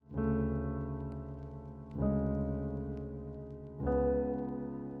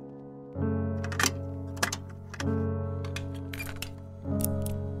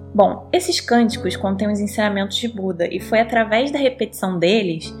Bom, esses cânticos contêm os ensinamentos de Buda e foi através da repetição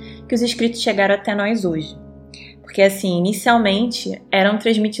deles que os escritos chegaram até nós hoje. Porque, assim, inicialmente eram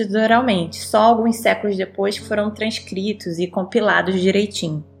transmitidos oralmente, só alguns séculos depois foram transcritos e compilados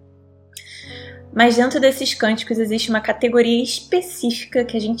direitinho. Mas dentro desses cânticos existe uma categoria específica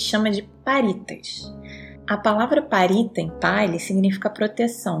que a gente chama de paritas. A palavra parita em Pali significa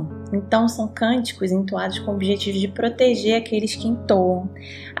proteção, então são cânticos entoados com o objetivo de proteger aqueles que entoam,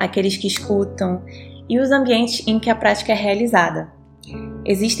 aqueles que escutam e os ambientes em que a prática é realizada.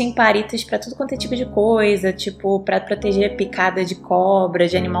 Existem paritas para tudo quanto é tipo de coisa, tipo para proteger picada de cobra,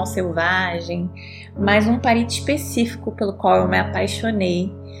 de animal selvagem, mas um parita específico pelo qual eu me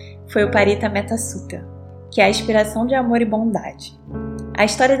apaixonei foi o Parita Metta Sutta, que é a inspiração de amor e bondade. A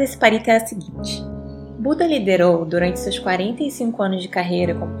história desse parita é a seguinte: Buda liderou, durante seus 45 anos de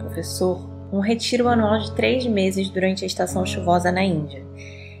carreira como professor, um retiro anual de 3 meses durante a estação chuvosa na Índia.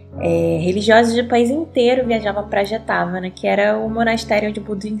 Religiosos do país inteiro viajavam para Jetavana, que era o monastério onde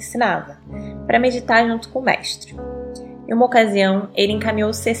Buda ensinava, para meditar junto com o mestre. Em uma ocasião, ele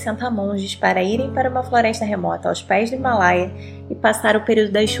encaminhou 60 monges para irem para uma floresta remota aos pés do Himalaia e passar o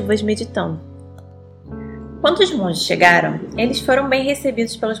período das chuvas meditando. Quando os monges chegaram, eles foram bem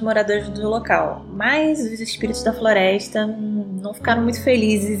recebidos pelos moradores do local, mas os espíritos da floresta não ficaram muito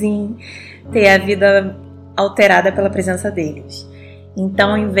felizes em ter a vida alterada pela presença deles.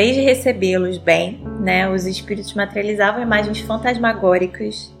 Então, em vez de recebê-los bem, os espíritos materializavam imagens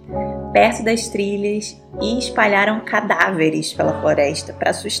fantasmagóricas perto das trilhas e espalharam cadáveres pela floresta para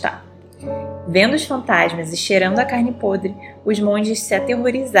assustar. Vendo os fantasmas e cheirando a carne podre, os monges se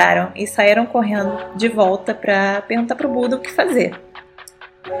aterrorizaram e saíram correndo de volta para perguntar para o Buda o que fazer.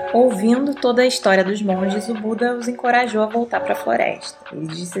 Ouvindo toda a história dos monges, o Buda os encorajou a voltar para a floresta. Ele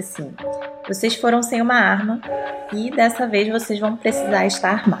disse assim: vocês foram sem uma arma e dessa vez vocês vão precisar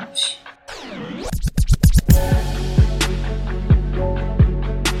estar armados.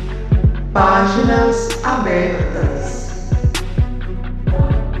 Páginas abertas.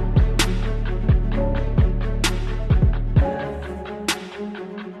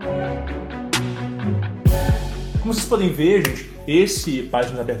 Como vocês podem ver, gente, esse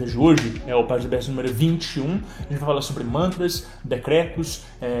Páginas Abertas de hoje é o Páginas Abertas número 21. A gente vai falar sobre mantras, decretos,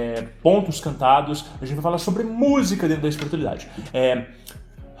 pontos cantados. A gente vai falar sobre música dentro da espiritualidade.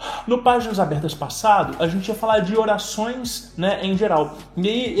 No Páginas Abertas passado, a gente ia falar de orações, em geral. E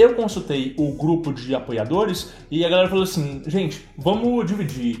aí eu consultei o grupo de apoiadores e a galera falou assim: gente, vamos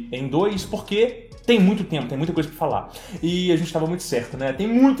dividir em 2 porque tem muito tempo, tem muita coisa pra falar. E a gente estava muito certo, Tem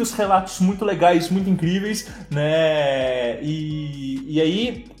muitos relatos muito legais, muito incríveis, E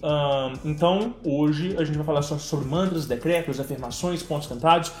aí, então, hoje a gente vai falar só sobre mantras, decretos, afirmações, pontos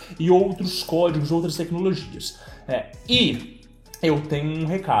cantados e outros códigos, outras tecnologias. E eu tenho um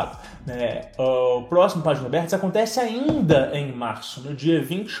recado. O próximo Páginas Abertas acontece ainda em março, no dia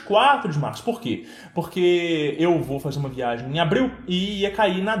 24 de março. Por quê? Porque eu vou fazer uma viagem em abril e ia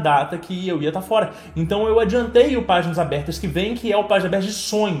cair na data que eu ia estar fora. Então eu adiantei o Páginas Abertas que vem, que é o Páginas Abertas de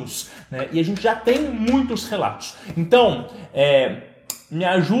Sonhos, E a gente já tem muitos relatos. Então, me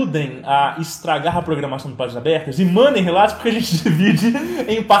ajudem a estragar a programação do Páginas Abertas e mandem relatos, porque a gente divide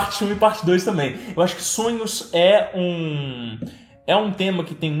em parte 1 e parte 2 também. Eu acho que sonhos é um tema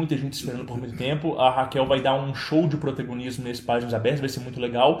que tem muita gente esperando por muito tempo. A Raquel vai dar um show de protagonismo nesse Páginas Abertas, vai ser muito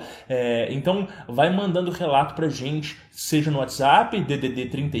legal. Então, vai mandando relato pra gente, seja no WhatsApp, DDD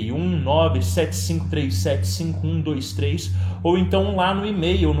 31 975375123, ou então lá no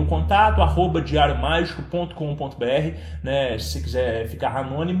e-mail, no contato @diariomagico.com.br. Se você quiser ficar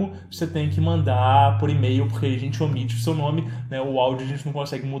anônimo, você tem que mandar por e-mail, porque a gente omite o seu nome, O áudio a gente não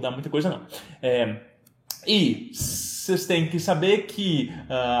consegue mudar muita coisa, não. E vocês têm que saber que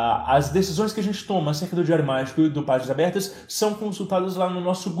as decisões que a gente toma acerca do Diário Mágico e do Páginas Abertas são consultadas lá no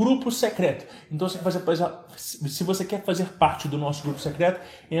nosso grupo secreto. Então, se você quer fazer parte do nosso grupo secreto,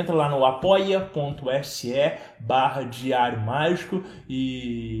 entra lá no apoia.se/Diário Mágico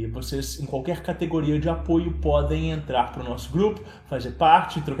e vocês, em qualquer categoria de apoio, podem entrar para o nosso grupo, fazer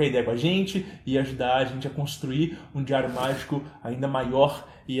parte, trocar ideia com a gente e ajudar a gente a construir um Diário Mágico ainda maior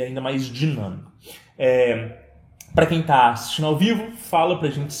e ainda mais dinâmico. Para quem está assistindo ao vivo, fala pra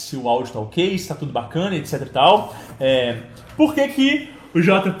gente se o áudio está ok, se está tudo bacana, etc e tal. Por que o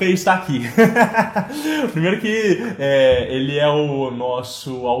JP está aqui? Primeiro que ele é o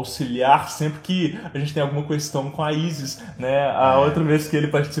nosso auxiliar sempre que a gente tem alguma questão com a Isis, A outra vez que ele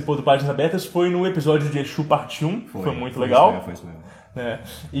participou do Páginas Abertas foi no episódio de Exu Parte 1, foi muito legal. Foi isso mesmo.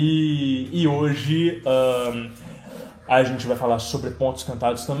 E hoje a gente vai falar sobre pontos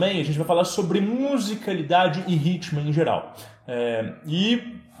cantados também, a gente vai falar sobre musicalidade e ritmo em geral. E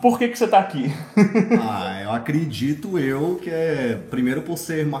Por que você tá aqui? Eu acredito que é primeiro por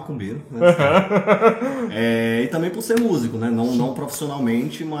ser macumbeiro, né? E também por ser músico, né? Não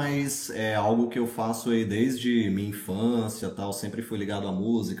profissionalmente, mas é algo que eu faço aí desde minha infância, tal. Sempre fui ligado à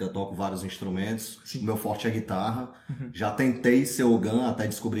música, toco vários instrumentos. O meu forte é guitarra. Já tentei ser Ogan, até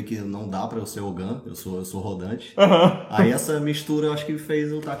descobri que não dá pra eu ser Ogan, eu sou rodante. Aí essa mistura eu acho que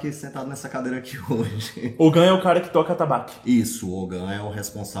fez eu estar aqui sentado nessa cadeira aqui hoje. Ogan é o cara que toca atabaque. Isso, o Ogan é o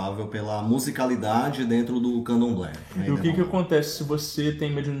responsável pela musicalidade dentro do candomblé. Né? E o que acontece se você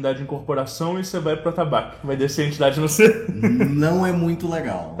tem mediunidade de incorporação e você vai pro atabaque? Vai descer a entidade no você? Não é muito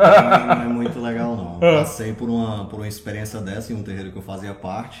legal. Não é muito legal, não. Passei por uma experiência dessa em um terreiro que eu fazia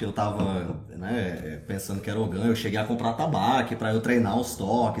parte. Eu tava pensando que era Ogan. Eu cheguei a comprar atabaque pra eu treinar os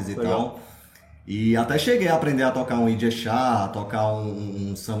toques e tal. E até cheguei a aprender a tocar um Ijexá, a tocar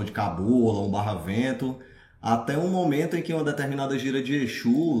um samba de cabula, um barra-vento. Até um momento em que uma determinada gira de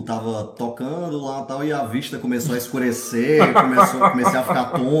Exu tava tocando lá e tal, e a vista começou a escurecer, comecei a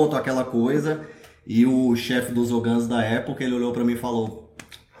ficar tonto, aquela coisa. E o chefe dos Ogãs da época, ele olhou pra mim e falou: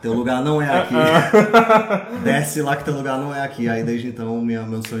 teu lugar não é aqui. Desce lá que teu lugar não é aqui. Aí desde então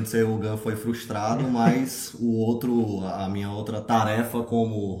meu sonho de ser Ogã foi frustrado, mas a minha outra tarefa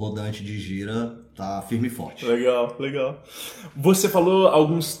como rodante de gira tá firme e forte. Legal. Você falou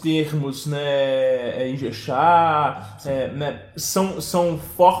alguns termos, né? Ijexá, né? São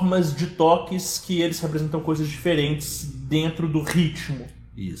formas de toques que eles representam coisas diferentes dentro do ritmo.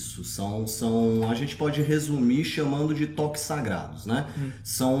 Isso, a gente pode resumir chamando de toques sagrados, né?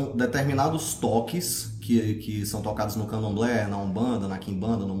 São determinados toques que são tocados no candomblé, na umbanda, na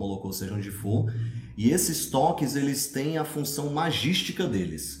quimbanda, no molocô, seja onde for. E esses toques, eles têm a função magística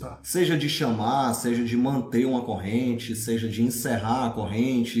deles. Seja de chamar, seja de manter uma corrente, seja de encerrar a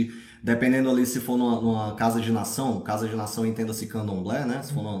corrente. Dependendo ali se for numa casa de nação entenda-se candomblé, né?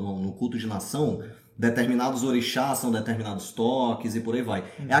 Se for no culto de nação, determinados orixás são determinados toques e por aí vai.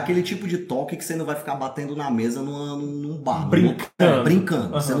 É aquele tipo de toque que você não vai ficar batendo na mesa num bar.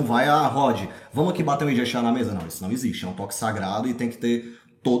 Brincando. Você não vai, Rod, vamos aqui bater um Ijexá na mesa? Não, isso não existe. É um toque sagrado e tem que ter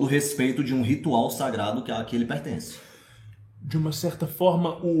todo o respeito de um ritual sagrado que a que ele pertence. De uma certa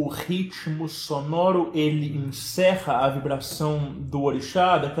forma, o ritmo sonoro, ele encerra a vibração do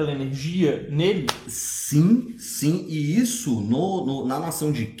orixá, daquela energia nele? Sim. E isso, na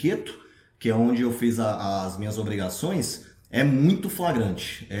nação de Queto, que é onde eu fiz as minhas obrigações, é muito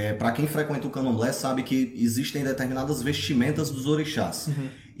flagrante. Para quem frequenta o candomblé sabe que existem determinadas vestimentas dos orixás.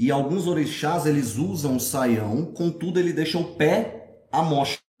 E alguns orixás, eles usam o saião, contudo ele deixa o pé à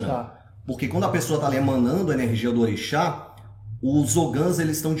mostra. Porque quando a pessoa está ali emanando a energia do orixá, os ogãs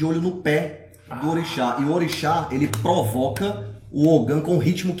eles estão de olho no pé do orixá. E o orixá, ele provoca o ogã com o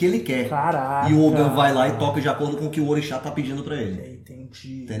ritmo que ele quer. Caraca. E o ogã vai lá e toca de acordo com o que o orixá está pedindo para ele.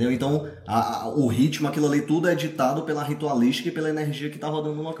 Entendi. Entendeu? Então, o ritmo, aquilo ali tudo é ditado pela ritualística e pela energia que está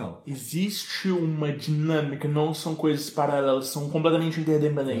rodando no local. Existe uma dinâmica, não são coisas paralelas, são completamente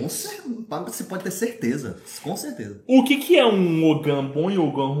interdependentes. Você pode ter certeza, com certeza. O que é um ogã bom e um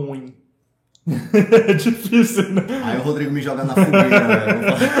ogã ruim? É difícil, né? Aí o Rodrigo me joga na fogueira,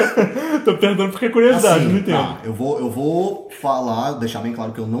 velho. Tô perguntando porque é curiosidade, assim, não entendo. Eu vou falar, deixar bem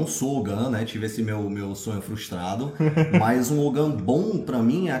claro que eu não sou Ogã, né? Tive esse meu sonho frustrado. Mas um Ogã bom, pra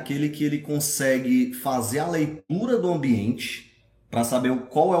mim, é aquele que ele consegue fazer a leitura do ambiente pra saber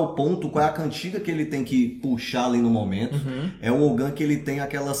qual é o ponto, qual é a cantiga que ele tem que puxar ali no momento. É o Ogã que ele tem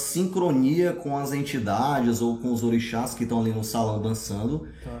aquela sincronia com as entidades ou com os orixás que estão ali no salão dançando.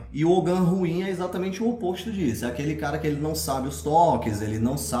 E o Ogã ruim é exatamente o oposto disso. É aquele cara que ele não sabe os toques, ele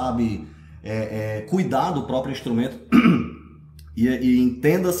não sabe cuidar do próprio instrumento. E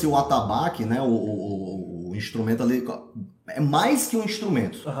entenda-se o atabaque, né? O instrumento ali é mais que um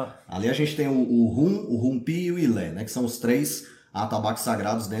instrumento. Ali a gente tem o rumpi e o ilé, né? Que são os três atabaques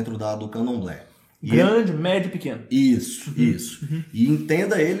sagrados dentro do candomblé. Grande, médio e pequeno. Isso. E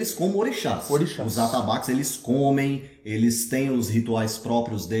entenda eles como orixás. Os atabaques, eles comem, eles têm os rituais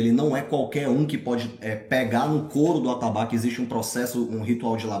próprios dele. Não é qualquer um que pode pegar no couro do atabaque. Existe um processo, um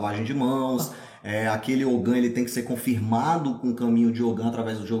ritual de lavagem de mãos. Aquele Ogã, ele tem que ser confirmado com o caminho de Ogã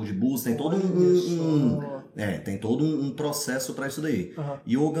através do jogo de búzios. Tem todo tem todo um processo pra isso daí.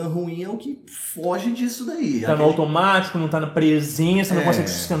 E o Ogã ruim é o que foge disso daí. Tá no automático, não tá na presença, não consegue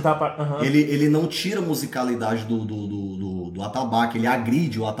sustentar. Ele não tira a musicalidade do atabaque, ele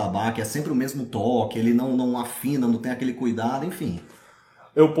agride o atabaque, é sempre o mesmo toque, ele não afina, não tem aquele cuidado, enfim.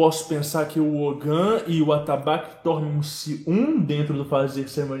 Eu posso pensar que o Ogã e o atabaque tornam-se um dentro do fazer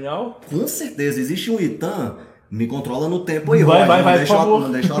cerimonial? Com certeza. Existe um Itã Me controla no tempo aí, Vai, não por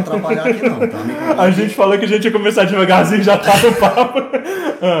deixa eu atrapalhar aqui não, tá? A gente falou que a gente ia começar devagarzinho, já tá no papo.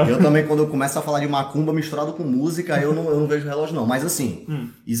 Eu também, quando eu começo a falar de macumba misturado com música, eu não vejo relógio não. Mas assim,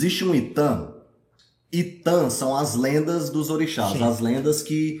 existe um Itã. Itã são as lendas dos orixás, Sim. as lendas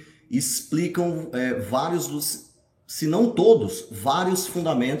que explicam vários se não todos, vários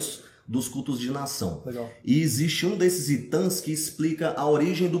fundamentos dos cultos de nação. Legal. E existe um desses Itãs que explica a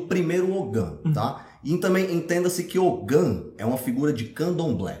origem do primeiro Ogã, tá? E também entenda-se que Ogã é uma figura de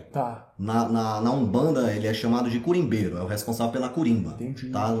candomblé. Tá. Na Umbanda ele é chamado de curimbeiro, é o responsável pela curimba. Entendi.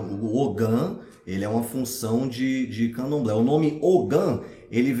 Tá? O Ogã, ele é uma função de candomblé. O nome Ogã,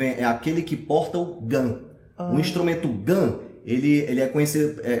 é aquele que porta o gã. O instrumento gã, ele é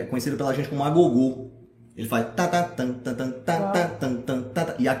conhecido pela gente como agogô. Ele faz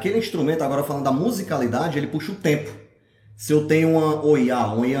e aquele instrumento, agora falando da musicalidade, ele puxa o tempo. Se eu tenho uma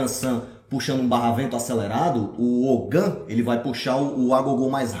oiá, um yansan puxando um barravento acelerado, o ogã, ele vai puxar o agogô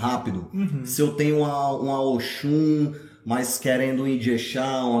mais rápido. Se eu tenho uma oxum, mas querendo um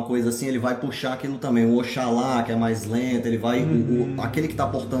ijexá, uma coisa assim, ele vai puxar aquilo também. O oxalá, que é mais lento, ele vai... aquele que está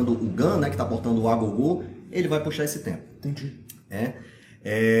portando o gã, né, que está portando o agogô, ele vai puxar esse tempo. Entendi.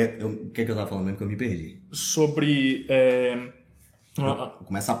 O que eu estava falando mesmo que eu me perdi? Sobre...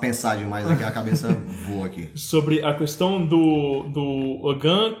 Começa a pensar demais aqui, a cabeça voa aqui. Sobre a questão do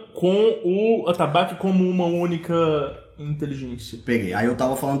Ogã com o atabaque como uma única inteligência. Peguei. Aí eu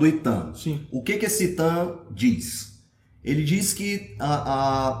tava falando do Itã. Sim. O que esse Itã diz? Ele diz que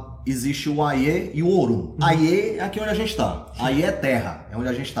existe o Aie e o Orum. Aie é aqui onde a gente está. Aie é terra, é onde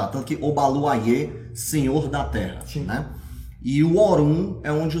a gente está. Tanto que Obalu Aie, senhor da terra. Sim. Né? E o Orum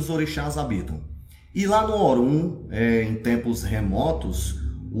é onde os orixás habitam. E lá no Orum, em tempos remotos,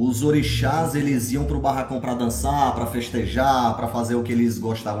 os orixás eles iam pro barracão para dançar, para festejar, para fazer o que eles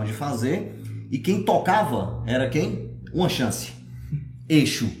gostavam de fazer. E quem tocava era quem? Uma chance.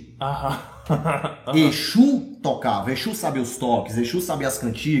 Exu. Exu tocava, Exu sabia os toques, Exu sabia as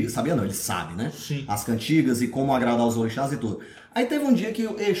cantigas, sabia não, ele sabe, né? Sim. As cantigas e como agradar os orixás e tudo. Aí teve um dia que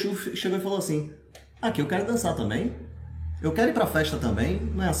o Exu chegou e falou assim: aqui eu quero dançar também, eu quero ir pra festa também,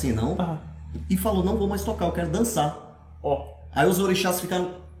 não é assim não? E falou: não vou mais tocar, eu quero dançar. Aí os orixás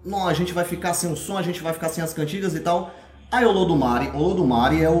ficaram: não, a gente vai ficar sem o som, a gente vai ficar sem as cantigas e tal. Aí Olodumare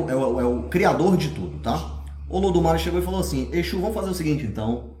é o criador de tudo, tá? Olodumare chegou e falou assim: Exu, vamos fazer o seguinte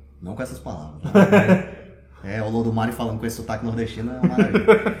então. Não com essas palavras. Tá? Olodumare falando com esse sotaque nordestino é uma maravilha.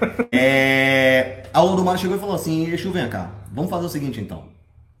 A Olodumare chegou e falou assim: Exu, vem cá, vamos fazer o seguinte então.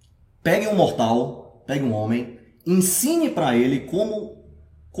 Pegue um mortal, pegue um homem, ensine pra ele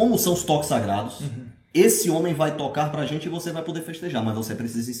como são os toques sagrados. Esse homem vai tocar pra gente e você vai poder festejar, mas você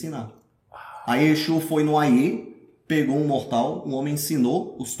precisa ensinar. Aí Exu foi no Aie, pegou um mortal, um homem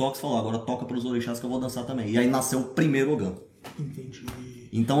ensinou os toques e falou: agora toca pros orixás que eu vou dançar também. E aí nasceu o primeiro Ogã. Entendi.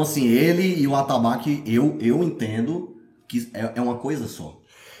 Então, assim, ele e o atabaque, eu entendo que é uma coisa só.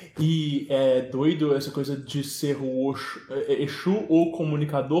 E é doido essa coisa de ser o Exu, o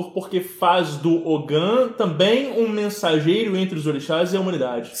comunicador, porque faz do Ogã também um mensageiro entre os orixás e a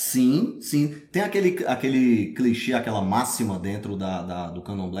humanidade. Sim, sim. Tem aquele clichê, aquela máxima dentro do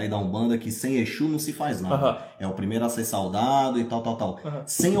candomblé e da Umbanda que sem Exu não se faz nada. É o primeiro a ser saudado e tal.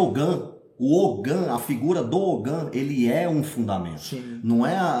 Sem Ogã, o Ogã, a figura do Ogã, ele é um fundamento. Sim. Não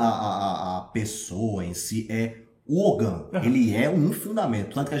é a pessoa em si, é o Ogã. Ele é um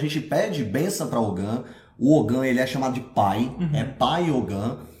fundamento. Tanto que a gente pede bênção para Ogã. O Ogã, ele é chamado de pai. É pai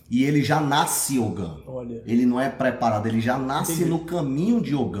Ogã. E ele já nasce Ogã. Olha. Ele não é preparado, ele já nasce no caminho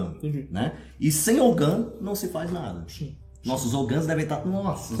de Ogã. Né? E sem Ogã não se faz nada. Sim. Nossos Ogãs devem estar...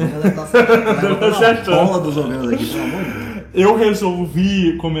 Nossa, os Ogãs devem estar... a bola dos Ogãs aqui, pelo amor de Deus. Eu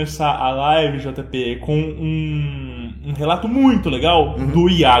resolvi começar a live, JP, com um relato muito legal do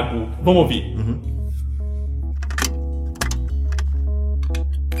Iago. Vamos ouvir.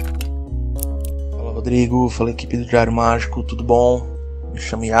 Fala, Rodrigo. Fala, equipe do Diário Mágico. Tudo bom? Me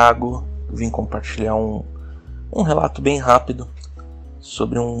chamo Iago. Vim compartilhar um relato bem rápido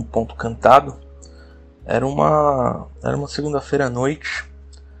sobre um ponto cantado. Era uma segunda-feira à noite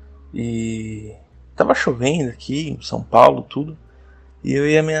e tava chovendo aqui em São Paulo, tudo. E eu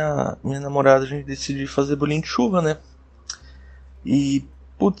e a minha namorada, a gente decidiu fazer bolinho de chuva, né? E,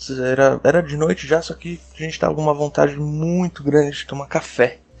 putz, era de noite já, só que a gente tava com uma vontade muito grande de tomar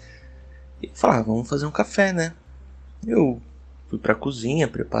café. E falava, vamos fazer um café, né? Eu fui pra cozinha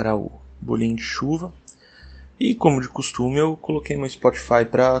preparar o bolinho de chuva. E, como de costume, eu coloquei meu Spotify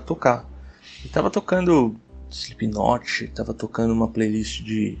pra tocar. E tava tocando Slipknot, tava tocando uma playlist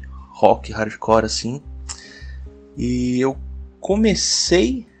de rock, hardcore assim. E eu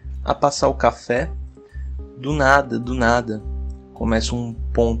comecei a passar o café, do nada, começa um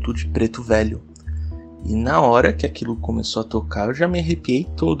ponto de Preto Velho. E na hora que aquilo começou a tocar, eu já me arrepiei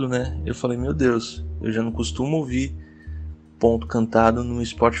todo, né? Eu falei, meu Deus, eu já não costumo ouvir ponto cantado no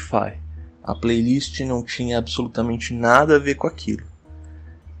Spotify. A playlist não tinha absolutamente nada a ver com aquilo.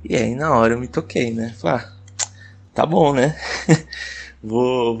 E aí na hora eu me toquei, né? Falei, tá bom, né?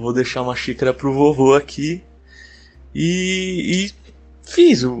 vou deixar uma xícara pro vovô aqui. E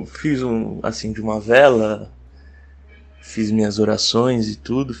fiz assim, de uma vela. Fiz minhas orações e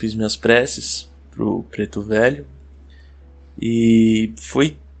tudo, fiz minhas preces pro Preto Velho. E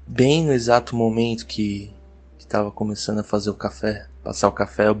foi bem no exato momento que tava começando a fazer o café, passar o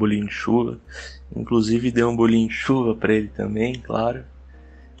café, o bolinho de chuva. Inclusive dei um bolinho de chuva pra ele também, claro.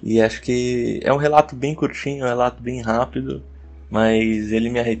 E acho que é um relato bem curtinho, um relato bem rápido, mas ele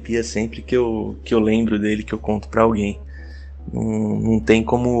me arrepia sempre que eu lembro dele, que eu conto pra alguém. Não tem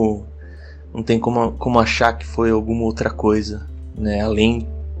como achar que foi alguma outra coisa, né, além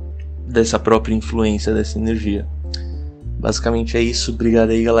dessa própria influência, dessa energia. Basicamente é isso, obrigado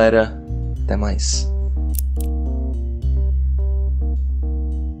aí galera, até mais.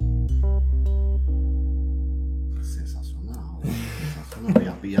 Sensacional.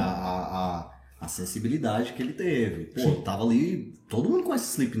 E a sensibilidade que ele teve. Pô, tava ali, todo mundo conhece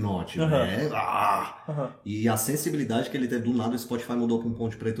Slipknot, né? E a sensibilidade que ele teve, do nada o Spotify mudou pra um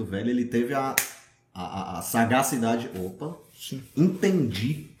ponto de Preto Velho, ele teve a sagacidade,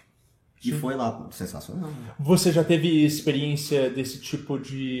 entendi, e foi lá, sensacional. Você já teve experiência desse tipo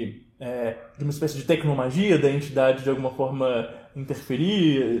de uma espécie de tecnomagia, da entidade de alguma forma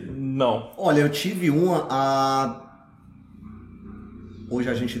interferir? Não. Olha, eu tive uma hoje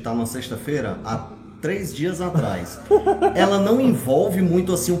a gente tá numa sexta-feira, há 3 dias atrás. Ela não envolve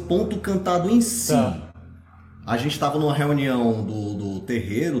muito assim o ponto cantado em si. Tá. A gente tava numa reunião do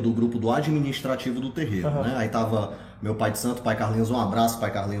terreiro, do grupo do administrativo do terreiro, né? Aí tava meu pai de santo, pai Carlinhos, um abraço,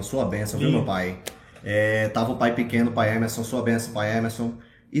 pai Carlinhos, sua bênção, viu, meu pai? Tava o pai pequeno, pai Emerson, sua bênção, pai Emerson.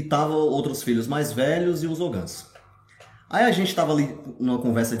 E tava outros filhos mais velhos e os Ogãs. Aí a gente tava ali numa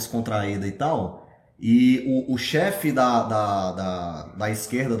conversa descontraída e tal, e o chefe da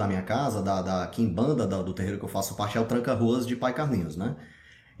esquerda da minha casa, da quimbanda do terreiro que eu faço parte, é o Tranca-Ruas de pai Carlinhos, né?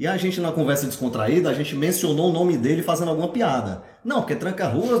 E a gente, na conversa descontraída, a gente mencionou o nome dele fazendo alguma piada. Não, porque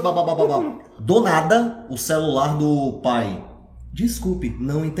Tranca-Ruas, babá. Do nada, o celular do pai. Desculpe,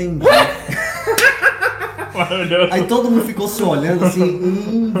 não entendi. Aí todo mundo ficou se olhando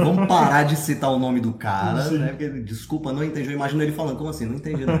assim, vamos parar de citar o nome do cara, né? Porque, desculpa, não entendi. Eu imagino ele falando, como assim? Não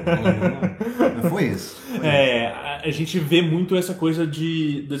entendi não. Mas foi isso. A gente vê muito essa coisa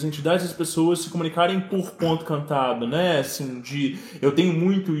das entidades, das pessoas se comunicarem por ponto cantado, né? Assim, eu tenho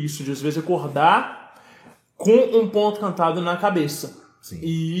muito isso, de às vezes acordar com um ponto cantado na cabeça. Sim.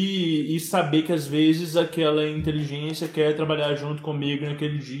 E saber que às vezes aquela inteligência quer trabalhar junto comigo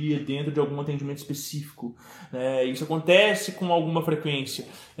naquele dia, dentro de algum atendimento específico. Isso acontece com alguma frequência.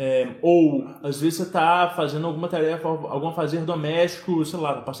 Ou às vezes você está fazendo alguma tarefa, algum fazer doméstico, sei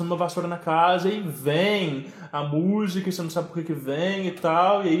lá, passando uma vassoura na casa e vem a música e você não sabe por que vem e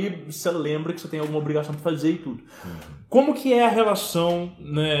tal, e aí você lembra que você tem alguma obrigação para fazer e tudo. Como que é a relação,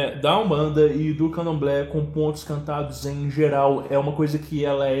 né, da Umbanda e do Candomblé com pontos cantados em geral? É uma coisa que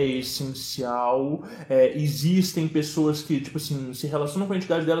ela é essencial? Existem pessoas que, tipo assim, se relacionam com a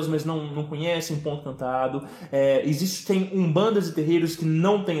entidade delas, mas não conhecem ponto cantado? Existem umbandas e terreiros que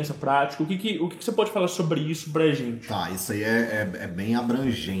não têm essa prática? O que você pode falar sobre isso pra gente? Tá, isso aí é bem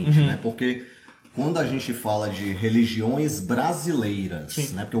abrangente, né? Porque quando a gente fala de religiões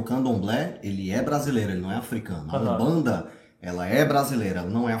brasileiras, né? Porque o candomblé, ele é brasileiro, ele não é africano. A Umbanda, ela é brasileira, ela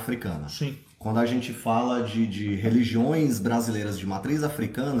não é africana. Sim. Quando a gente fala de religiões brasileiras de matriz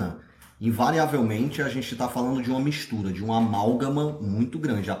africana, invariavelmente a gente está falando de uma mistura, de uma amálgama muito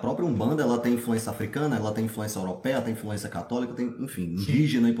grande. A própria Umbanda, ela tem influência africana, ela tem influência europeia, tem influência católica, tem, enfim,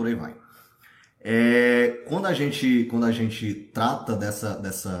 indígena e por aí vai. Quando a gente trata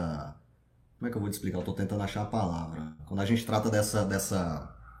dessa... Como é que eu vou te explicar? Eu tô tentando achar a palavra. Quando a gente trata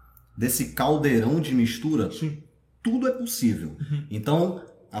desse caldeirão de mistura, tudo é possível. Então,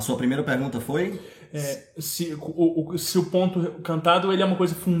 a sua primeira pergunta foi? Se o ponto cantado ele é uma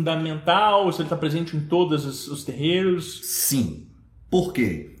coisa fundamental, se ele está presente em todos os terreiros? Sim. Por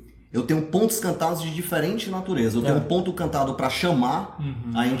quê? Eu tenho pontos cantados de diferente natureza. Eu tenho um ponto cantado para chamar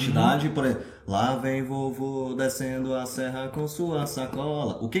a entidade, por exemplo, lá vem vovô descendo a serra com sua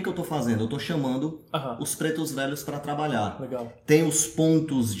sacola. O que eu tô fazendo? Eu tô chamando os pretos velhos para trabalhar. Legal. Tem os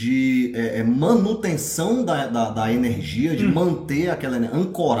pontos de manutenção da energia, de manter aquela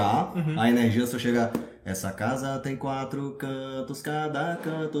ancorar a energia. Se eu chegar, Essa casa tem 4 cantos, cada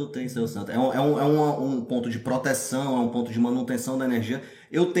canto tem seu santo. É um ponto de proteção, é um ponto de manutenção da energia.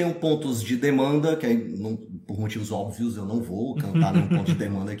 Eu tenho pontos de demanda, que aí, por motivos óbvios eu não vou cantar nenhum ponto de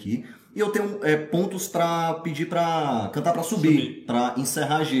demanda aqui. E eu tenho pontos pra pedir pra cantar pra subir, pra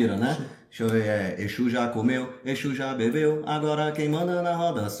encerrar a gira, né? Sim. Deixa eu ver, Exu já comeu, Exu já bebeu, agora quem manda na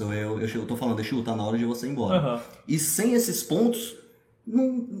roda sou eu. Eu tô falando, Exu, tá na hora de você ir embora. Uhum. E sem esses pontos,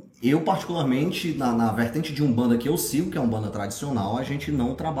 eu particularmente, na vertente de Umbanda que eu sigo, que é Umbanda tradicional, a gente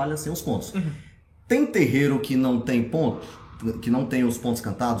não trabalha sem os pontos. Uhum. Tem terreiro que não tem pontos? Que não tem os pontos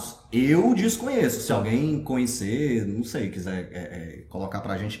cantados? Eu desconheço. Se alguém conhecer, não sei, quiser colocar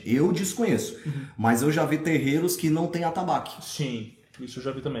pra gente, eu desconheço. Uhum. Mas eu já vi terreiros que não tem atabaque. Sim. Isso eu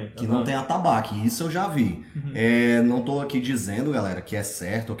já vi também. Que não tem atabaque, isso eu já vi. Uhum. Não tô aqui dizendo, galera, que é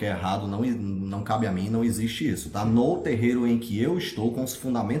certo ou que é errado, não cabe a mim, não existe isso, tá? No terreiro em que eu estou, com os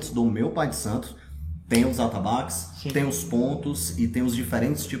fundamentos do meu Pai de Santo, tem os atabaques, tem os pontos e tem os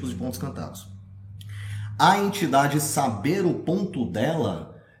diferentes tipos de pontos cantados. A entidade saber o ponto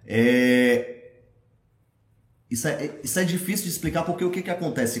dela Isso é difícil de explicar porque o que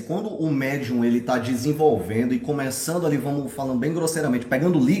acontece? Quando o médium ele está desenvolvendo e começando ali, vamos falando bem grosseiramente,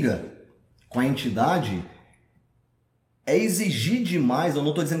 pegando liga com a entidade, é exigir demais, eu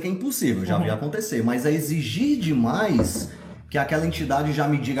não estou dizendo que é impossível, já vi acontecer, mas é exigir demais que aquela entidade já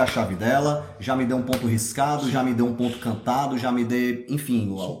me diga a chave dela, já me dê um ponto riscado, já me dê um ponto cantado, já me dê, enfim,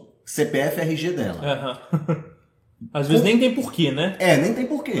 o CPF e RG dela. Às vezes nem tem porquê, né? Nem tem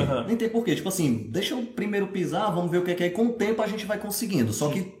porquê. Nem tem porquê. Tipo assim, deixa eu primeiro pisar, vamos ver o que é. E com o tempo a gente vai conseguindo. Só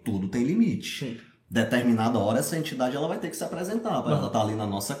que tudo tem limite. Sim. Determinada hora essa entidade ela vai ter que se apresentar. Ela tá ali na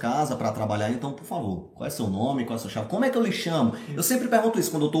nossa casa para trabalhar. Então, por favor, qual é seu nome? Qual é a sua chave? Como é que eu lhe chamo? Eu sempre pergunto isso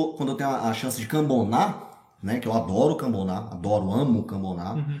quando eu tenho a chance de cambonar, né? Que eu adoro cambonar. Amo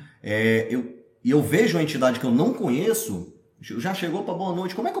cambonar. Eu vejo uma entidade que eu não conheço. Já chegou para boa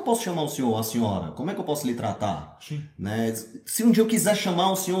noite, como é que eu posso chamar o senhor ou a senhora? Como é que eu posso lhe tratar? Né? Se um dia eu quiser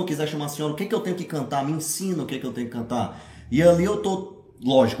chamar o senhor, quiser chamar a senhora, o que eu tenho que cantar? Me ensina o que eu tenho que cantar. E ali eu tô,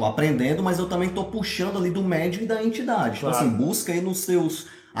 lógico, aprendendo, mas eu também tô puxando ali do médium e da entidade. Claro. Tipo assim, busca aí nos seus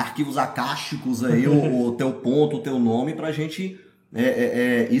arquivos acásticos aí o teu ponto, o teu nome pra gente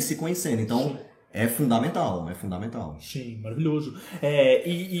ir se conhecendo. Então... Sim. É fundamental. Sim, maravilhoso.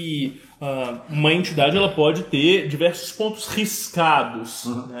 Uma entidade ela pode ter diversos pontos riscados.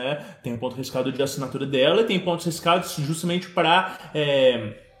 Né? Tem um ponto riscado de assinatura dela e tem pontos riscados justamente para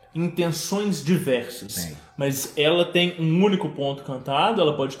intenções diversas. Tem. Mas ela tem um único ponto cantado,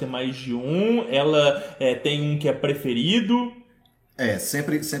 ela pode ter mais de um, ela tem um que é preferido.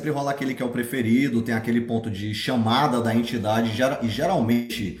 Sempre rola aquele que é o preferido, tem aquele ponto de chamada da entidade e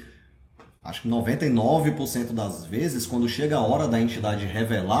geralmente... Acho que 99% das vezes, quando chega a hora da entidade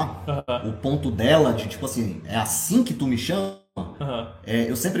revelar o ponto dela, de tipo assim, é assim que tu me chama?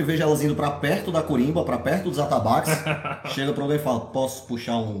 Eu sempre vejo elas indo pra perto da corimba, pra perto dos atabaques, chega pro Ogan e fala, posso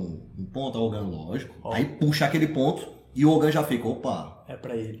puxar um ponto? Aí o Ogan, lógico. Aí puxa aquele ponto e o Ogan já fica, opa. É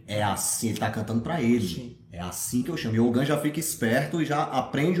pra ele. É assim, ele tá cantando pra ele. Sim. É assim que eu chamo. E o Ogan já fica esperto e já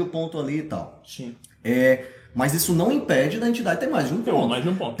aprende o ponto ali e tal. Sim. Mas isso não impede da entidade ter mais de um ponto. Mais de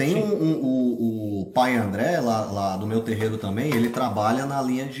um ponto. Tem o pai André, lá do meu terreiro também, ele trabalha na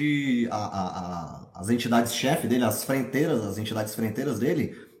linha de... as entidades-chefe dele, as entidades frenteiras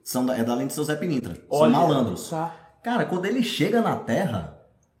dele, da linha de seu Zé Pinintra. São malandros. Cara, quando ele chega na Terra,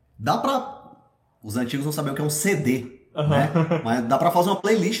 dá pra... Os antigos não sabiam o que é um CD. Né? Mas dá pra fazer uma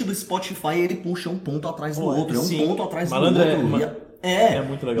playlist do Spotify e ele puxa um ponto atrás do outro. Um ponto atrás do outro. É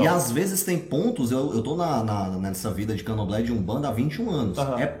muito legal. E às vezes tem pontos, eu tô nessa vida de candomblé de Umbanda há 21 anos.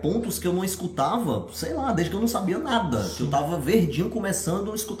 Pontos que eu não escutava, sei lá, desde que eu não sabia nada. Sim. Eu tava verdinho começando,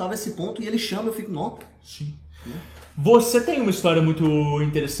 eu escutava esse ponto e ele chama, eu fico, não. Sim. Você tem uma história muito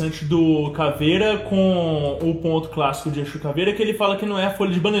interessante do Caveira com o ponto clássico de Exu Caveira, que ele fala que não é a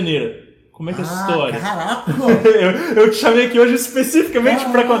folha de bananeira. Como é que é essa história? Caraca! eu te chamei aqui hoje especificamente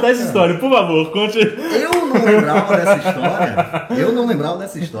para contar essa história. Por favor, conte. Eu não lembrava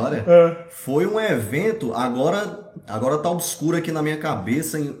dessa história. Foi um evento, agora tá obscuro aqui na minha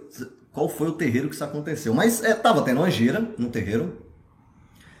cabeça qual foi o terreiro que isso aconteceu. Mas tava tendo uma gira no terreiro.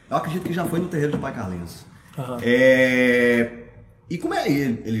 Eu acredito que já foi no terreiro de Pai Carlinhos. E como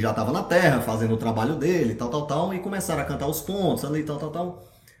ele já tava na terra, fazendo o trabalho dele, tal, e começaram a cantar os pontos ali, tal.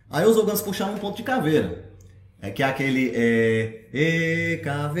 Aí os Ogãs puxaram um ponto de caveira. Que é aquele...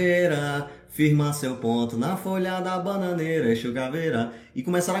 caveira, firma seu ponto na folha da bananeira, Exu Caveira. E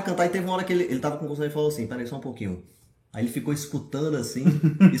começaram a cantar e teve uma hora que ele tava com o conselho e falou assim, peraí só um pouquinho. Aí ele ficou escutando assim,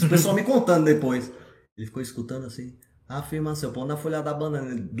 isso o pessoal me contando depois. Ele ficou escutando assim, afirma seu ponto na folha da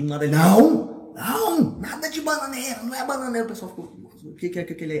bananeira. Do nada ele, não! Não, nada de bananeira, não é bananeira. O pessoal ficou, o que é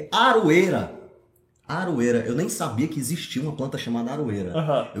aquele? Aroeira. Aroeira, eu nem sabia que existia uma planta chamada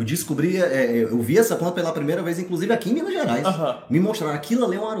aroeira. Eu descobri, eu vi essa planta pela primeira vez, inclusive aqui em Minas Gerais. Me mostraram, aquilo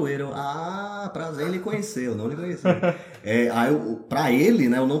ali é uma aroeira. Prazer em lhe conhecer, eu não lhe conhecia. Pra ele,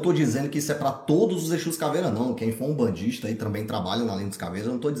 né, eu não tô dizendo que isso é pra todos os Exus Caveira, não. Quem for um bandista e também trabalha na linha dos Caveiras,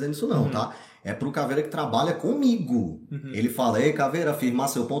 eu não tô dizendo isso não, tá? É pro Caveira que trabalha comigo. Ele fala, ei, Caveira, afirmar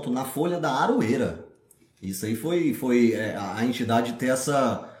seu ponto na folha da aroeira. Isso aí foi a entidade ter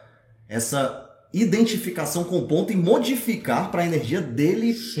essa identificação com o ponto e modificar para a energia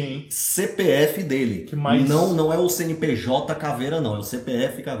dele, Sim. CPF dele. Que mais... Não é o CNPJ Caveira, não. É o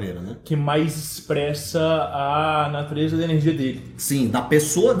CPF Caveira, né? Que mais expressa a natureza da energia dele. Sim, da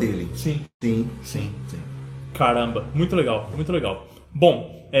pessoa dele. Sim. Sim. Caramba, muito legal, muito legal.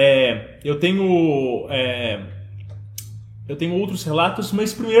 Bom, eu tenho outros relatos,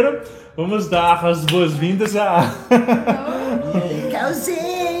 mas primeiro vamos dar as boas-vindas a...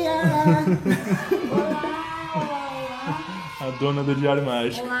 Calzinha! A dona do Diário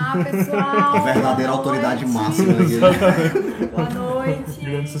Mágico. Olá, pessoal! A verdadeira autoridade máxima aqui. Boa noite!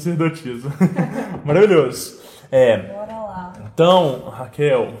 Grande sacerdotisa. Maravilhoso. Bora lá. Então,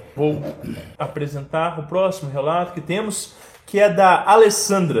 Raquel, vou apresentar o próximo relato que temos, que é da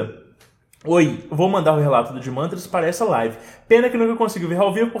Alessandra. Oi, vou mandar o relato do de mantras para essa live. Pena que nunca consigo ver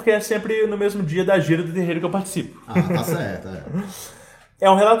ao vivo, porque é sempre no mesmo dia da gira do terreiro que eu participo. Tá certo, É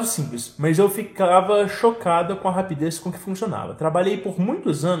um relato simples, mas eu ficava chocado com a rapidez com que funcionava. Trabalhei por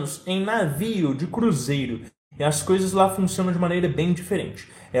muitos anos em navio de cruzeiro e as coisas lá funcionam de maneira bem diferente.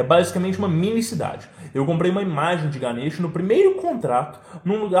 É basicamente uma mini cidade. Eu comprei uma imagem de Ganesha no primeiro contrato,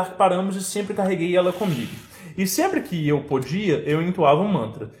 num lugar que paramos e sempre carreguei ela comigo. E sempre que eu podia, eu entoava um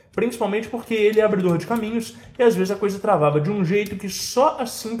mantra. Principalmente porque ele é abridor de caminhos e às vezes a coisa travava de um jeito que só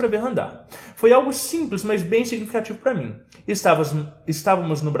assim para ver andar. Foi algo simples, mas bem significativo para mim.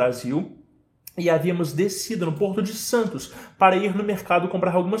 Estávamos no Brasil e havíamos descido no Porto de Santos para ir no mercado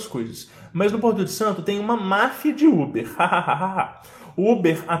comprar algumas coisas. Mas no Porto de Santos tem uma máfia de Uber. O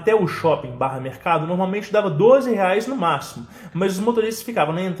Uber até o shopping /mercado normalmente dava R$12 no máximo, mas os motoristas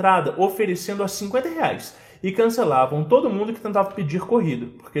ficavam na entrada oferecendo a R$50 e cancelavam todo mundo que tentava pedir corrida,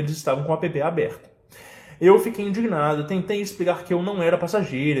 porque eles estavam com o app aberto. Eu fiquei indignado, tentei explicar que eu não era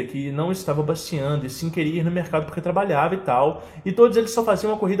passageira, que não estava passeando e sim queria ir no mercado porque trabalhava e tal, e todos eles só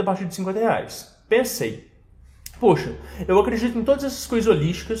faziam uma corrida a partir de R$50. Pensei, poxa, eu acredito em todas essas coisas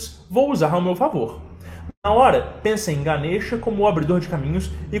holísticas, vou usar ao meu favor. Na hora, pensei em Ganesha como o abridor de caminhos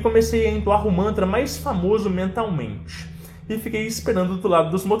e comecei a entoar o mantra mais famoso mentalmente. E fiquei esperando do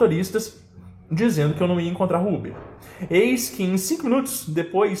lado dos motoristas, dizendo que eu não ia encontrar o Uber. Eis que em 5 minutos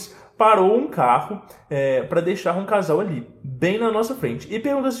depois parou um carro para deixar um casal ali, bem na nossa frente, e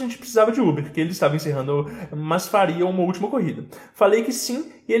perguntou se a gente precisava de Uber, porque ele estava encerrando, mas faria uma última corrida. Falei que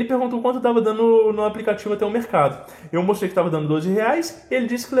sim, e ele perguntou quanto estava dando no aplicativo até o mercado. Eu mostrei que estava dando R$12, e ele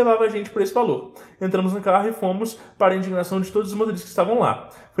disse que levava a gente por esse valor. Entramos no carro e fomos para a indignação de todos os motoristas que estavam lá.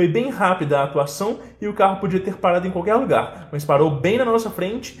 Foi bem rápida a atuação e o carro podia ter parado em qualquer lugar, mas parou bem na nossa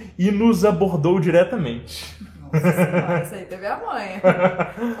frente e nos abordou diretamente. Nossa senhora, isso aí teve a manha.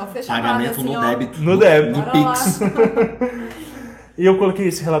 Pagamento assim, no débito. No débito. No Pix. E eu coloquei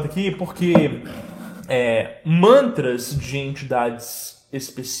esse relato aqui porque mantras de entidades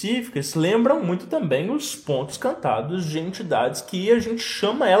específicas lembram muito também os pontos cantados de entidades que a gente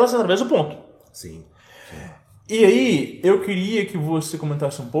chama elas através do ponto. Sim. E aí, eu queria que você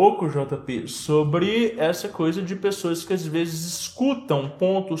comentasse um pouco, JP, sobre essa coisa de pessoas que às vezes escutam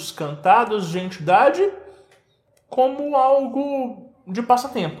pontos cantados de entidade como algo de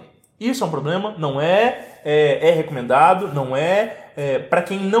passatempo. Isso é um problema? Não é? É recomendado? Não é? Para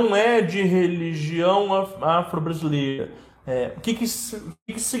quem não é de religião afro-brasileira, o que isso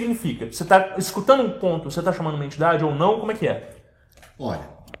significa? Você está escutando um ponto, você está chamando uma entidade ou não? Como é que é? Olha,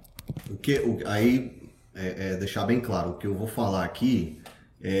 deixar bem claro, o que eu vou falar aqui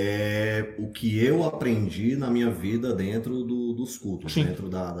é o que eu aprendi na minha vida dentro dos cultos, Sim. Dentro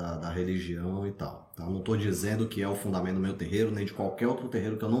da religião e tal. Tá? Não estou dizendo que é o fundamento do meu terreiro, nem de qualquer outro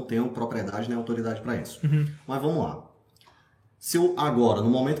terreiro, que eu não tenho propriedade nem autoridade para isso. Uhum. Mas vamos lá. Se eu agora, no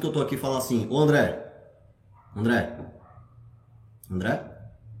momento que eu estou aqui, falar assim, ô André?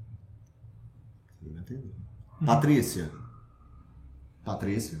 Patrícia.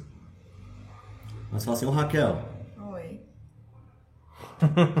 Mas fala assim, ô Raquel. Oi.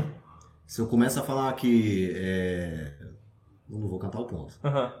 Se eu começar a falar que eu não vou cantar o ponto.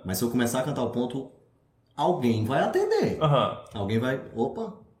 Uhum. Mas se eu começar a cantar o ponto, alguém vai atender. Uhum. Alguém vai...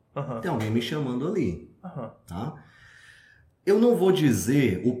 Opa, Uhum. tem alguém me chamando ali. Uhum. Tá? Eu não vou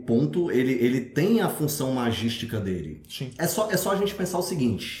dizer o ponto, ele tem a função magística dele. Sim. É só a gente pensar o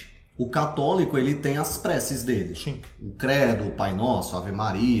seguinte, o católico ele tem as preces dele. Sim. O credo, o Pai Nosso, a Ave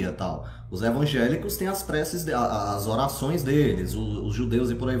Maria e tal. Os evangélicos têm as preces, as orações deles, os judeus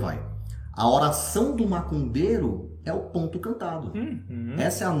e por aí vai. A oração do macumbeiro é o ponto cantado.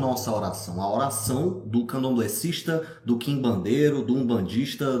 Essa é a nossa oração. A oração do candomblessista, do quimbandeiro, do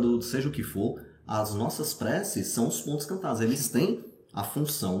umbandista, do seja o que for. As nossas preces são os pontos cantados. Eles têm a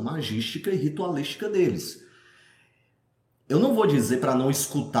função magística e ritualística deles. Eu não vou dizer para não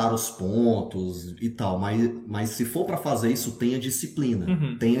escutar os pontos e tal, mas se for para fazer isso, tenha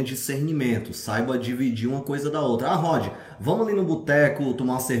disciplina, tenha discernimento, saiba dividir uma coisa da outra. Ah, Rod, vamos ali no boteco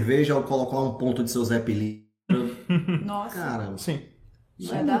tomar uma cerveja ou colocar um ponto de seu Zé Pilintra. Nossa. Cara, Sim.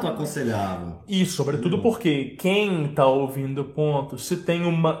 isso é muito aconselhável. E sobretudo porque quem tá ouvindo o ponto, se tem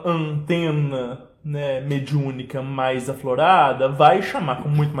uma antena, né, mediúnica mais aflorada, vai chamar com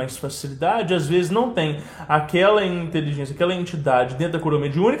muito mais facilidade. Às vezes não tem aquela inteligência, aquela entidade dentro da coroa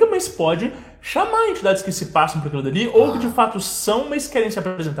mediúnica, mas pode chamar entidades que se passam por aquilo dali, ou que de fato são, mas querem se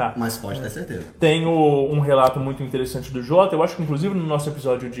apresentar. Mas pode ter certeza. Tem um relato muito interessante do Jota, eu acho que inclusive no nosso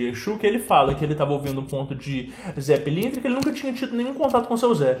episódio de Exu, que ele fala que ele estava ouvindo um ponto de Zé Pilintra, que ele nunca tinha tido nenhum contato com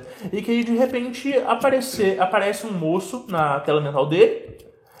seu Zé. E que aí de repente aparece um moço na tela mental dele,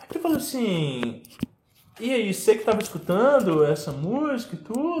 e falou assim: e aí, você que tava escutando essa música e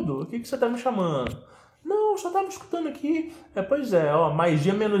tudo, o que você tá me chamando? Não, só tava escutando aqui. Pois é, ó, mais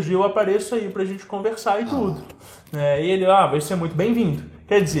dia menos dia eu apareço aí pra gente conversar e tudo. E ele, vai ser muito bem-vindo.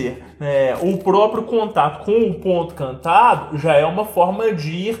 Quer dizer, o próprio contato com o ponto cantado já é uma forma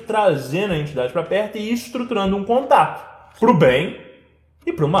de ir trazendo a entidade pra perto e ir estruturando um contato pro bem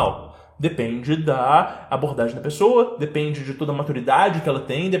e pro mal. Depende da abordagem da pessoa, depende de toda a maturidade que ela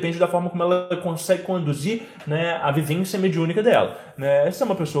tem, depende da forma como ela consegue conduzir, né, a vivência mediúnica dela. Né? Se é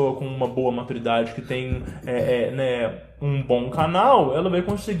uma pessoa com uma boa maturidade, que tem né, um bom canal, ela vai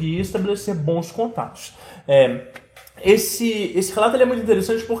conseguir estabelecer bons contatos. Esse relato ele é muito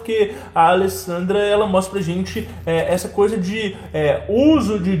interessante porque a Alessandra ela mostra pra gente essa coisa de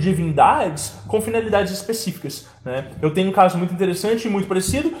uso de divindades com finalidades específicas. Né? Eu tenho um caso muito interessante e muito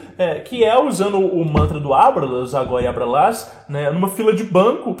parecido, que é usando o mantra do Abralas, agora e Abralas, né, numa fila de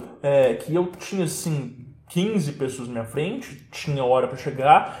banco, que eu tinha assim 15 pessoas na minha frente, tinha hora para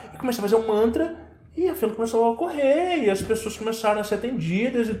chegar, e comecei a fazer um mantra. E a fila começou a ocorrer, e as pessoas começaram a ser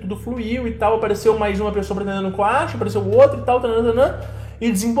atendidas, e tudo fluiu e tal. Apareceu mais uma pessoa pretendendo no quarto, apareceu outra e tal, e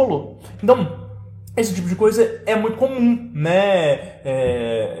desembolou. Então, esse tipo de coisa é muito comum, né?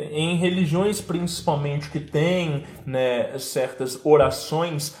 Em religiões principalmente que tem, né, certas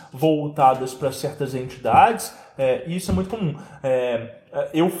orações voltadas para certas entidades, isso é muito comum.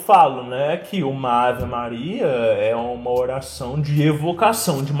 Eu falo, né, que uma Ave Maria é uma oração de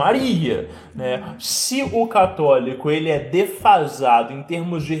evocação de Maria, né? Se o católico ele é defasado em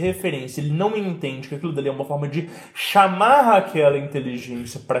termos de referência, ele não entende que aquilo dali é uma forma de chamar aquela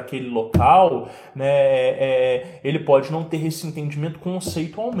inteligência para aquele local, né, ele pode não ter esse entendimento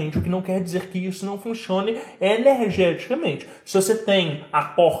conceitualmente, o que não quer dizer que isso não funcione energeticamente. Se você tem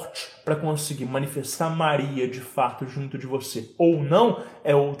aporte para conseguir manifestar Maria de fato junto de você ou não,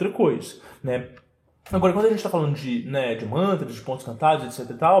 é outra coisa, né? Agora, quando a gente está falando de mantras, de pontos cantados, etc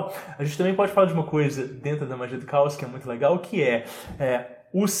e tal, a gente também pode falar de uma coisa dentro da magia do caos que é muito legal, que é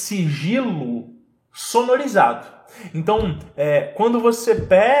o sigilo sonorizado. Então, quando você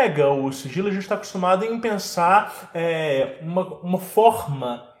pega o sigilo, a gente está acostumado em pensar uma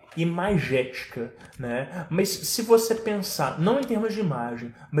forma imagética, né? Mas se você pensar não em termos de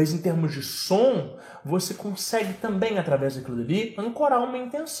imagem, mas em termos de som, você consegue também, através daquilo ali, ancorar uma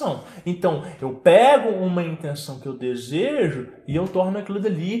intenção. Então, eu pego uma intenção que eu desejo e eu torno aquilo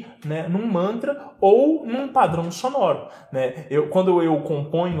dali, né, num mantra ou num padrão sonoro, né? Quando eu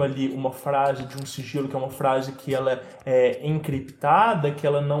componho ali uma frase de um sigilo, que é uma frase que ela é encriptada, que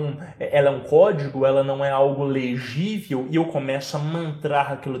ela é um código, ela não é algo legível, e eu começo a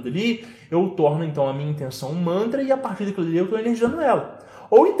mantrar aquilo dali, eu torno então a minha intenção um mantra e a partir daquilo dali eu estou energizando ela.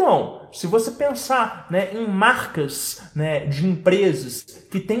 Ou então, se você pensar, né, em marcas, né, de empresas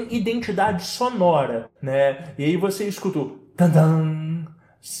que têm identidade sonora, né, e aí você escuta o tan-dan.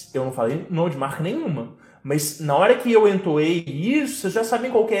 Eu não falei nome de marca nenhuma, mas na hora que eu entoei isso, vocês já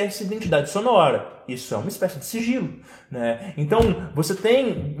sabem qual que é essa identidade sonora. Isso é uma espécie de sigilo, né? Então, você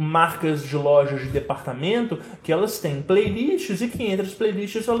tem marcas de lojas de departamento que elas têm playlists e que entre as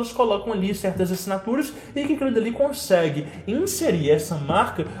playlists elas colocam ali certas assinaturas e que aquilo dali consegue inserir essa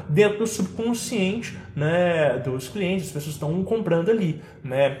marca dentro do subconsciente, né, dos clientes, as pessoas estão comprando ali,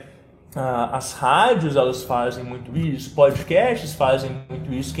 né? As rádios, elas fazem muito isso, podcasts fazem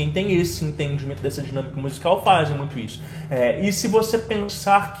muito isso, quem tem esse entendimento dessa dinâmica musical fazem muito isso. E se você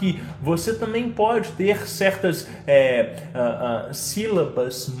pensar que você também pode ter certas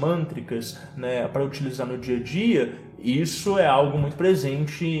sílabas mântricas, né, para utilizar no dia a dia, isso é algo muito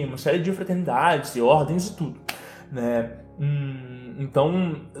presente em uma série de fraternidades e ordens e tudo, né?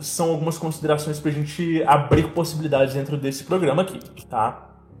 Então, são algumas considerações para a gente abrir possibilidades dentro desse programa aqui, tá?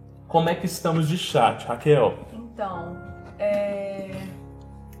 Como é que estamos de chat, Raquel? Então,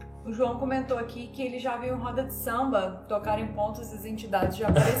 o João comentou aqui que ele já viu roda de samba tocar em pontos e as entidades já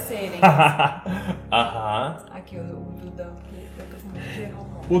aparecerem. Aqui, o Dan.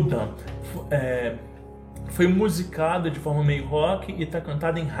 O Dan. Foi musicada de forma meio rock e está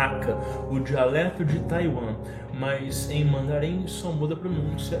cantada em Hakka, o dialeto de Taiwan. Mas em mandarim só muda a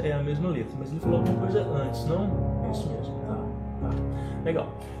pronúncia, é a mesma letra. Mas ele falou alguma coisa antes, não? Isso mesmo, tá.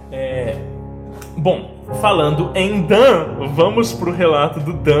 Legal. Bom, falando em Dan, vamos pro relato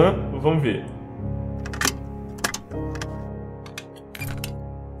do Dan, vamos ver.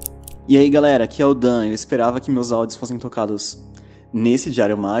 E aí galera, aqui é o Dan. Eu esperava que meus áudios fossem tocados nesse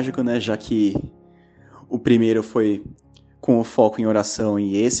Diário Mágico, né? Já que o primeiro foi com o foco em oração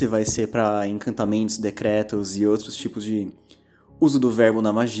e esse vai ser para encantamentos, decretos e outros tipos de uso do verbo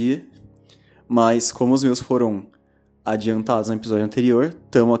na magia. Mas como os meus foram adiantados no episódio anterior,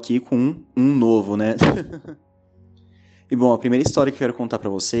 estamos aqui com um novo, né? E bom, a primeira história que eu quero contar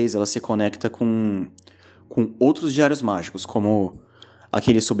para vocês, ela se conecta com outros diários mágicos, como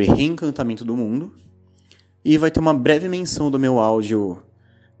aquele sobre reencantamento do mundo, e vai ter uma breve menção do meu áudio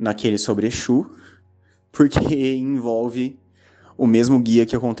naquele sobre Exu, porque envolve o mesmo guia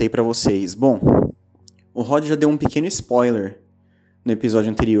que eu contei para vocês. Bom, o Rod já deu um pequeno spoiler no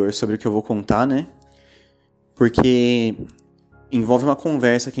episódio anterior sobre o que eu vou contar, né? Porque envolve uma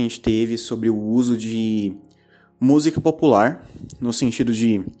conversa que a gente teve sobre o uso de música popular, no sentido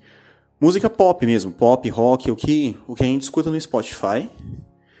de música pop mesmo, pop, rock, o que a gente escuta no Spotify,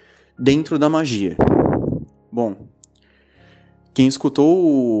 dentro da magia. Bom, quem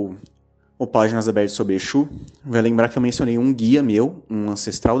escutou o Páginas Abertas sobre Exu vai lembrar que eu mencionei um guia meu, um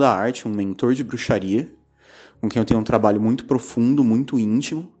ancestral da arte, um mentor de bruxaria, com quem eu tenho um trabalho muito profundo, muito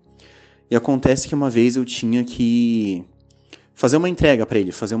íntimo. E acontece que uma vez eu tinha que fazer uma entrega para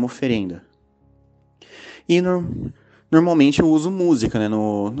ele, fazer uma oferenda. E normalmente eu uso música, né,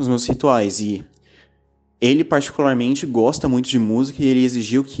 nos meus rituais. E ele particularmente gosta muito de música e ele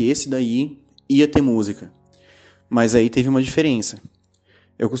exigiu que esse daí ia ter música. Mas aí teve uma diferença.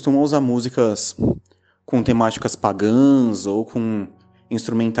 Eu costumo usar músicas com temáticas pagãs ou com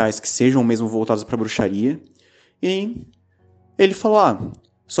instrumentais que sejam mesmo voltados para bruxaria. E ele falou,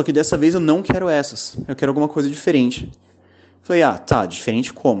 só que dessa vez eu não quero essas, eu quero alguma coisa diferente. Falei, tá,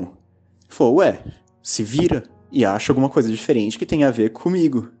 diferente como? Ele falou, se vira e acha alguma coisa diferente que tenha a ver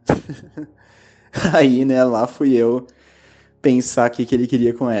comigo. Aí, né, lá fui eu pensar o que ele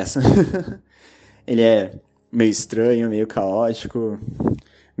queria com essa. Ele é meio estranho, meio caótico,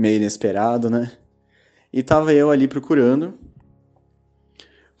 meio inesperado, né? E tava eu ali procurando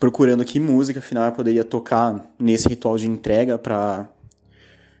que música afinal eu poderia tocar nesse ritual de entrega pra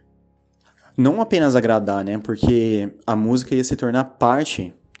não apenas agradar, né? Porque a música ia se tornar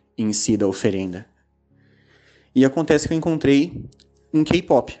parte em si da oferenda. E acontece que eu encontrei um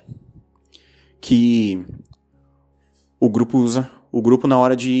K-pop que o grupo na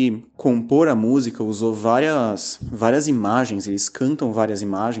hora de compor a música usou várias imagens, eles cantam várias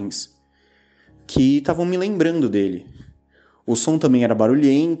imagens que estavam me lembrando dele. O som também era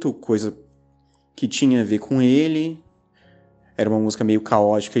barulhento, coisa que tinha a ver com ele. Era uma música meio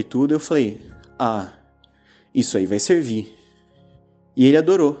caótica e tudo. Eu falei, isso aí vai servir. E ele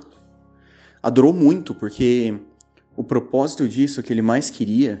adorou. Adorou muito, porque o propósito disso, que ele mais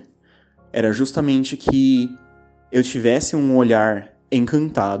queria, era justamente que eu tivesse um olhar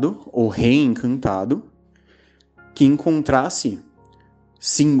encantado, ou reencantado, que encontrasse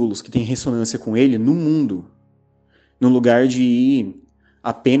símbolos que têm ressonância com ele no mundo, no lugar de ir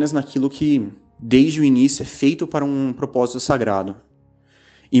apenas naquilo que, desde o início, é feito para um propósito sagrado.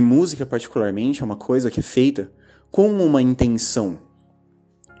 E música, particularmente, é uma coisa que é feita com uma intenção.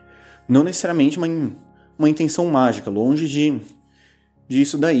 Não necessariamente uma intenção mágica, longe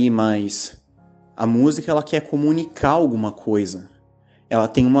disso daí, mas a música ela quer comunicar alguma coisa. Ela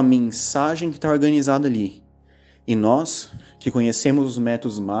tem uma mensagem que está organizada ali. E nós, que conhecemos os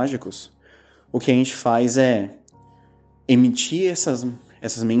métodos mágicos, o que a gente faz é emitir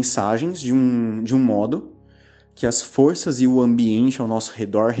essas mensagens de um modo que as forças e o ambiente ao nosso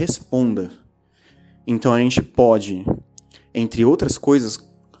redor responda. Então a gente pode, entre outras coisas,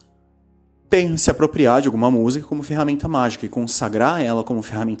 se apropriar de alguma música como ferramenta mágica e consagrar ela como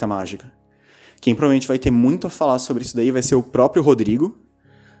ferramenta mágica. Quem provavelmente vai ter muito a falar sobre isso daí vai ser o próprio Rodrigo,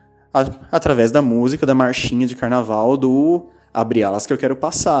 através da música, da marchinha de carnaval do Abre Alas que eu quero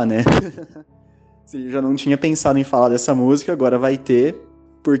passar, né? Se já não tinha pensado em falar dessa música, agora vai ter,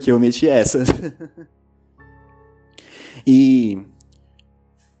 porque eu meti essa. E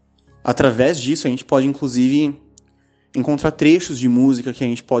através disso a gente pode inclusive encontrar trechos de música que a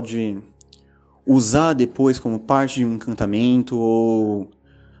gente pode usar depois como parte de um encantamento, ou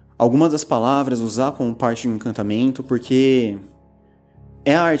algumas das palavras usar como parte de um encantamento, porque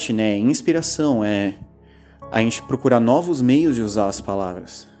é arte, né? É inspiração, é a gente procurar novos meios de usar as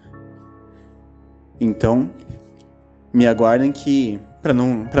palavras. Então, me aguardem que, para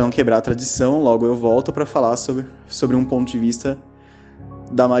não quebrar a tradição, logo eu volto para falar sobre um ponto de vista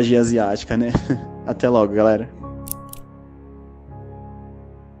da magia asiática, né? Até logo, galera.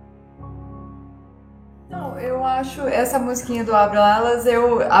 Não, eu acho essa musiquinha do Abre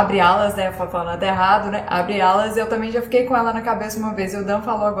Alas, né? Falando errado, né? Abre Alas, eu também já fiquei com ela na cabeça uma vez. E o Dan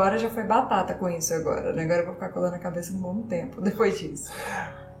falou agora, já foi batata com isso agora, né? Agora eu vou ficar com ela na cabeça um bom tempo depois disso.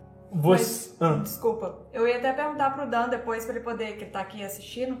 Mas, desculpa, eu ia até perguntar pro Dan depois, pra ele poder, que ele tá aqui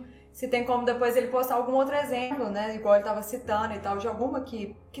assistindo, se tem como depois ele postar algum outro exemplo, né? Igual ele tava citando e tal, de alguma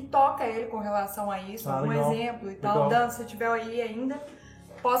que toca ele com relação a isso, algum legal. exemplo e tal. Dan, se tiver aí ainda,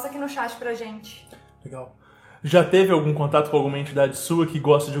 posta aqui no chat pra gente. Legal. Já teve algum contato com alguma entidade sua que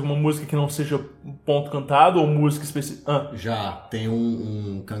gosta de alguma música que não seja ponto cantado ou música específica? Já, tem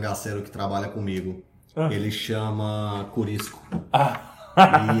um cangaceiro que trabalha comigo. Ele chama Curisco.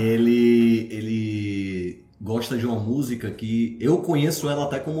 E ele gosta de uma música que eu conheço ela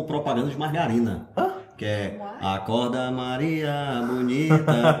até como propaganda de margarina. Que é Acorda Maria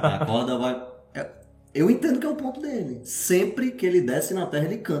Bonita, acorda vai... Eu entendo que é o ponto dele. Sempre que ele desce na terra,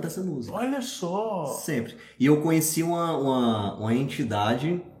 ele canta essa música. Olha só! Sempre. E eu conheci uma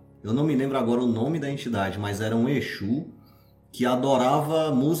entidade, eu não me lembro agora o nome da entidade, mas era um Exu que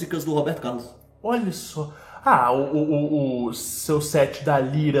adorava músicas do Roberto Carlos. Olha só! O seu set da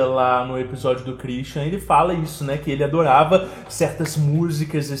Lira lá no episódio do Christian, ele fala isso, né? Que ele adorava certas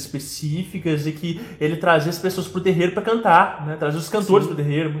músicas específicas e que ele trazia as pessoas pro terreiro pra cantar, né? Trazia os cantores pro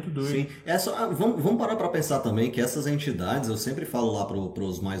terreiro, muito doido. Sim. Vamos parar pra pensar também que essas entidades, eu sempre falo lá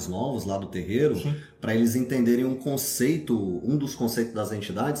pros mais novos, lá do terreiro, pra eles entenderem um dos conceitos das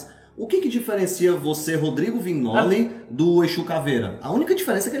entidades. O que diferencia você, Rodrigo Vignoli, do Exu Caveira? A única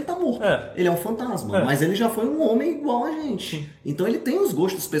diferença é que ele tá morto. Ele é um fantasma, mas ele já foi um homem igual a gente. Então ele tem os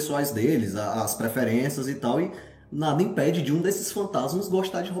gostos pessoais deles, as preferências e tal, e nada impede de um desses fantasmas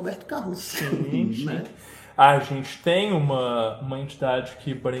gostar de Roberto Carlos. Sim. Né? A gente tem uma entidade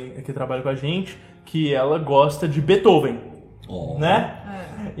que trabalha com a gente, que ela gosta de Beethoven, né?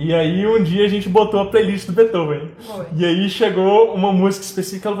 E aí um dia a gente botou a playlist do Beethoven. E aí chegou uma música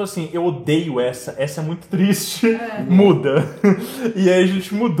específica, ela falou assim, eu odeio essa é muito triste, muda. E aí a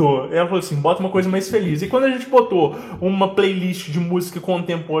gente mudou. Ela falou assim, bota uma coisa mais feliz. E quando a gente botou uma playlist de música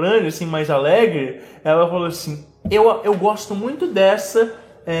contemporânea, assim, mais alegre, ela falou assim, eu gosto muito dessa,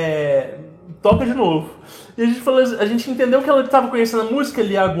 toca de novo. E a gente entendeu que ela estava conhecendo a música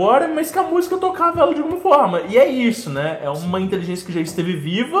ali agora, mas que a música tocava ela de alguma forma. E é isso, né? É uma inteligência que já esteve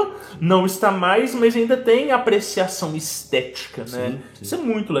viva, não está mais, mas ainda tem apreciação estética, né? Sim. Isso é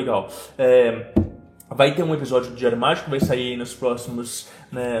muito legal. Vai ter um episódio do Diário Mágico que vai sair nos próximos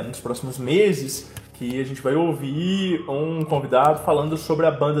meses, que a gente vai ouvir um convidado falando sobre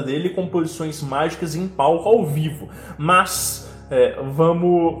a banda dele e composições mágicas em palco ao vivo. Mas...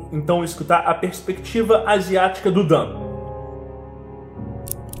 vamos então escutar a perspectiva asiática do Dan.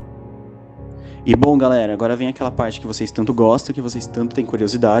 E bom, galera, agora vem aquela parte que vocês tanto gostam, que vocês tanto têm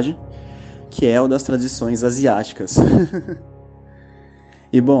curiosidade, que é o das tradições asiáticas.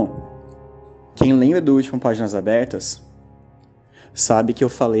 E bom, quem lembra do último Páginas Abertas, sabe que eu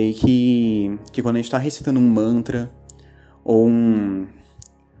falei que quando a gente está recitando um mantra ou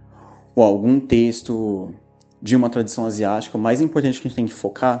algum texto de uma tradição asiática, o mais importante que a gente tem que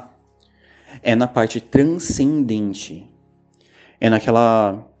focar é na parte transcendente. É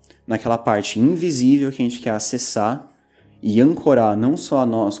naquela parte invisível que a gente quer acessar e ancorar não só a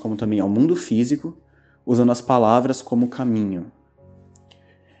nós, como também ao mundo físico, usando as palavras como caminho.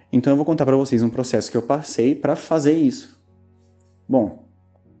 Então eu vou contar para vocês um processo que eu passei para fazer isso. Bom,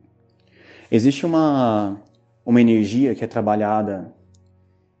 existe uma energia que é trabalhada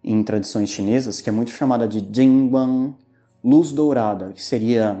em tradições chinesas, que é muito chamada de Jingguang, luz dourada, que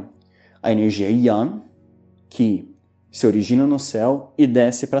seria a energia Yan, que se origina no céu e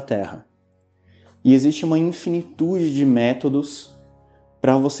desce para a terra. E existe uma infinitude de métodos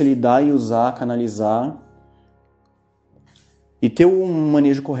para você lidar e usar, canalizar e ter um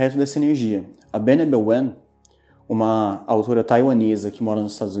manejo correto dessa energia. A Benebell Wen, uma autora taiwanesa que mora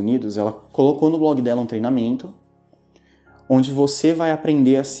nos Estados Unidos, ela colocou no blog dela um treinamento onde você vai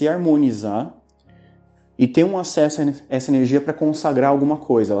aprender a se harmonizar e ter um acesso a essa energia para consagrar alguma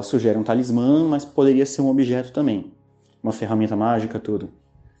coisa. Ela sugere um talismã, mas poderia ser um objeto também, uma ferramenta mágica, tudo.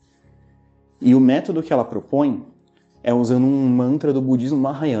 E o método que ela propõe é usando um mantra do budismo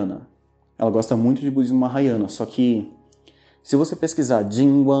Mahayana. Ela gosta muito de budismo Mahayana, só que se você pesquisar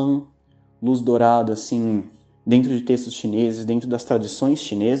Jingguan, luz dourada, assim, dentro de textos chineses, dentro das tradições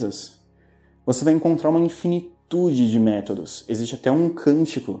chinesas, você vai encontrar uma infinitude de métodos. Existe até um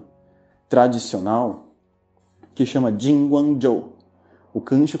cântico tradicional que chama Jingguanzhou, o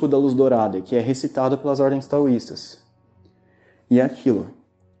cântico da luz dourada, que é recitado pelas ordens taoístas. E é aquilo.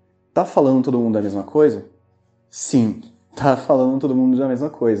 Tá falando todo mundo da mesma coisa? Sim, tá falando todo mundo da mesma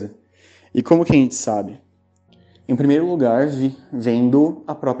coisa. E como que a gente sabe? Em primeiro lugar, vendo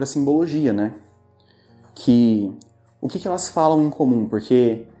a própria simbologia, né? O que elas falam em comum?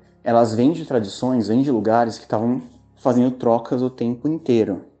 Porque elas vêm de tradições, vêm de lugares que estavam fazendo trocas o tempo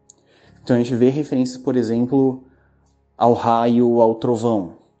inteiro. Então a gente vê referências, por exemplo, ao raio, ao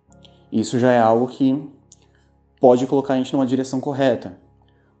trovão. Isso já é algo que pode colocar a gente numa direção correta.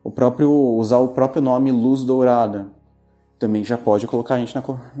 Usar o próprio nome luz dourada também já pode colocar a gente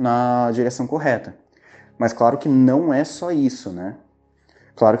na direção correta. Mas claro que não é só isso, né?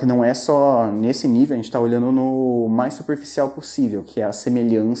 Claro que não é só nesse nível, a gente está olhando no mais superficial possível, que é a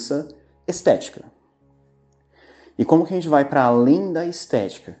semelhança estética. E como que a gente vai para além da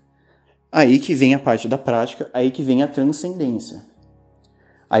estética? Aí que vem a parte da prática, aí que vem a transcendência.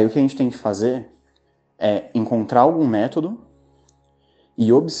 Aí o que a gente tem que fazer é encontrar algum método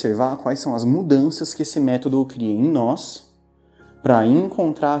e observar quais são as mudanças que esse método cria em nós para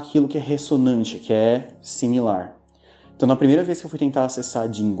encontrar aquilo que é ressonante, que é similar. Então, na primeira vez que eu fui tentar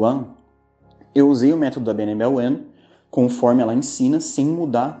acessar Jingguan, eu usei o método da Benebell Wen conforme ela ensina, sem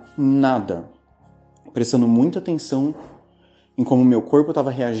mudar nada. Prestando muita atenção em como meu corpo estava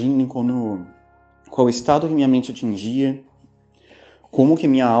reagindo, em qual estado que minha mente atingia, como que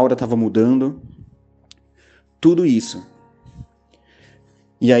minha aura estava mudando. Tudo isso.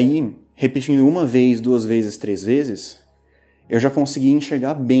 E aí, repetindo uma vez, 2 vezes, 3 vezes, eu já consegui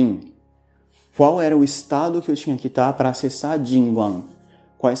enxergar bem qual era o estado que eu tinha que estar para acessar Jingguan.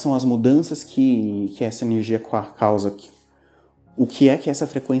 Quais são as mudanças que essa energia causa. O que é que essa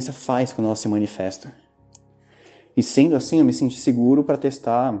frequência faz quando ela se manifesta. E sendo assim, eu me senti seguro para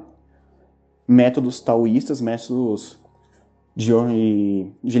testar métodos taoístas, métodos de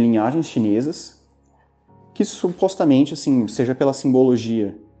linhagens chinesas, que supostamente, assim, seja pela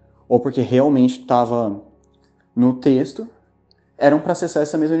simbologia ou porque realmente estava no texto, eram para acessar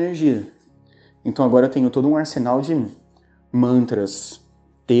essa mesma energia. Então agora eu tenho todo um arsenal de mantras,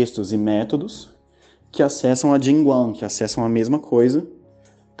 textos e métodos que acessam a Jingguan, que acessam a mesma coisa,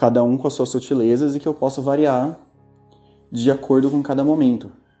 cada um com as suas sutilezas e que eu posso variar de acordo com cada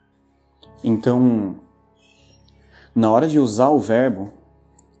momento. Então, na hora de usar o verbo,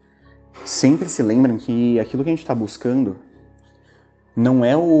 sempre se lembrem que aquilo que a gente está buscando não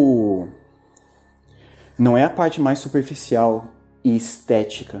é a parte mais superficial e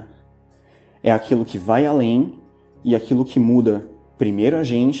estética. É aquilo que vai além e aquilo que muda primeiro a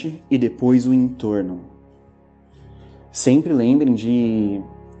gente e depois o entorno. Sempre lembrem de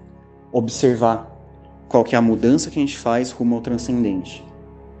observar qual que é a mudança que a gente faz rumo ao transcendente.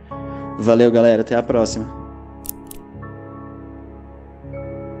 Valeu, galera. Até a próxima.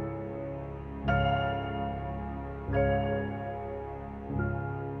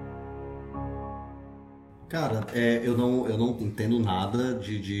 Cara, eu não entendo nada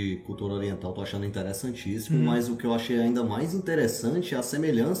de cultura oriental, tô achando interessantíssimo, mas o que eu achei ainda mais interessante é as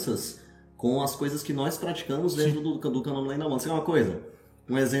semelhanças com as coisas que nós praticamos dentro do Candomblé da Umbanda. Sabe uma coisa?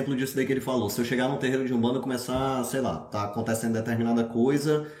 Um exemplo disso daí que ele falou, se eu chegar num terreiro de Umbanda e começar, sei lá, tá acontecendo determinada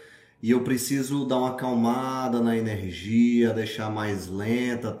coisa e eu preciso dar uma acalmada na energia, deixar mais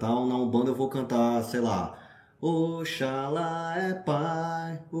lenta e tal, na Umbanda eu vou cantar, sei lá, Oxalá é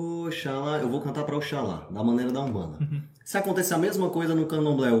Pai, Oxalá. Eu vou cantar para Oxalá, da maneira da Umbanda. Se acontecer a mesma coisa no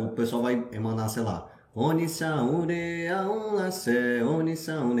Candomblé, o pessoal vai emanar, sei lá, Onissa Une, Aunlace,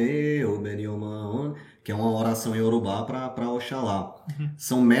 Onissa Une, Oberioma. que é uma oração em Yorubá para Oxalá.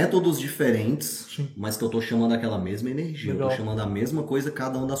 São métodos diferentes, mas que eu tô chamando aquela mesma energia. Legal. Eu tô chamando a mesma coisa,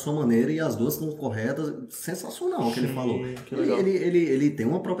 cada um da sua maneira, e as duas estão corretas. Sensacional o que ele falou. Que legal. Ele tem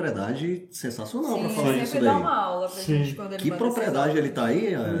uma propriedade sensacional para falar ele isso sempre daí. dá uma aula pra gente quando ele Que manda propriedade ele tá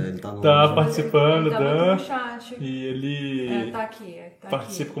aí? Ele tá no... Tá participando, ele tá muito Dan. no chat. E ele Tá aqui, tá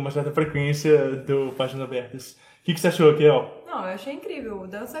participa aqui. com uma certa frequência do Páginas Abertas. O que você achou, Kel? Não, eu achei incrível. O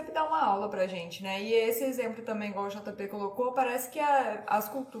Dan sempre dá uma aula pra gente, né? E esse exemplo também, igual o JP colocou, parece que as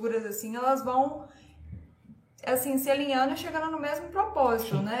culturas, assim, elas vão, assim, se alinhando e chegando no mesmo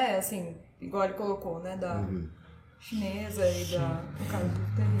propósito, né? Assim, igual ele colocou, né? Da chinesa e no caso do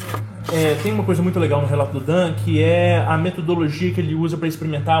terreiro. Tem uma coisa muito legal no relato do Dan, que é a metodologia que ele usa para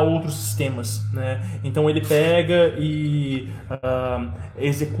experimentar outros sistemas, né? Então ele pega e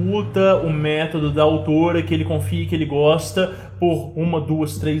executa o método da autora que ele confia, que ele gosta, por 1,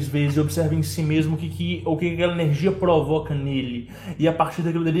 2, 3 vezes, e observa em si mesmo o que aquela energia provoca nele. E a partir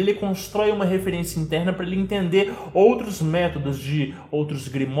daquilo dali ele constrói uma referência interna para ele entender outros métodos de outros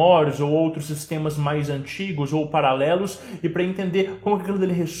grimórios ou outros sistemas mais antigos ou paralelos, e para entender como aquilo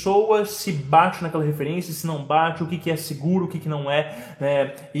dele ressoa, se bate naquela referência, se não bate, o que é seguro, o que não é,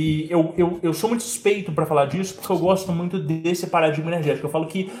 né? E eu sou muito suspeito para falar disso, porque eu gosto muito desse paradigma energético. Eu falo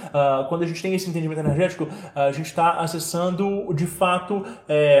que quando a gente tem esse entendimento energético, a gente está acessando de fato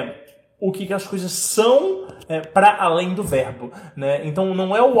o que as coisas são para além do verbo, né? Então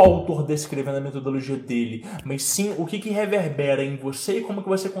não é o autor descrevendo a metodologia dele, mas sim o que reverbera em você e como que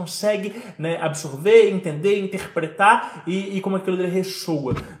você consegue, né, absorver, entender, interpretar e como aquilo dele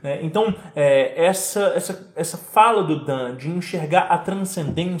ressoa, né? Então essa fala do Dan de enxergar a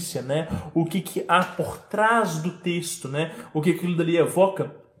transcendência, né, o que há por trás do texto, né, o que aquilo dali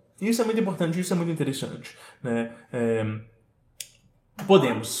evoca, isso é muito importante, isso é muito interessante, né?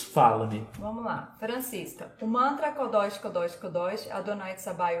 Podemos, fala-me. Vamos lá, Francisca. O mantra Kodosh, Kodosh, Kodosh, Adonai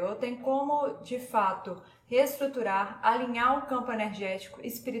Tsabaoth tem como, de fato, reestruturar, alinhar o campo energético e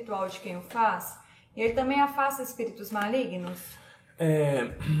espiritual de quem o faz? E ele também afasta espíritos malignos?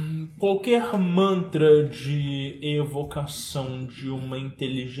 Qualquer mantra de evocação de uma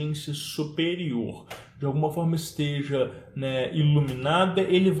inteligência superior, de alguma forma esteja, né, iluminada,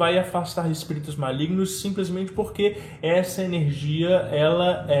 ele vai afastar espíritos malignos simplesmente porque essa energia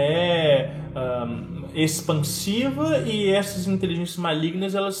ela é expansiva e essas inteligências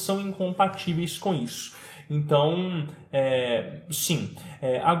malignas elas são incompatíveis com isso. Então, sim.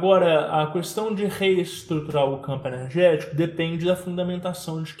 Agora, a questão de reestruturar o campo energético depende da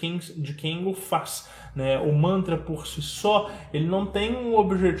fundamentação de quem o faz, né? O mantra por si só, ele não tem um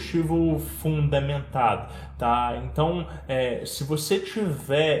objetivo fundamentado, tá? Então, se você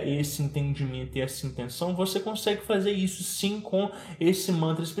tiver esse entendimento e essa intenção, você consegue fazer isso sim com esse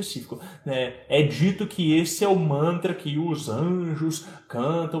mantra específico, né? É dito que esse é o mantra que os anjos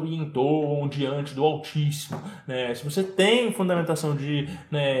cantam e entoam diante do Altíssimo, né? Se você tem fundamentação de,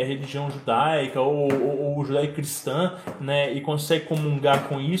 né, religião judaica ou judaico-cristã, né, e consegue comungar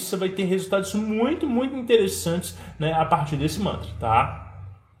com isso, você vai ter resultados muito, muito interessantes, né, a partir desse mantra, tá?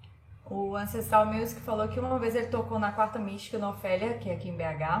 O Ancestral Music falou que uma vez ele tocou na Quarta Mística no Ofélia, que é aqui em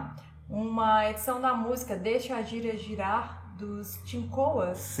BH, uma edição da música Deixa a Gíria Girar, dos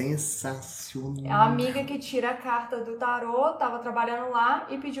Tincoas. Sensacional. A amiga que tira a carta do tarô tava trabalhando lá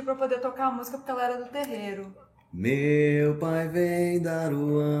e pediu pra poder tocar a música porque ela era do terreiro. Meu pai vem da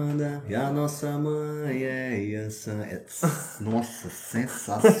Ruanda e a nossa mãe é Iansã. Nossa,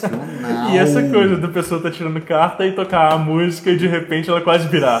 sensacional. E essa coisa da pessoa tá tirando carta e tocar a música e de repente ela quase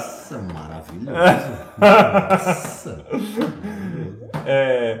virar. Nossa, maravilhoso. Nossa.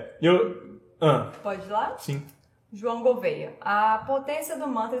 Pode ir lá? Sim. João Gouveia. A potência do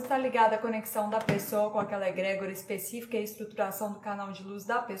mantra está ligada à conexão da pessoa com aquela egrégora específica e a estruturação do canal de luz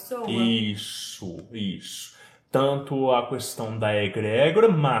da pessoa? Isso. Tanto a questão da egrégora,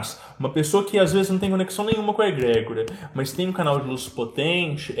 mas uma pessoa que às vezes não tem conexão nenhuma com a egrégora, mas tem um canal de luz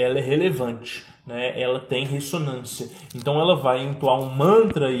potente, ela é relevante, né? Ela tem ressonância. Então ela vai entoar um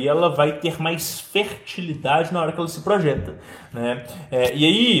mantra e ela vai ter mais fertilidade na hora que ela se projeta, né? E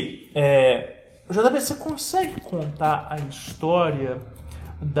aí, JB, você consegue contar a história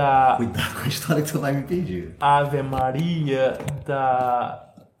da... Cuidado com a história que você vai me pedir. Ave Maria da...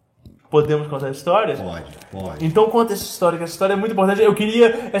 Podemos contar a história? Pode. Então conta essa história, que essa história é muito importante. Eu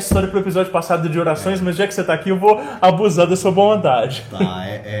queria essa história pro episódio passado de orações, mas já que você tá aqui, eu vou abusar da sua boa vontade. Tá,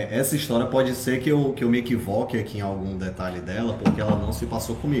 essa história pode ser que eu me equivoque aqui em algum detalhe dela, porque ela não se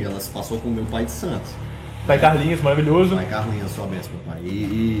passou comigo, ela se passou com o meu pai de santo. Pai Carlinhos, maravilhoso. Pai Carlinhos, sua bênção, meu pai.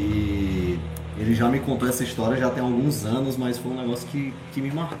 E ele já me contou essa história já tem alguns anos, mas foi um negócio que me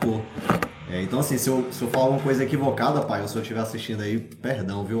marcou. Então, assim, se eu falar alguma coisa equivocada, pai, ou se eu estiver assistindo aí,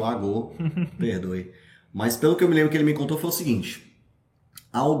 perdão, viu? Agô, perdoe. Mas pelo que eu me lembro que ele me contou foi o seguinte.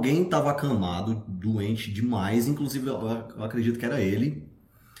 Alguém estava acamado, doente demais, inclusive eu acredito que era ele.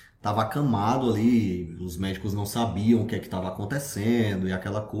 Estava acamado ali, os médicos não sabiam o que é que estava acontecendo e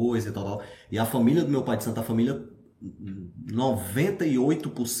aquela coisa e tal. E a família do meu pai de santo, a família,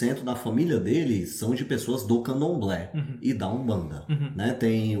 98% da família dele são de pessoas do candomblé e da Umbanda. Né?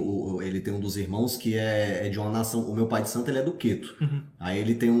 Ele tem um dos irmãos que é de uma nação, o meu pai de santo ele é do Queto. Aí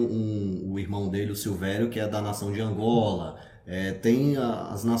ele tem o irmão dele, o Silvério, que é da nação de Angola. Tem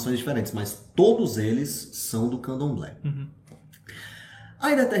as nações diferentes, mas todos eles são do candomblé.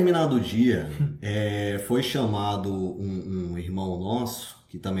 Aí, determinado dia, foi chamado um irmão nosso,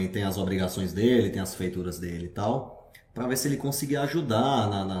 que também tem as obrigações dele, tem as feituras dele e tal, para ver se ele conseguia ajudar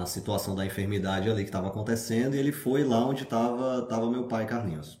na situação da enfermidade ali que estava acontecendo, e ele foi lá onde estava meu pai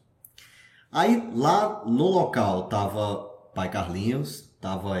Carlinhos. Aí, lá no local, estava pai Carlinhos,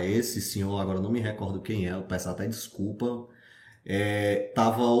 estava esse senhor, agora não me recordo quem é, eu peço até desculpa,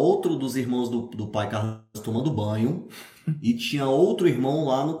 tava outro dos irmãos do pai Carlos tomando banho e tinha outro irmão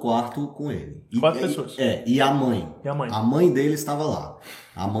lá no quarto com ele. 4 pessoas. E a mãe. E a mãe? A mãe dele estava lá.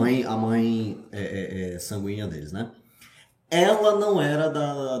 A mãe sanguínea deles, né? Ela não era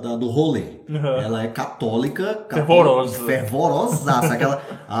do rolê. Ela é católica. Fervorosaça.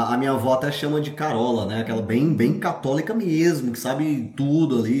 A minha avó até chama de Carola, né? Aquela bem, bem católica mesmo, que sabe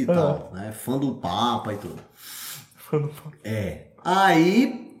tudo ali e tal. Né? Fã do Papa e tudo.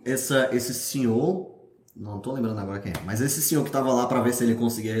 Aí, esse senhor, não tô lembrando agora quem é, mas esse senhor que tava lá pra ver se ele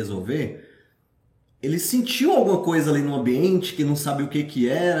conseguia resolver, ele sentiu alguma coisa ali no ambiente que não sabe o que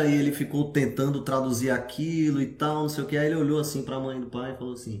era, e ele ficou tentando traduzir aquilo e tal, não sei o que. Aí ele olhou assim pra mãe do pai e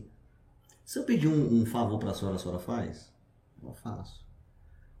falou assim: se eu pedir um favor pra senhora, a senhora faz? Eu faço.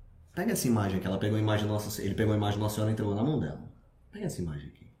 Pega essa imagem aqui. Ela pegou a imagem nossa, ele pegou a imagem da Nossa Senhora e entregou na mão dela. Pega essa imagem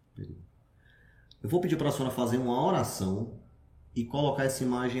aqui. Eu vou pedir para a senhora fazer uma oração e colocar essa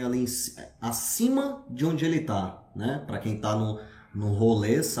imagem ali acima de onde ele está, né? Para quem está no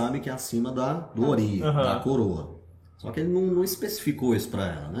rolê sabe que é acima do ori, da coroa. Só que ele não especificou isso para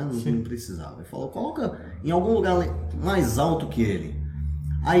ela, né? Não precisava. Ele falou, coloca em algum lugar mais alto que ele.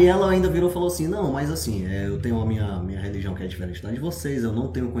 Aí ela ainda virou e falou assim, não, mas assim, eu tenho a minha religião que é diferente da de vocês, eu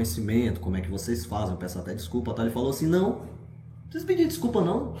não tenho conhecimento, como é que vocês fazem, eu peço até desculpa, tá? Ele falou assim, não precisa pedir desculpa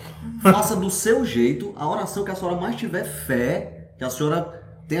não, faça do seu jeito, a oração que a senhora mais tiver fé, que a senhora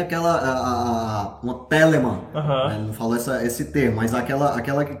tem uma telema, né? Não falou esse termo, mas aquela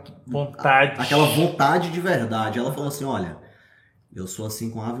vontade de verdade. Ela falou assim, olha, eu sou assim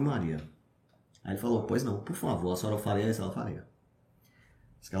com a Ave Maria. Aí ele falou, pois não, por favor, a senhora faria isso? Ela faria.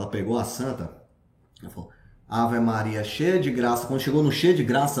 Diz que ela pegou a santa, ela falou, Ave Maria, cheia de graça. Quando chegou no cheia de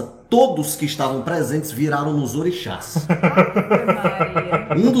graça, todos que estavam presentes viraram nos orixás.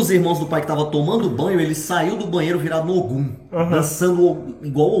 Um dos irmãos do pai que estava tomando banho, ele saiu do banheiro virado no Ogum, dançando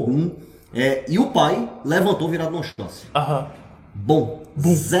igual Ogum. E o pai levantou virado no Oxóssi. Bom,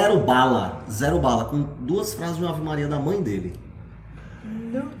 zero bala, com 2 frases de uma Ave Maria da mãe dele.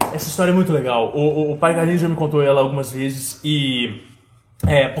 Essa história é muito legal. O pai Carlinhos já me contou ela algumas vezes e...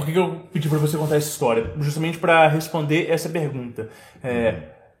 por que eu pedi pra você contar essa história? Justamente para responder essa pergunta.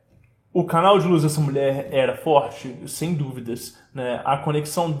 O canal de luz dessa mulher era forte? Sem dúvidas. Né? A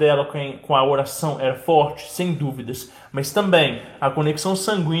conexão dela com a oração era forte? Sem dúvidas. Mas também a conexão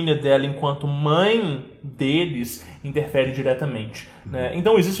sanguínea dela enquanto mãe deles interfere diretamente. Né?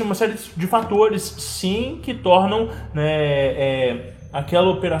 Então existe uma série de fatores, sim, que tornam... aquela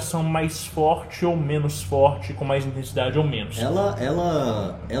operação mais forte ou menos forte, com mais intensidade ou menos.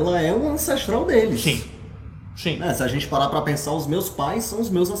 Ela é um ancestral deles. Sim. Se a gente parar pra pensar, os meus pais são os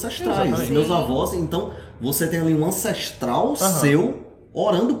meus ancestrais, os meus avós. Então, você tem ali um ancestral seu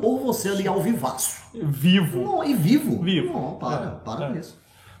orando por você ali ao vivaço. Vivo. Não, e vivo. Não, para com isso.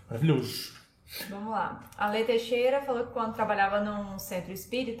 Maravilhoso. Vamos lá. A Lei Teixeira falou que quando trabalhava num centro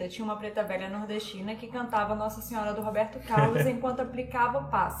espírita, tinha uma preta velha nordestina que cantava Nossa Senhora do Roberto Carlos enquanto aplicava o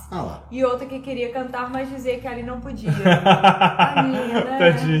passe. E outra que queria cantar, mas dizia que ali não podia. Tadinha, né?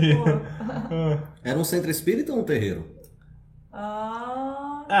 Tadinha. Era um centro espírita ou um terreiro?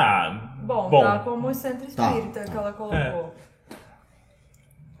 Bom, tá como centro espírita que ela colocou.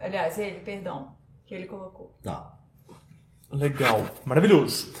 Aliás, que ele colocou. Legal,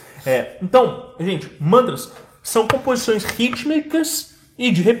 maravilhoso. Então, gente, mantras são composições rítmicas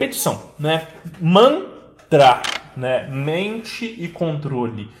e de repetição, né? Mantra, né? Mente e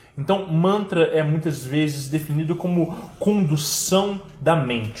controle. Então, mantra é muitas vezes definido como condução da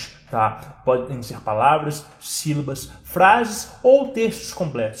mente. tá? Podem ser palavras, sílabas, frases ou textos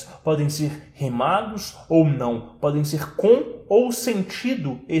completos. Podem ser rimados ou não. Podem ser com ou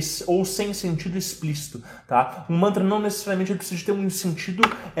sentido ou sem sentido explícito, tá? Um mantra não necessariamente precisa ter um sentido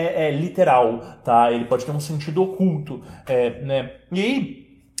literal, tá? Ele pode ter um sentido oculto, né? E aí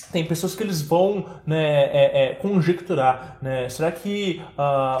tem pessoas que eles vão, né, conjecturar, né? Será que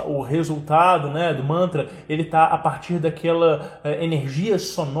o resultado, né, do mantra ele está a partir daquela energia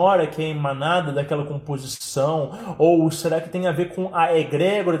sonora que é emanada daquela composição? Ou será que tem a ver com a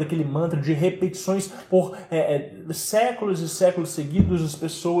egrégora daquele mantra de repetições por séculos e séculos seguidos, as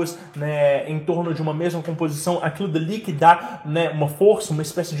pessoas, né, em torno de uma mesma composição, aquilo dali que dá, né, uma força, uma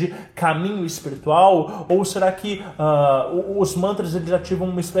espécie de caminho espiritual? Ou será que os mantras eles ativam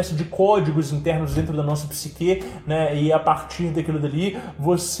uma espécie de códigos internos dentro da nossa psique, né? E a partir daquilo dali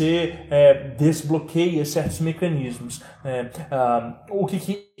você desbloqueia certos mecanismos, né? O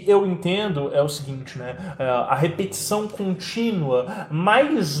que eu entendo é o seguinte, né? A repetição contínua,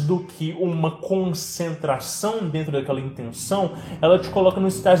 mais do que uma concentração dentro daquela intenção, ela te coloca num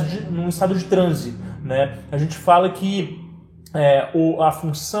estado de transe, né? A gente fala que a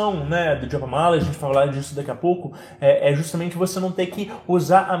função, né, do Japamala, a gente vai falar disso daqui a pouco, é justamente você não ter que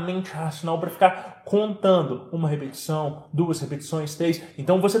usar a mente racional para ficar contando uma repetição, 2 repetições, 3.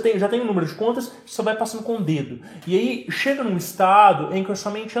 Então você já tem um número de contas, você vai passando com o dedo. E aí chega num estado em que a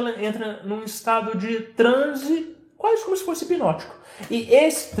sua mente ela entra num estado de transe, quase como se fosse hipnótico. E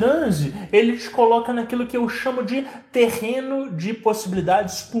esse transe, ele te coloca naquilo que eu chamo de terreno de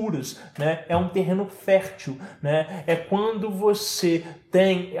possibilidades puras, né? É um terreno fértil, né? É quando você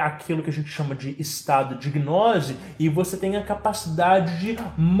tem aquilo que a gente chama de estado de gnose e você tem a capacidade de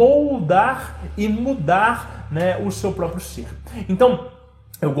moldar e mudar, né, o seu próprio ser. Então,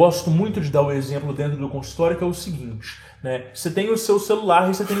 eu gosto muito de dar o exemplo dentro do consultório, que é o seguinte, né? Você tem o seu celular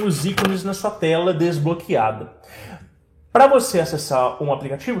e você tem os ícones na sua tela desbloqueada. Para você acessar um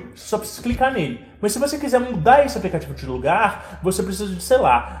aplicativo, você só precisa clicar nele. Mas se você quiser mudar esse aplicativo de lugar, você precisa de, sei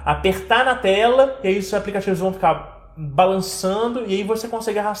lá, apertar na tela e aí os aplicativos vão ficar balançando e aí você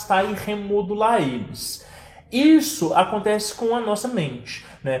consegue arrastar e remodular eles. Isso acontece com a nossa mente,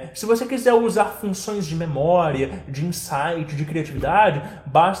 né? Se você quiser usar funções de memória, de insight, de criatividade,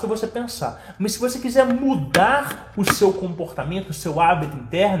 basta você pensar. Mas se você quiser mudar o seu comportamento, o seu hábito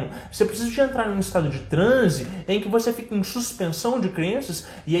interno, você precisa de entrar num estado de transe em que você fica em suspensão de crenças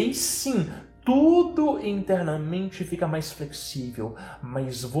e aí sim, tudo internamente fica mais flexível,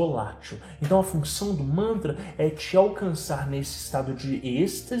 mais volátil. Então a função do mantra é te alcançar nesse estado de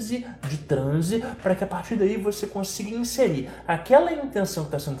êxtase, de transe, para que a partir daí você consiga inserir aquela intenção que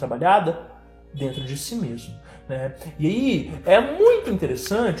está sendo trabalhada dentro de si mesmo, né? E aí é muito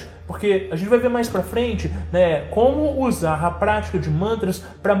interessante porque a gente vai ver mais pra frente, né, como usar a prática de mantras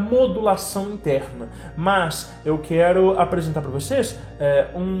para modulação interna. Mas eu quero apresentar para vocês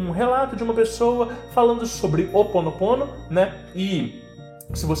um relato de uma pessoa falando sobre Ho'oponopono, né? E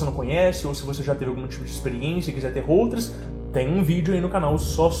se você não conhece ou se você já teve algum tipo de experiência e quiser ter outras, tem um vídeo aí no canal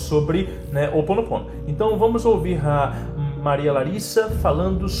só sobre, né, Ho'oponopono. Então vamos ouvir a Maria Larissa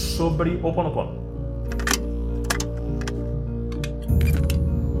falando sobre Ho'oponopono.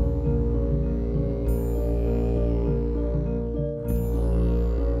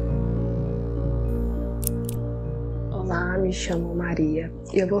 Olá, me chamo Maria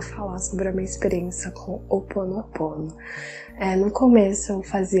e eu vou falar sobre a minha experiência com Ho'oponopono. No começo eu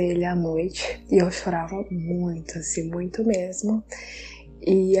fazia ele à noite e eu chorava muito, assim, muito mesmo.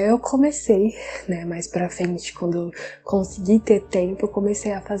 E aí eu comecei, né, mais pra frente, quando eu consegui ter tempo, eu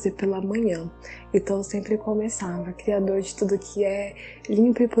comecei a fazer pela manhã. Então eu sempre começava, Criador de tudo que é,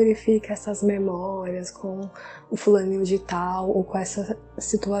 limpa e purifica essas memórias com o fulaninho de tal ou com essa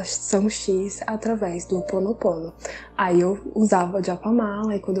situação X através do Ho'oponopono. Aí eu usava o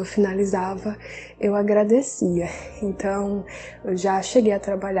Japamala e quando eu finalizava eu agradecia. Então eu já cheguei a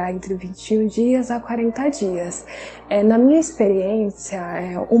trabalhar entre 21 dias a 40 dias. Na minha experiência,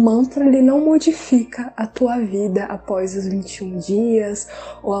 o mantra ele não modifica a tua vida após os 21 dias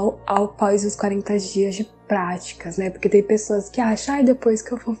ou após os 40 dias de práticas, né? Porque tem pessoas que acham, depois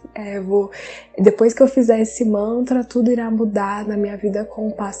que depois que eu fizer esse mantra, tudo irá mudar na minha vida com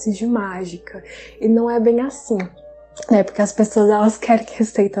um passe de mágica. E não é bem assim, né? Porque as pessoas elas querem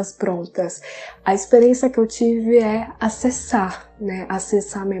receitas prontas. A experiência que eu tive é acessar, né?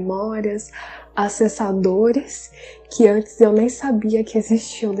 Acessar memórias, acessar dores que antes eu nem sabia que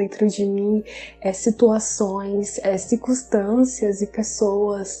existiam dentro de mim, situações, circunstâncias e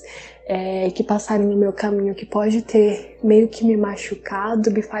pessoas que passarem no meu caminho, que pode ter meio que me machucado,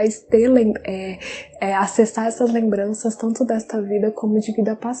 me faz ter acessar essas lembranças tanto desta vida como de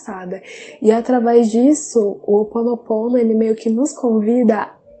vida passada. E através disso, o Ho Oponopono, ele meio que nos convida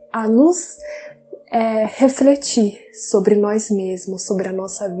a nos refletir sobre nós mesmos, sobre a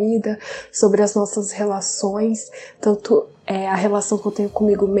nossa vida, sobre as nossas relações, tanto a relação que eu tenho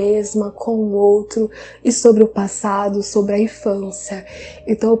comigo mesma, com o outro, e sobre o passado, sobre a infância.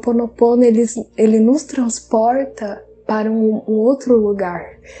 Então o Ho Oponopono, ele nos transporta para um outro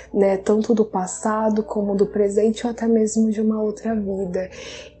lugar, né? Tanto do passado como do presente ou até mesmo de uma outra vida.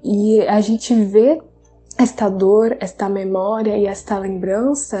 E a gente vê esta dor, esta memória e esta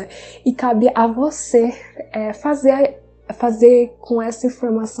lembrança, e cabe a você fazer com essa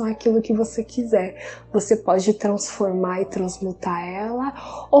informação aquilo que você quiser. Você pode transformar e transmutar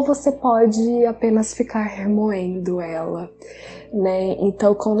ela, ou você pode apenas ficar remoendo ela, né?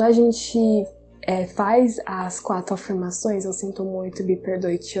 Então, quando a gente faz as 4 afirmações, eu sinto muito, me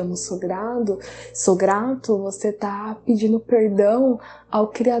perdoe, te amo, sou grato, você está pedindo perdão ao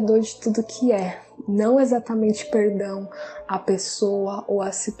Criador de tudo que é. Não exatamente perdão à pessoa ou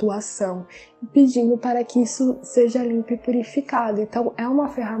à situação, pedindo para que isso seja limpo e purificado. Então é uma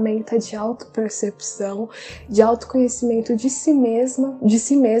ferramenta de autopercepção, de autoconhecimento de si mesma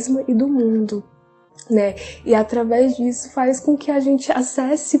e do mundo, né? E através disso faz com que a gente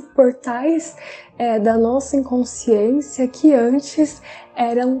acesse portais da nossa inconsciência que antes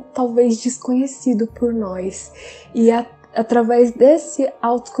eram talvez desconhecidos por nós. E através desse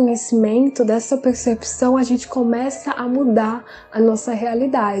autoconhecimento, dessa percepção, a gente começa a mudar a nossa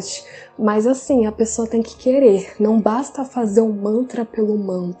realidade. Mas assim, a pessoa tem que querer. Não basta fazer um mantra pelo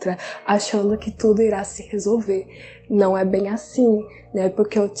mantra, achando que tudo irá se resolver. Não é bem assim, né?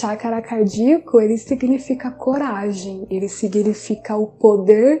 Porque o chakra cardíaco, ele significa coragem, ele significa o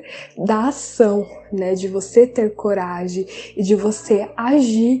poder da ação, né? De você ter coragem e de você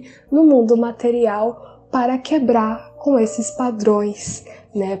agir no mundo material para quebrar com esses padrões,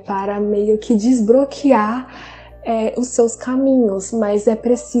 né? Para meio que desbloquear os seus caminhos, mas é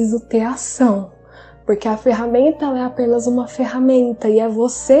preciso ter ação, porque a ferramenta é apenas uma ferramenta e é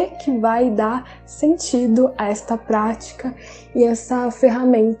você que vai dar sentido a esta prática e essa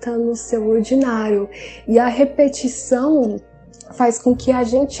ferramenta no seu ordinário. E a repetição faz com que a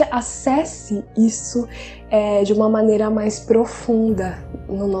gente acesse isso de uma maneira mais profunda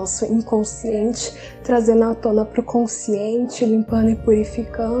no nosso inconsciente, trazendo à tona para o consciente, limpando e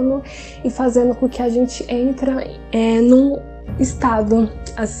purificando e fazendo com que a gente entre num estado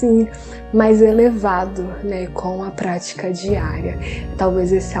assim mais elevado, né, com a prática diária.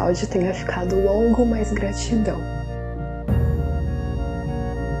 Talvez esse áudio tenha ficado longo, mas gratidão.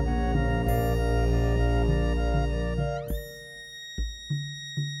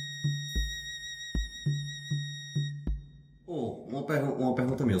 Uma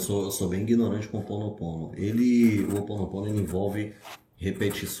pergunta minha, eu sou bem ignorante com o Ho Oponopono. O Ho Oponopono envolve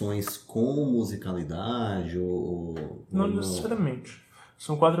repetições com musicalidade ou não necessariamente.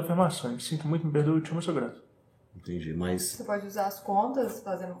 São 4 afirmações. Sinto muito, me perdoe, te amo, sou grato. Entendi, mas... Você pode usar as contas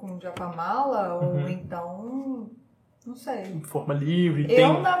fazendo com Japamala, ou então... Não sei. De forma livre.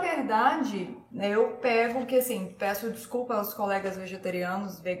 Na verdade, eu pego que, assim, peço desculpa aos colegas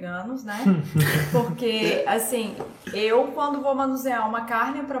vegetarianos, veganos, né? Porque, assim, eu quando vou manusear uma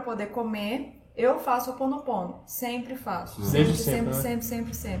carne para poder comer, eu faço Ho Oponopono. Sempre faço. Sempre.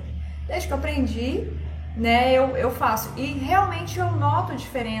 Desde que eu aprendi, né, eu faço. E realmente eu noto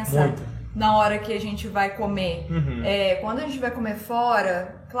diferença. Muito. Na hora que a gente vai comer. Quando a gente vai comer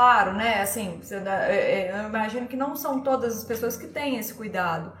fora, claro, né, assim, eu imagino que não são todas as pessoas que têm esse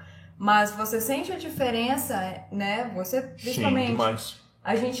cuidado, mas você sente a diferença, né, você, principalmente, sim, demais.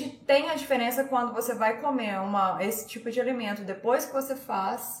 A gente tem a diferença quando você vai comer esse tipo de alimento depois que você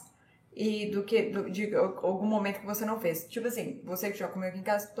faz e de algum momento que você não fez. Tipo assim, você que já comeu aqui em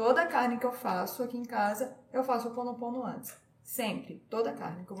casa, toda a carne que eu faço aqui em casa, eu faço o Ho Oponopono antes. Sempre. Toda a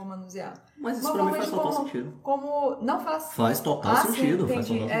carne que eu vou manusear. Mas isso pra mim faz total sentido. Não faz? Faz total sentido. Sim,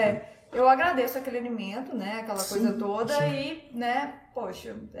 entendi. Faz total sentido. Eu agradeço aquele alimento, né? Aquela coisa toda sim. E, né?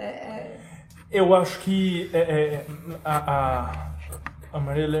 Poxa, Eu acho que a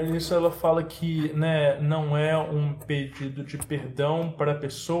Maria Helena, ela fala que, né, não é um pedido de perdão para a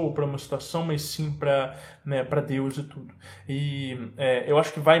pessoa, para uma situação, mas sim para, né, para Deus e tudo. E eu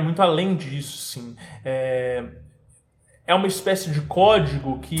acho que vai muito além disso, sim. É uma espécie de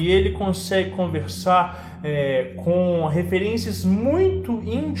código que ele consegue conversar com referências muito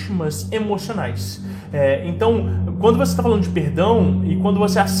íntimas emocionais. Então, quando você está falando de perdão e quando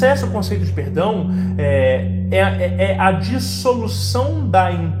você acessa o conceito de perdão, é a dissolução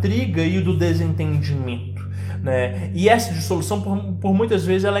da intriga e do desentendimento. Né? E essa dissolução, por muitas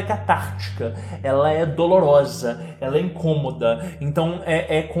vezes, ela é catártica, ela é dolorosa, ela é incômoda. Então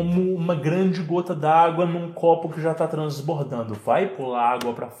é como uma grande gota d'água num copo que já está transbordando. Vai pular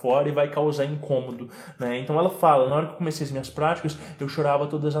água para fora e vai causar incômodo. Né? Então ela fala, na hora que eu comecei as minhas práticas, eu chorava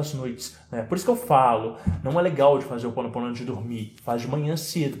todas as noites. Né? Por isso que eu falo, não é legal de fazer o Ho'oponopono antes de dormir. Faz de manhã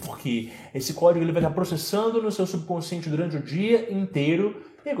cedo, porque esse código ele vai estar processando no seu subconsciente durante o dia inteiro.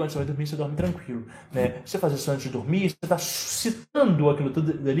 E aí, quando você vai dormir, você dorme tranquilo. Né? Você faz isso antes de dormir, você está suscitando aquilo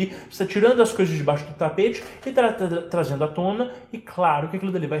tudo dali, você está tirando as coisas debaixo do tapete e está trazendo à tona, e claro que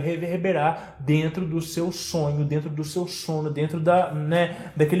aquilo dali vai reverberar dentro do seu sonho, dentro do seu sono, dentro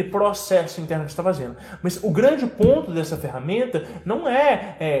daquele processo interno que você está fazendo. Mas o grande ponto dessa ferramenta não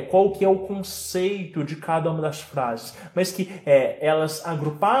é qual que é o conceito de cada uma das frases, mas que elas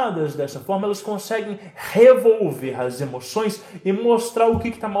agrupadas dessa forma, elas conseguem revolver as emoções e mostrar o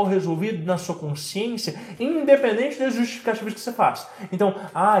que está mal resolvido na sua consciência, independente das justificativas que você faz. Então,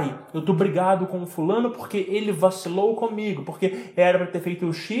 eu estou brigado com o fulano porque ele vacilou comigo, porque era para ter feito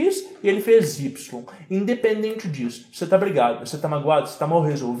o X e ele fez Y. Independente disso, você está brigado, você está magoado, você está mal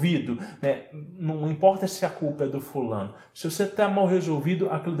resolvido, né? Não importa se a culpa é do fulano. Se você está mal resolvido,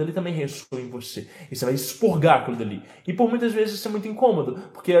 aquilo dali também ressoa em você. E você vai expurgar aquilo dali. E por muitas vezes isso é muito incômodo,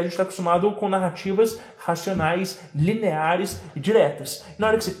 porque a gente está acostumado com narrativas racionais, lineares e diretas. Na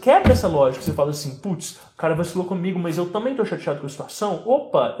hora que você quebra essa lógica, você fala assim, putz, o cara vacilou comigo, mas eu também estou chateado com a situação.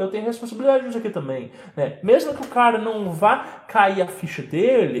 Opa, eu tenho responsabilidade nisso aqui também. Né? Mesmo que o cara não vá cair a ficha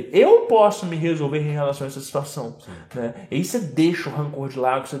dele, eu posso me resolver em relação a essa situação. Né? E aí você deixa o rancor de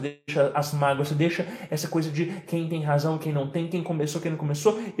lado, você deixa as mágoas, você deixa essa coisa de quem tem razão, quem não tem, quem começou, quem não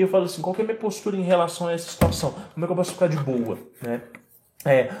começou. E eu falo assim, qual que é a minha postura em relação a essa situação? Como é que eu posso ficar de boa? Né?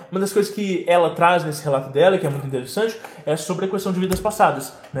 Uma das coisas que ela traz nesse relato dela, que é muito interessante, é sobre a questão de vidas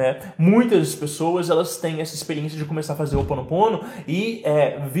passadas. Né? Muitas pessoas elas têm essa experiência de começar a fazer o Ho'oponopono e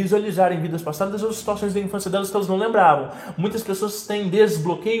visualizarem vidas passadas ou situações da infância delas que elas não lembravam. Muitas pessoas têm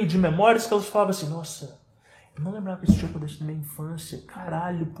desbloqueio de memórias que elas falavam assim, nossa, eu não lembrava que esse tipo desse na minha infância.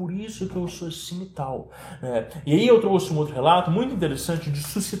 Caralho, por isso que eu sou assim e tal. E aí eu trouxe um outro relato muito interessante de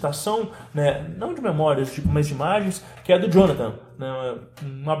suscitação, né, não de memórias, mas de imagens, que é do Jonathan. Né?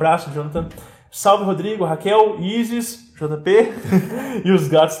 Um abraço, Jonathan. Salve, Rodrigo, Raquel, Isis, JP e os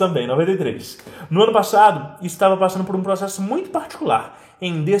gatos também, 93. No ano passado, estava passando por um processo muito particular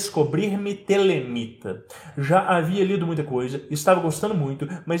em descobrir-me telemita. Já havia lido muita coisa, estava gostando muito,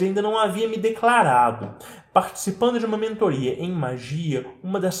 mas ainda não havia me declarado. Participando de uma mentoria em magia,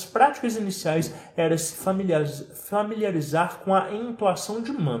 uma das práticas iniciais era se familiarizar com a entoação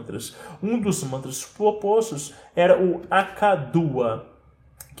de mantras. Um dos mantras propostos era o Akadua,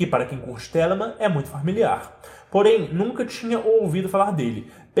 que para quem curte Telemann é muito familiar. Porém, nunca tinha ouvido falar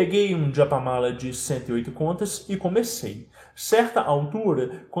dele. Peguei um Japamala de 108 contas e comecei. Certa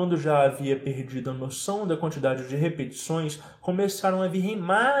altura, quando já havia perdido a noção da quantidade de repetições, começaram a vir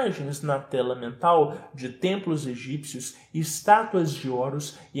imagens na tela mental de templos egípcios, estátuas de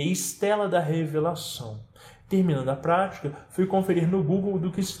Horus e a estela da revelação. Terminando a prática, fui conferir no Google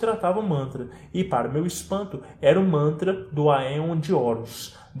do que se tratava o mantra, e para meu espanto, era o mantra do Aeon de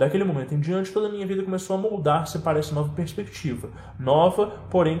Horus. Daquele momento em diante, toda a minha vida começou a moldar-se para essa nova perspectiva. Nova,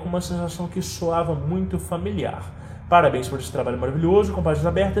 porém com uma sensação que soava muito familiar. Parabéns por esse trabalho maravilhoso, com páginas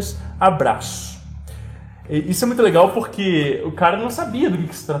abertas. Abraço. Isso é muito legal porque o cara não sabia do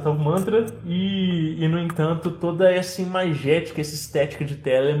que se tratava o mantra e no entanto, toda essa imagética, essa estética de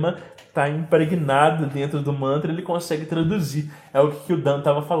Telemann está impregnada dentro do mantra, ele consegue traduzir. É o que o Dan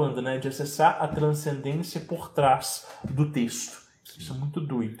estava falando, né? De acessar a transcendência por trás do texto. Isso é muito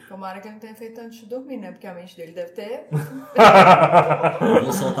doido. Tomara que ele não tenha feito antes de dormir, né? Porque a mente dele deve ter...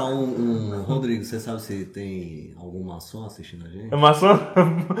 Vou soltar Rodrigo, você sabe se tem algum maçom assistindo a gente? É maçom?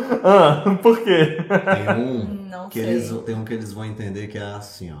 Por quê? Tem um que eles vão entender que é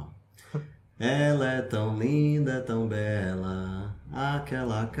assim, ó. Ela é tão linda, é tão bela,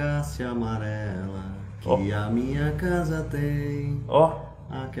 aquela cássia amarela que a minha casa tem.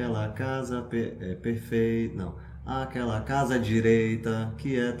 Aquela casa perfeita, não. Aquela casa direita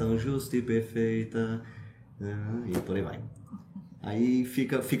que é tão justa e perfeita. E por aí vai. Aí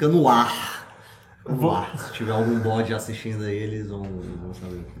fica no ar. Se tiver algum bode assistindo aí, eles vão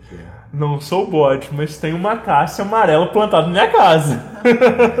saber o que é. Não sou bode, mas tem uma cássia amarela plantada na minha casa.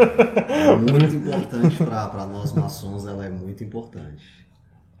 É muito importante para nós maçons, ela é muito importante.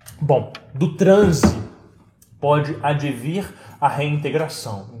 Bom, do transe pode advir a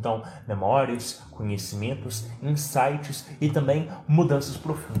reintegração. Então, memórias, conhecimentos, insights e também mudanças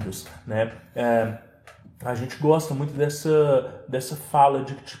profundas, né? A gente gosta muito dessa fala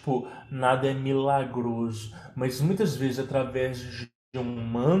de que, tipo, nada é milagroso, mas muitas vezes através de um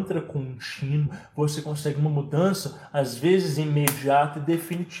mantra contínuo, você consegue uma mudança, às vezes imediata e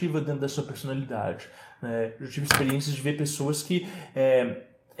definitiva dentro da sua personalidade, né? Eu tive experiências de ver pessoas que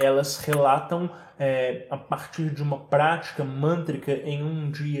elas relatam a partir de uma prática mântrica em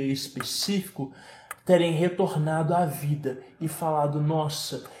um dia específico, terem retornado à vida e falado,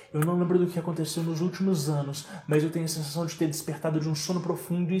 nossa, eu não lembro do que aconteceu nos últimos anos, mas eu tenho a sensação de ter despertado de um sono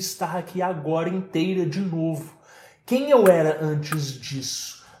profundo e estar aqui agora inteira de novo. Quem eu era antes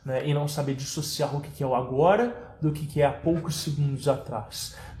disso? Né? E não saber dissociar o que é o agora do que é há poucos segundos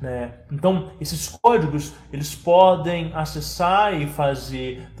atrás. Né? Então, esses códigos, eles podem acessar e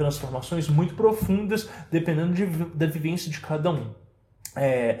fazer transformações muito profundas, dependendo da vivência de cada um.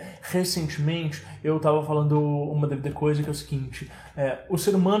 Recentemente eu estava falando uma coisa que é o seguinte: o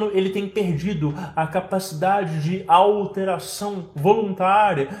ser humano ele tem perdido a capacidade de alteração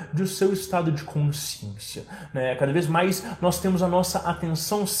voluntária do seu estado de consciência, né? Cada vez mais nós temos a nossa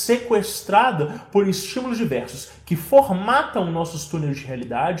atenção sequestrada por estímulos diversos que formatam nossos túneis de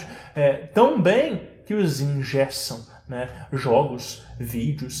realidade tão bem que os engessam. Né? Jogos,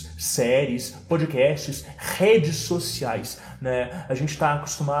 vídeos, séries, podcasts, redes sociais. Né? A gente está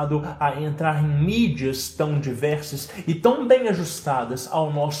acostumado a entrar em mídias tão diversas e tão bem ajustadas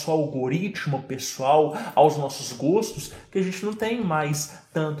ao nosso algoritmo pessoal, aos nossos gostos, que a gente não tem mais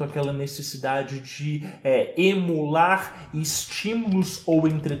tanto aquela necessidade de emular estímulos ou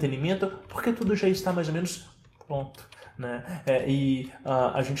entretenimento, porque tudo já está mais ou menos pronto. Né?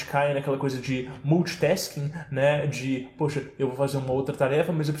 A gente cai naquela coisa de multitasking, né? De, poxa, eu vou fazer uma outra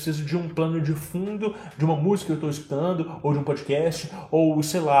tarefa, mas eu preciso de um plano de fundo de uma música que eu estou escutando, ou de um podcast, ou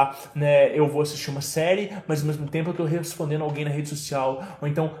sei lá, né? Eu vou assistir uma série, mas ao mesmo tempo eu estou respondendo alguém na rede social, ou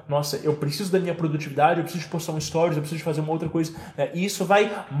então, nossa, eu preciso da minha produtividade, eu preciso de postar um stories, eu preciso de fazer uma outra coisa, né? E isso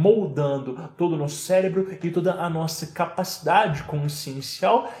vai moldando todo o nosso cérebro e toda a nossa capacidade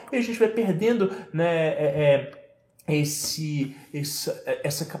consciencial, e a gente vai perdendo, né,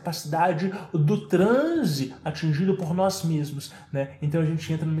 essa capacidade do transe atingido por nós mesmos, né? Então a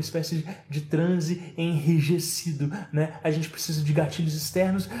gente entra numa espécie de transe enrijecido, né? A gente precisa de gatilhos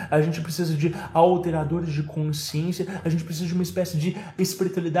externos, a gente precisa de alteradores de consciência, a gente precisa de uma espécie de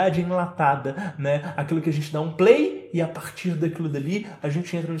espiritualidade enlatada, né? Aquilo que a gente dá um play e a partir daquilo dali a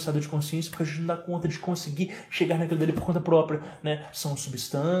gente entra no estado de consciência porque a gente não dá conta de conseguir chegar naquilo dali por conta própria, né? São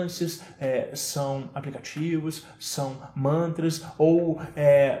substâncias, são aplicativos, são mantras ou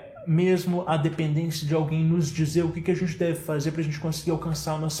mesmo a dependência de alguém nos dizer o que a gente deve fazer para a gente conseguir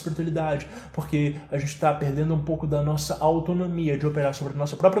alcançar a nossa espiritualidade, porque a gente está perdendo um pouco da nossa autonomia de operar sobre a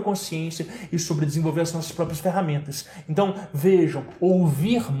nossa própria consciência e sobre desenvolver as nossas próprias ferramentas. Então, vejam,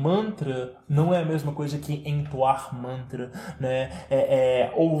 ouvir mantra não é a mesma coisa que entoar mantra, né?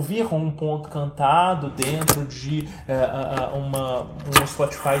 Ouvir um ponto cantado dentro de um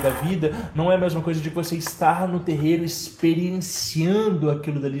Spotify da vida não é a mesma coisa de você estar no terreiro experienciando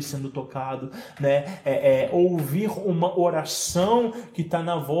aquilo dali sendo tocado, né? Ouvir uma oração que está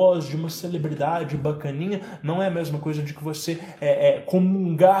na voz de uma celebridade bacaninha não é a mesma coisa de que você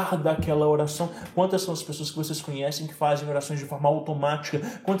comungar daquela oração. Quantas são as pessoas que vocês conhecem que fazem orações de forma automática?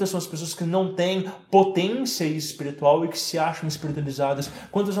 Quantas são as pessoas que não têm potência espiritual e que se acham espiritualizadas?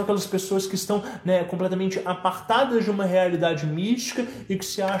 Quantas são aquelas pessoas que estão, né, completamente apartadas de uma realidade mística e que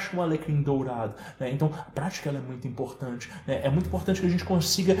se acham um alecrim dourado, né? Então a prática ela é muito importante, né? É muito importante que a gente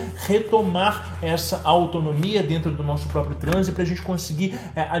consiga retomar essa autonomia dentro do nosso próprio transe para a gente conseguir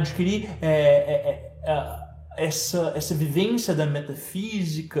adquirir essa vivência da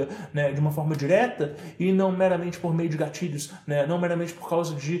metafísica, né, de uma forma direta e não meramente por meio de gatilhos, né, não meramente por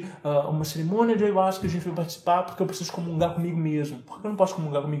causa de uma cerimônia de ayahuasca que a gente vai participar porque eu preciso comungar comigo mesmo. Porque eu não posso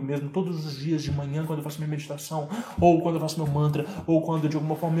comungar comigo mesmo todos os dias de manhã quando eu faço minha meditação, ou quando eu faço meu mantra, ou quando de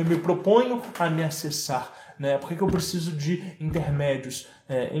alguma forma eu me proponho a me acessar, né? Por que eu preciso de intermédios?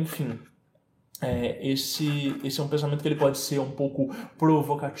 Enfim... Esse é um pensamento que ele pode ser um pouco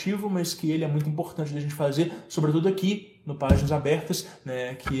provocativo, mas que ele é muito importante da gente fazer, sobretudo aqui no Páginas Abertas,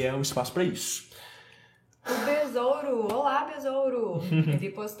 né, que é o espaço para isso. O Besouro, olá Besouro!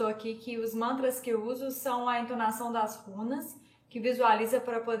 Ele postou aqui que os mantras que eu uso são a entonação das runas, que visualiza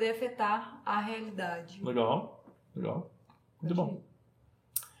para poder afetar a realidade. Legal. Muito bom.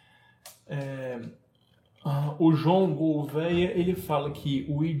 O João Gouveia, ele fala que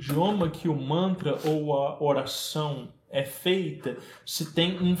o idioma que o mantra ou a oração é feita se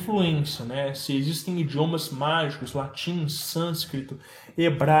tem influência, né? Se existem idiomas mágicos, latim, sânscrito,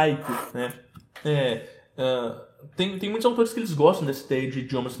 hebraico, né? Tem muitos autores que eles gostam dessa ideia de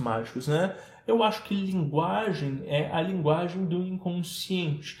idiomas mágicos, né? Eu acho que linguagem é a linguagem do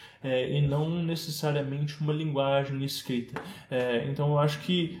inconsciente, e não necessariamente uma linguagem escrita. Então eu acho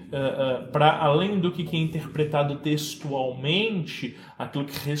que, para além do que é interpretado textualmente, aquilo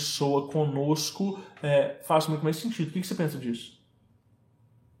que ressoa conosco faz muito mais sentido. O que você pensa disso?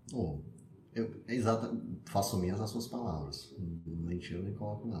 Faço minhas as suas palavras. Nem tiro nem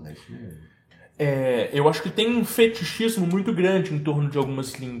coloco nada. É isso mesmo. Eu acho que tem um fetichismo muito grande em torno de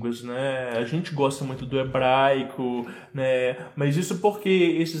algumas línguas, né? A gente gosta muito do hebraico, né? Mas isso porque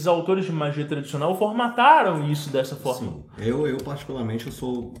esses autores de magia tradicional formataram isso dessa forma. Sim. Eu particularmente, eu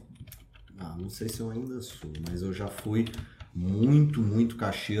sou... não sei se eu ainda sou, mas eu já fui muito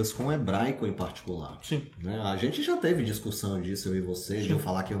Caxias com hebraico em particular. Sim. Né? A gente já teve discussão disso, eu e você, de eu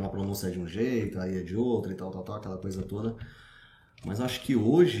falar que uma pronúncia é de um jeito, aí é de outro e tal, aquela coisa toda. Mas acho que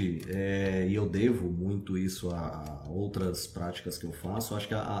hoje, e eu devo muito isso a outras práticas que eu faço, acho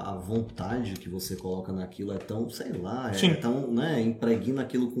que a vontade que você coloca naquilo é tão, sei lá, Sim. Tão, né, impregna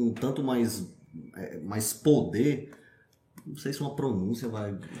aquilo com tanto mais poder. Não sei se uma pronúncia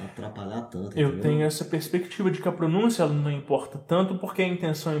vai atrapalhar tanto. Eu entendeu? tenho essa perspectiva de que a pronúncia ela não importa tanto porque a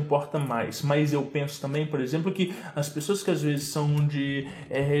intenção importa mais. Mas eu penso também, por exemplo, que as pessoas que às vezes são de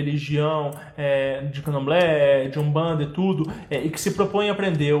religião, de candomblé, de umbanda e tudo, e que se propõem a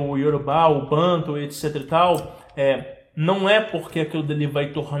aprender o Yorubá, o Banto, etc e tal, não é porque aquilo dali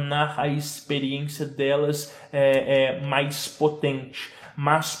vai tornar a experiência delas mais potente,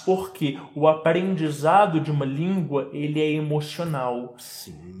 mas porque o aprendizado de uma língua, ele é emocional.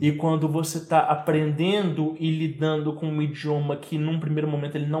 Sim. E quando você está aprendendo e lidando com um idioma que num primeiro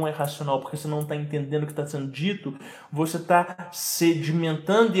momento ele não é racional, porque você não está entendendo o que está sendo dito, você está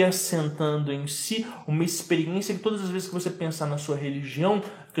sedimentando e assentando em si uma experiência que todas as vezes que você pensar na sua religião,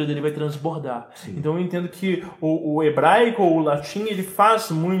 aquilo dele vai transbordar. Sim. Então eu entendo que o hebraico ou o latim, ele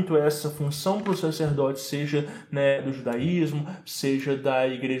faz muito essa função para o sacerdote, seja, né, do judaísmo, seja da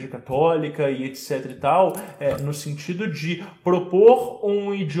igreja católica e etc e tal, no sentido de propor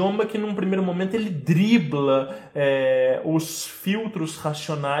um idioma que num primeiro momento ele dribla os filtros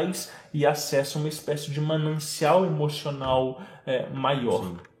racionais e acessa uma espécie de manancial emocional maior.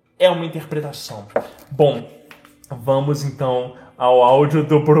 Sim. É uma interpretação. Bom, vamos então ao áudio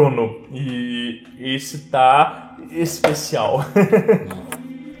do Bruno. E esse tá especial.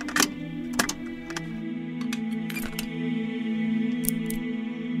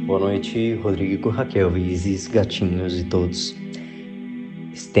 Boa noite, Rodrigo, Raquel, Isis, gatinhos e todos.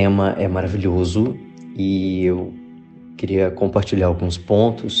 Esse tema é maravilhoso e eu queria compartilhar alguns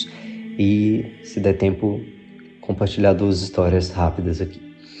pontos e, se der tempo, compartilhar 2 histórias rápidas aqui.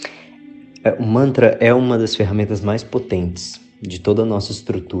 O mantra é uma das ferramentas mais potentes de toda a nossa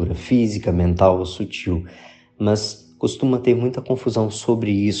estrutura física, mental ou sutil, mas costuma ter muita confusão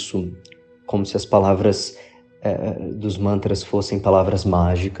sobre isso, como se as palavras dos mantras fossem palavras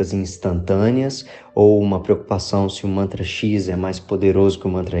mágicas instantâneas, ou uma preocupação se o mantra X é mais poderoso que o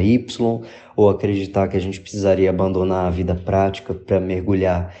mantra Y, ou acreditar que a gente precisaria abandonar a vida prática para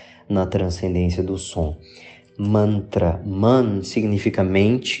mergulhar na transcendência do som. Mantra, man significa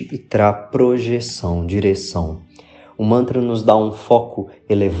mente e tra projeção, direção. O mantra nos dá um foco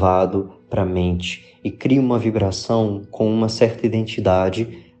elevado para a mente e cria uma vibração com uma certa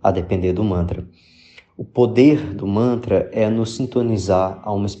identidade a depender do mantra. O poder do mantra é nos sintonizar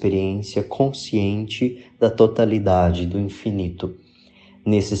a uma experiência consciente da totalidade, do infinito.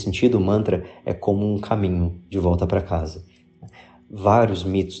 Nesse sentido, o mantra é como um caminho de volta para casa. Vários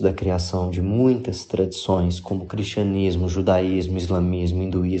mitos da criação de muitas tradições, como cristianismo, judaísmo, islamismo,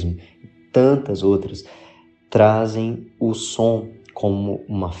 hinduísmo e tantas outras, trazem o som como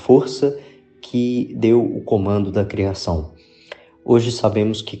uma força que deu o comando da criação. Hoje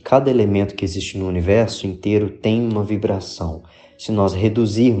sabemos que cada elemento que existe no universo inteiro tem uma vibração. Se nós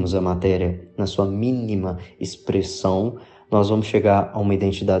reduzirmos a matéria na sua mínima expressão, nós vamos chegar a uma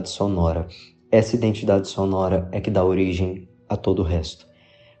identidade sonora. Essa identidade sonora é que dá origem a todo o resto.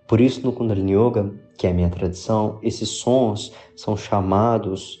 Por isso, no Kundalini Yoga, que é a minha tradição, esses sons são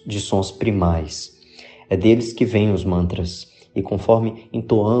chamados de sons primais. É deles que vêm os mantras. E conforme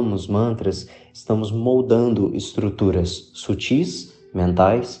entoamos mantras, estamos moldando estruturas sutis,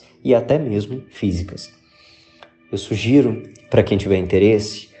 mentais e até mesmo físicas. Eu sugiro, para quem tiver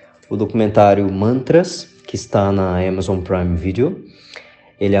interesse, o documentário Mantras, que está na Amazon Prime Video.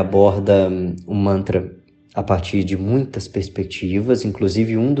 Ele aborda o mantra a partir de muitas perspectivas,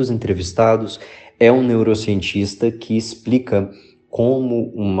 inclusive um dos entrevistados é um neurocientista que explica como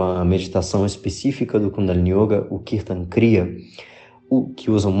uma meditação específica do Kundalini Yoga, o Kirtan Kriya,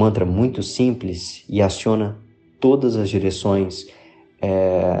 que usa um mantra muito simples e aciona todas as direções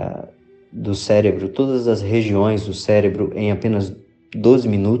do cérebro, todas as regiões do cérebro em apenas 12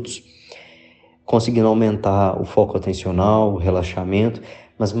 minutos, conseguindo aumentar o foco atencional, o relaxamento,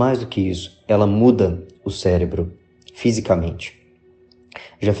 mas mais do que isso, ela muda o cérebro fisicamente.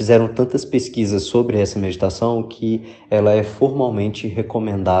 Já fizeram tantas pesquisas sobre essa meditação que ela é formalmente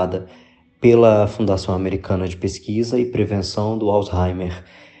recomendada pela Fundação Americana de Pesquisa e Prevenção do Alzheimer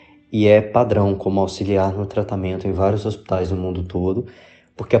e é padrão como auxiliar no tratamento em vários hospitais do mundo todo,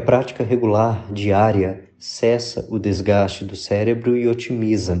 porque a prática regular diária cessa o desgaste do cérebro e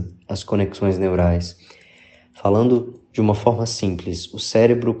otimiza as conexões neurais. Falando de uma forma simples, o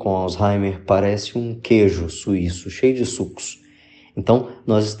cérebro com Alzheimer parece um queijo suíço cheio de sucos. Então,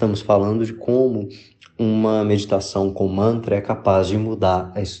 nós estamos falando de como uma meditação com mantra é capaz de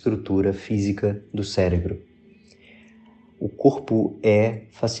mudar a estrutura física do cérebro. O corpo é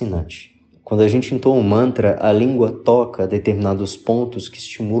fascinante. Quando a gente entoa um mantra, a língua toca determinados pontos que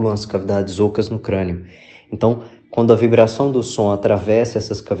estimulam as cavidades ocas no crânio. Então, quando a vibração do som atravessa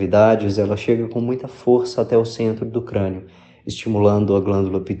essas cavidades, ela chega com muita força até o centro do crânio, estimulando a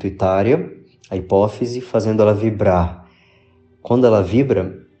glândula pituitária, a hipófise, fazendo ela vibrar. Quando ela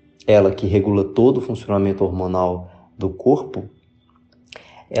vibra, ela que regula todo o funcionamento hormonal do corpo,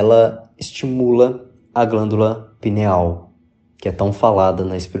 ela estimula a glândula pineal, que é tão falada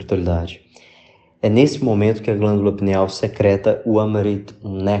na espiritualidade. É nesse momento que a glândula pineal secreta o Amrit,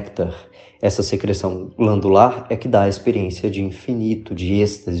 um néctar. Essa secreção glandular é que dá a experiência de infinito, de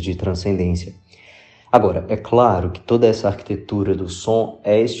êxtase, de transcendência. Agora, é claro que toda essa arquitetura do som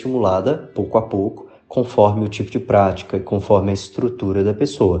é estimulada pouco a pouco, conforme o tipo de prática e conforme a estrutura da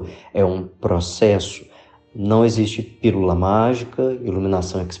pessoa. É um processo. Não existe pílula mágica,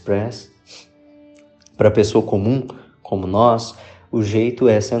 iluminação express. Para a pessoa comum, como nós, o jeito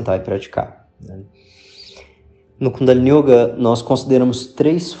é sentar e praticar. No Kundalini Yoga, nós consideramos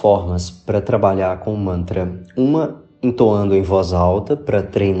 3 formas para trabalhar com o mantra. Uma, entoando em voz alta, para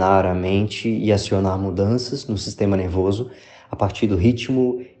treinar a mente e acionar mudanças no sistema nervoso, a partir do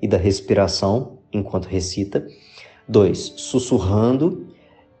ritmo e da respiração, enquanto recita. 2, sussurrando,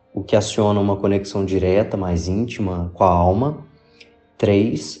 o que aciona uma conexão direta, mais íntima, com a alma.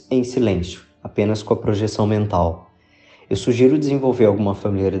 3, em silêncio, apenas com a projeção mental. Eu sugiro desenvolver alguma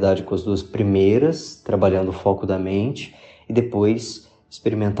familiaridade com as 2 primeiras, trabalhando o foco da mente, e depois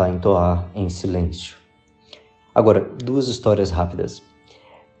experimentar entoar em silêncio. Agora, 2 histórias rápidas.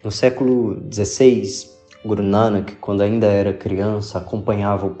 No século XVI, Guru Nanak, quando ainda era criança,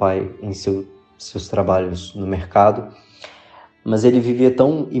 acompanhava o pai em seus trabalhos no mercado, mas ele vivia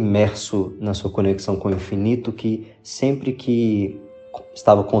tão imerso na sua conexão com o infinito que sempre que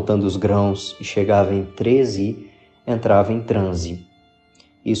estava contando os grãos e chegava em 13, entrava em transe.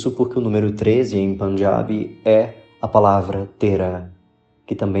 Isso porque o número 13 em Punjabi é a palavra Tera,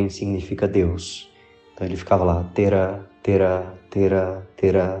 que também significa Deus. Então ele ficava lá, Tera, Tera, Tera,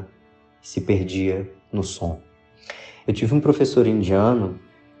 Tera, e se perdia no som. Eu tive um professor indiano,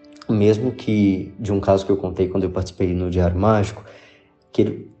 mesmo que de um caso que eu contei quando eu participei no Diário Mágico, que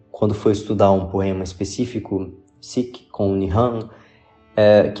ele, quando foi estudar um poema específico, Sikh, com o Nihan,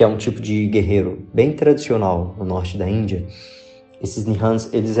 que é um tipo de guerreiro bem tradicional no norte da Índia, esses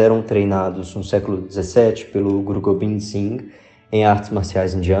Nihans, eles eram treinados no século XVII pelo Guru Gobind Singh em artes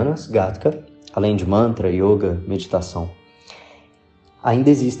marciais indianas, Gatka, além de mantra, yoga, meditação. Ainda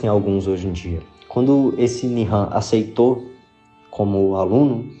existem alguns hoje em dia. Quando esse Nihan aceitou como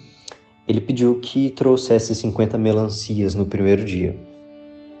aluno, ele pediu que trouxesse 50 melancias no primeiro dia.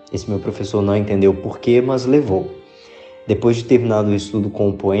 Esse meu professor não entendeu por quê, mas levou. Depois de terminado o estudo com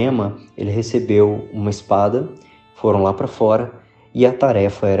o poema, ele recebeu uma espada, foram lá para fora e a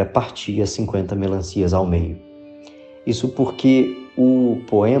tarefa era partir as 50 melancias ao meio. Isso porque o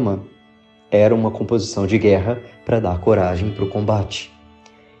poema era uma composição de guerra para dar coragem para o combate.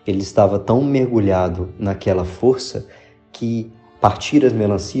 Ele estava tão mergulhado naquela força que partir as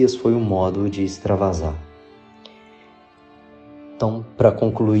melancias foi um modo de extravasar. Então, para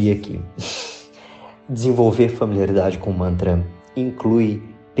concluir aqui, desenvolver familiaridade com o mantra inclui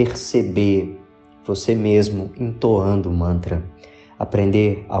perceber você mesmo entoando o mantra,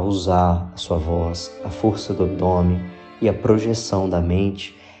 aprender a usar a sua voz, a força do abdômen e a projeção da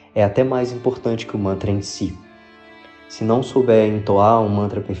mente é até mais importante que o mantra em si. Se não souber entoar um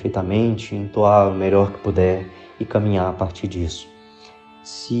mantra perfeitamente, entoar o melhor que puder e caminhar a partir disso.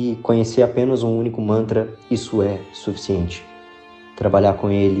 Se conhecer apenas um único mantra, isso é suficiente. trabalhar com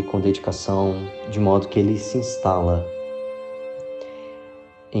ele com dedicação, de modo que ele se instala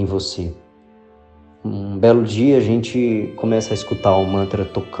em você. Um belo dia a gente começa a escutar o mantra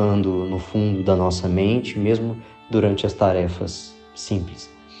tocando no fundo da nossa mente, mesmo durante as tarefas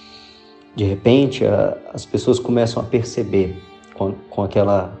simples. De repente, as pessoas começam a perceber com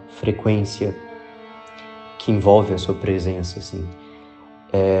aquela frequência que envolve a sua presença, assim,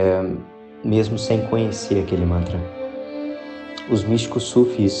 mesmo sem conhecer aquele mantra. Os místicos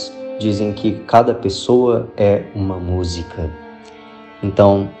sufis dizem que cada pessoa é uma música.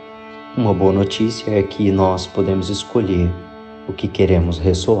 Então, uma boa notícia é que nós podemos escolher o que queremos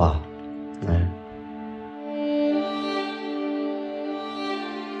ressoar, né?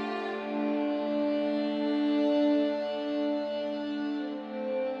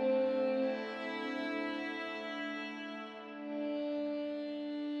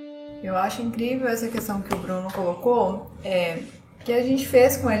 Eu acho incrível essa questão que o Bruno colocou, que a gente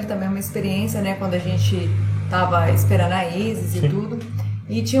fez com ele também uma experiência, né, quando a gente tava esperando a Isis e tudo,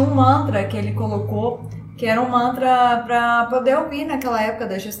 e tinha um mantra que ele colocou, que era um mantra para poder ouvir naquela época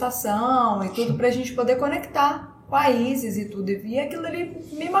da gestação e tudo, pra gente poder conectar com a Isis e tudo, e aquilo ali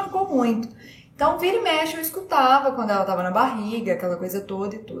me marcou muito. Então, vira e mexe, eu escutava quando ela tava na barriga, aquela coisa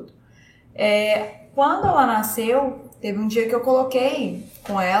toda e tudo. Quando ela nasceu, teve um dia que eu coloquei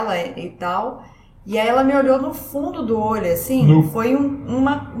com ela e tal, e aí ela me olhou no fundo do olho, assim, foi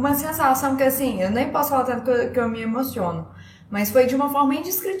uma sensação que, assim, eu nem posso falar tanto que eu me emociono, mas foi de uma forma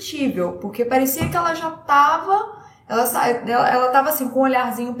indescritível, porque parecia que ela já tava, ela tava assim, com um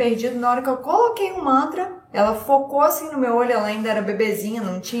olharzinho perdido. Na hora que eu coloquei um mantra, ela focou assim no meu olho, ela ainda era bebezinha,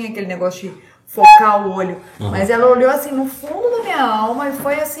 não tinha aquele negócio de focar o olho, mas ela olhou assim no fundo da minha alma e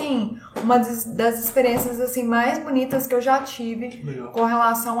foi assim uma das experiências assim mais bonitas que eu já tive com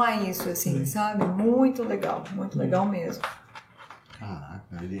relação a isso, assim, sabe? Muito legal mesmo. Caraca,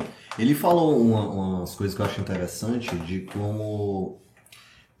 ele falou umas coisas que eu acho interessante de como,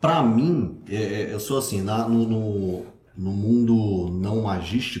 pra mim, eu sou assim, no mundo não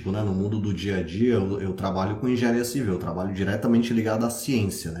magístico, né, no mundo do dia a dia, eu trabalho com engenharia civil, eu trabalho diretamente ligado à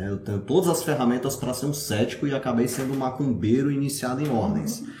ciência, né? Eu tenho todas as ferramentas para ser um cético e acabei sendo um macumbeiro iniciado em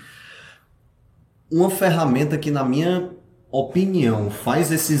ordens. Uma ferramenta que, na minha opinião,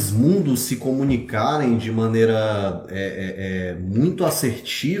 faz esses mundos se comunicarem de maneira muito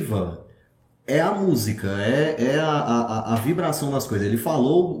assertiva é a música, a vibração das coisas. Ele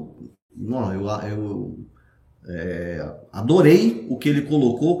falou, adorei o que ele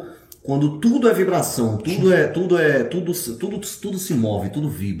colocou, quando tudo é vibração, tudo se move, tudo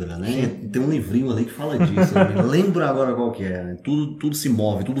vibra, né? Tem um livrinho ali que fala disso, eu não lembro agora qual que é, né? Tudo se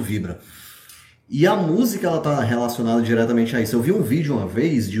move, tudo vibra. E a música, ela tá relacionada diretamente a isso. Eu vi um vídeo uma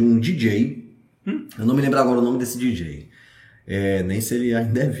vez de um DJ, eu não me lembro agora o nome desse DJ, nem se ele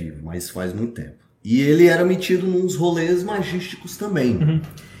ainda é vivo, mas faz muito tempo. E ele era metido nos rolês magísticos também.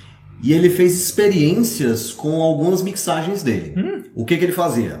 E ele fez experiências com algumas mixagens dele. O que ele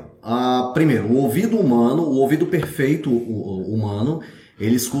fazia? Primeiro, o ouvido humano, o ouvido perfeito humano,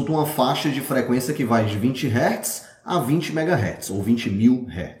 ele escuta uma faixa de frequência que vai de 20 Hz a 20 MHz, ou 20.000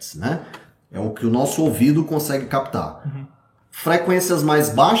 Hz, né? É o que o nosso ouvido consegue captar. Frequências mais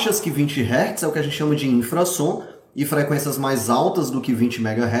baixas que 20 Hz é o que a gente chama de infrassom, e frequências mais altas do que 20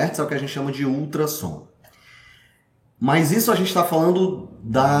 MHz é o que a gente chama de ultrassom. Mas isso a gente está falando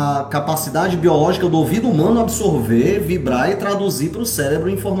da capacidade biológica do ouvido humano absorver, vibrar e traduzir para o cérebro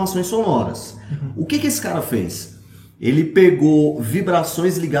informações sonoras. O que esse cara fez? Ele pegou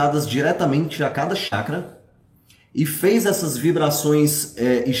vibrações ligadas diretamente a cada chakra e fez essas vibrações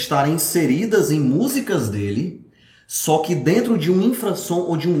estarem inseridas em músicas dele, só que dentro de um infrassom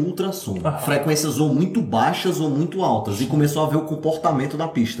ou de um ultrassom. Frequências ou muito baixas ou muito altas. E começou a ver o comportamento da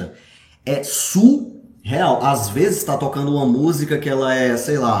pista. É surreal. Às vezes está tocando uma música que ela é,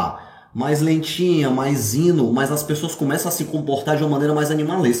 sei lá, mais lentinha, mais hino, mas as pessoas começam a se comportar de uma maneira mais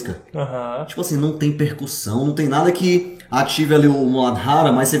animalesca. Tipo assim, não tem percussão, não tem nada que ative ali o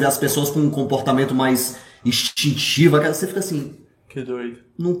Muladhara, mas você vê as pessoas com um comportamento mais instintivo. Você fica assim... Que doido.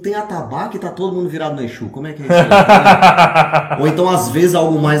 Não tem atabaque e tá todo mundo virado no Exu. Como é que é isso? Ou então, às vezes,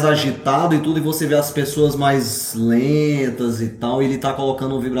 algo mais agitado e tudo, e você vê as pessoas mais lentas e tal, e ele tá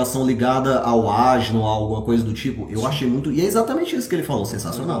colocando uma vibração ligada ao ágino, a alguma coisa do tipo. Eu achei muito... E é exatamente isso que ele falou,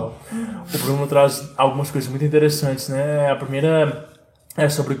 sensacional. O Bruno traz algumas coisas muito interessantes, né? A primeira é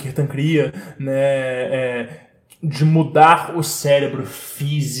sobre o Kirtan Kriya, né? de mudar o cérebro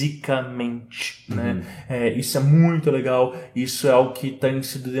fisicamente, né? Isso é muito legal, isso é algo que tem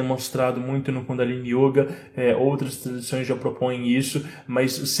sido demonstrado muito no Kundalini Yoga, outras tradições já propõem isso,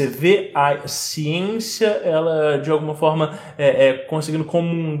 mas você vê a ciência, ela de alguma forma conseguindo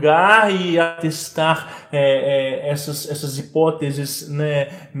comungar e atestar essas hipóteses, né,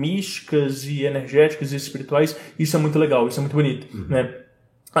 místicas e energéticas e espirituais. Isso é muito legal, isso é muito bonito, né?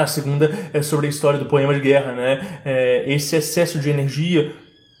 A segunda é sobre a história do poema de guerra, né? Esse excesso de energia,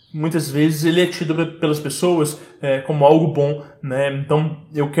 muitas vezes, ele é tido pelas pessoas como algo bom, né? Então,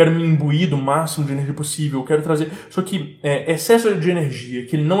 eu quero me imbuir do máximo de energia possível, eu quero trazer... Só que excesso de energia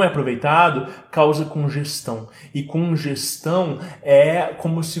que ele não é aproveitado causa congestão. E congestão é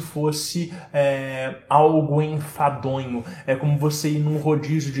como se fosse algo enfadonho. É como você ir num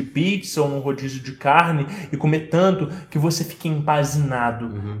rodízio de pizza ou num rodízio de carne e comer tanto que você fica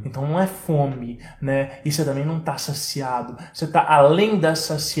empazinado. Então, não é fome, né? E você também não está saciado. Você está além da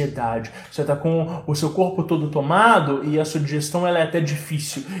saciedade. Você está com o seu corpo todo tomado e a sua digestão ela é até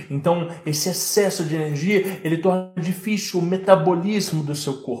difícil. Então, esse excesso de energia, ele torna difícil o metabolismo do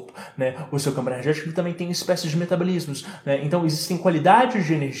seu corpo, né? O seu campo energético ele também tem espécies de metabolismos, né? Então, existem qualidades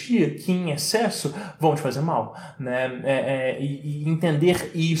de energia que, em excesso, vão te fazer mal, né? E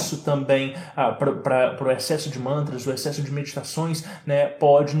entender isso também para o excesso de mantras, o excesso de meditações, né?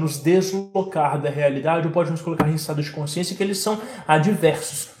 Pode nos deslocar da realidade ou pode nos colocar em estado de consciência que eles são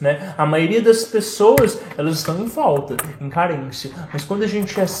adversos, né? A maioria das pessoas, elas estão em falta, em carência. Mas quando a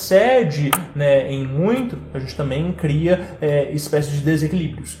gente excede, né, em muito, a gente também cria espécies de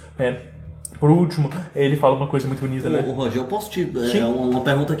desequilíbrios, né? Por último, ele fala uma coisa muito bonita, né? Roger, eu posso te... uma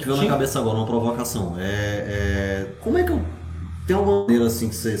pergunta que veio na cabeça agora, uma provocação. Como é que eu... Tem alguma maneira assim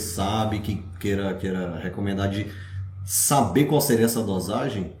que você sabe, que queira recomendar de saber qual seria essa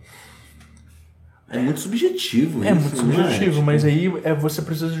dosagem? É muito subjetivo isso, muito subjetivo, né? Mas aí você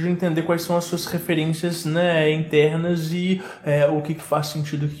precisa de entender quais são as suas referências, né, internas e o que faz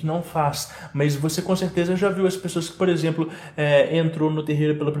sentido e o que não faz. Mas você com certeza já viu as pessoas que, por exemplo, entrou no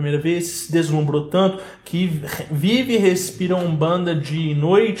terreiro pela primeira vez, se deslumbrou tanto, que vive e respira Umbanda dia e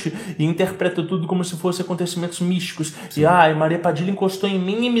noite e interpreta tudo como se fossem acontecimentos místicos. Sim. E Maria Padilha encostou em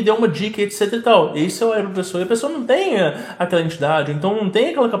mim e me deu uma dica, etc e tal. Esse é a pessoa. E a pessoa não tem aquela entidade, então não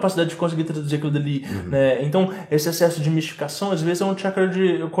tem aquela capacidade de conseguir traduzir aquilo dali. Né? Então, esse excesso de mistificação, às vezes, é um chakra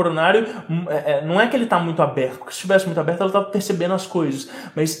coronário, não é que ele está muito aberto, porque se estivesse muito aberto, ela estava percebendo as coisas,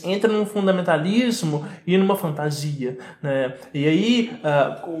 mas entra num fundamentalismo e numa fantasia, né? E aí,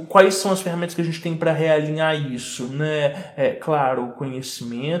 quais são as ferramentas que a gente tem para realinhar isso, né? Claro, o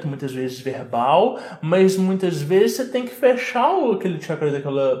conhecimento, muitas vezes verbal, mas muitas vezes você tem que fechar aquele chakra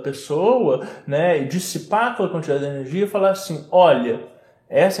daquela pessoa, né? E dissipar aquela quantidade de energia e falar assim, olha,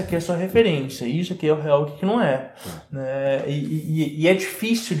 essa aqui é a sua referência, isso aqui é o real, o que não é. Né? E é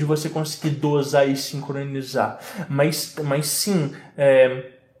difícil de você conseguir dosar e sincronizar. Mas sim,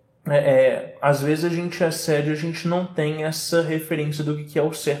 às vezes a gente excede, a gente não tem essa referência do que é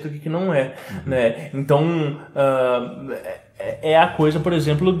o certo e o que não é. Né? Então, é a coisa, por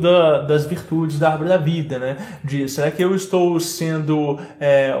exemplo, das virtudes da árvore da vida, né? Será que eu estou sendo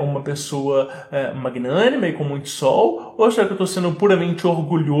uma pessoa magnânima e com muito sol? Ou será que eu estou sendo puramente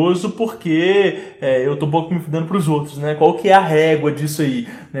orgulhoso porque eu estou pouco me dando para os outros, né? Qual que é a régua disso aí?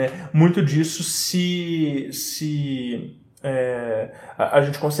 Né? Muito disso a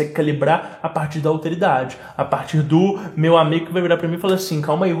gente consegue calibrar a partir da alteridade, a partir do meu amigo que vai virar pra mim e falar assim,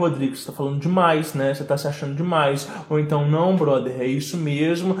 calma aí, Rodrigo, você tá falando demais, né? Você tá se achando demais. Ou então, não, brother, é isso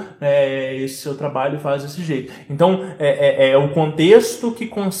mesmo, esse seu trabalho faz desse jeito. Então, é o contexto que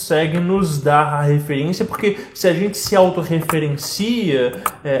consegue nos dar a referência, porque se a gente se autorreferencia,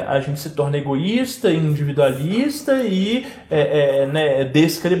 a gente se torna egoísta, individualista e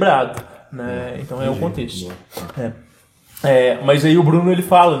descalibrado, né? Então, é o contexto. Mas aí o Bruno ele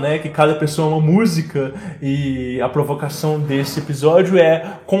fala, né, que cada pessoa é uma música e a provocação desse episódio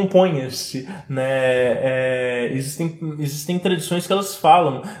componha-se, né? Existem tradições que elas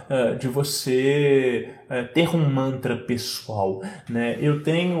falam de você ter um mantra pessoal, né? Eu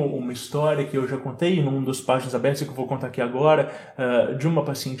tenho uma história que eu já contei num dos páginas abertas que eu vou contar aqui agora, de uma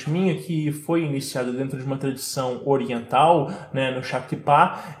paciente minha que foi iniciada dentro de uma tradição oriental, né, no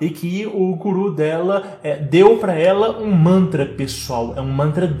Shaktipat, e que o guru dela deu para ela um mantra pessoal, é um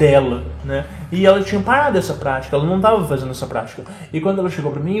mantra dela, né? E ela tinha parado essa prática, ela não estava fazendo essa prática. E quando ela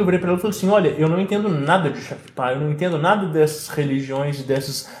chegou para mim, eu virei para ela e falei assim, olha, eu não entendo nada de Shaktipat, eu não entendo nada dessas religiões e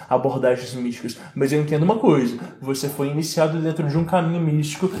dessas abordagens místicas, mas eu entendo uma coisa, você foi iniciado dentro de um caminho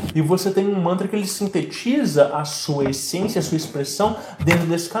místico e você tem um mantra que ele sintetiza a sua essência, a sua expressão dentro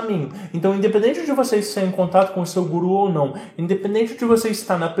desse caminho. Então, independente de você estar em contato com o seu guru ou não, independente de você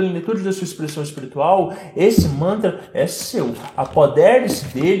estar na plenitude da sua expressão espiritual, esse mantra é seu. Apodere-se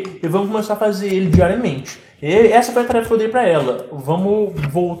dele e vamos começar a fazer ele diariamente. E essa foi a tarefa que eu dei para ela. Vamos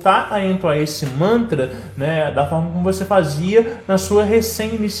voltar a entoar esse mantra, né, da forma como você fazia na sua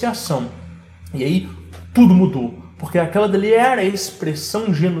recém-iniciação. E aí tudo mudou. Porque aquela dali era a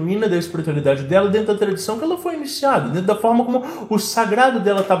expressão genuína da espiritualidade dela dentro da tradição que ela foi iniciada, dentro da forma como o sagrado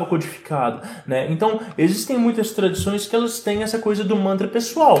dela estava codificado, né? Então, existem muitas tradições que elas têm essa coisa do mantra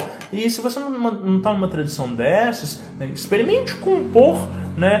pessoal. E se você não está numa tradição dessas, né, experimente compor,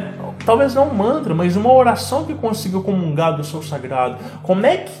 né, talvez não um mantra, mas uma oração que consiga comungar do seu sagrado. Como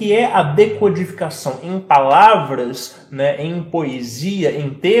é que é a decodificação em palavras, né, em poesia, em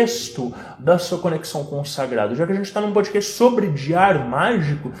texto, da sua conexão com o sagrado? Já que a gente está num podcast sobre diário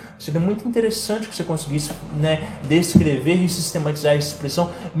mágico, seria muito interessante que você conseguisse, né, descrever e sistematizar essa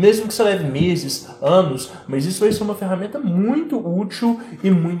expressão, mesmo que você leve meses, anos, mas isso vai ser uma ferramenta muito útil e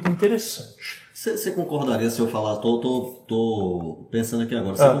muito interessante. Você concordaria se eu falar, tô pensando aqui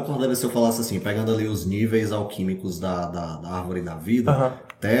agora, você concordaria se eu falasse assim, pegando ali os níveis alquímicos da árvore da vida,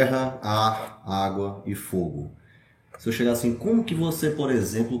 terra, ar, água e fogo. Se eu chegar assim, como que você, por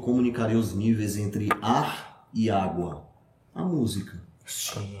exemplo, comunicaria os níveis entre ar e água? A música.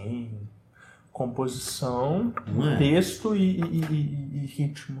 Sim. Composição, texto e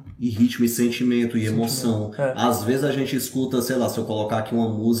ritmo. E ritmo, e sentimento, e emoção. Às vezes a gente escuta, sei lá, se eu colocar aqui uma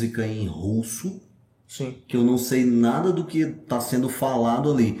música em russo, sim, que eu não sei nada do que está sendo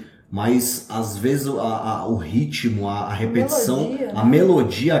falado ali, mas às vezes o ritmo, a repetição, a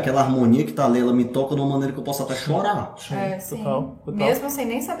melodia, aquela harmonia que tá ali, ela me toca de uma maneira que eu posso até chorar. Sim. Total. Mesmo sem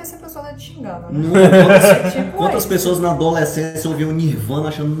nem saber se a pessoa tá te xingando, né? Quantas pessoas na adolescência ouviam Nirvana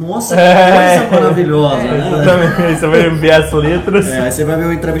achando, nossa, que coisa maravilhosa, né? Exatamente, você vai ver as letras. Aí você vai ver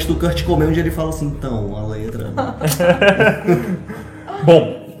uma entrevista do Kurt Cobain onde ele fala assim, então, a letra...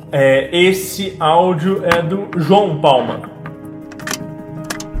 Bom, esse áudio é do João Palma.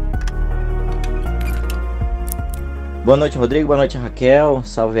 Boa noite, Rodrigo. Boa noite, Raquel.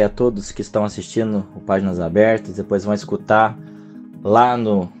 Salve a todos que estão assistindo o Páginas Abertas. Depois vão escutar lá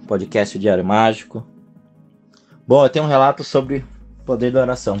no podcast Diário Mágico. Bom, eu tenho um relato sobre o poder da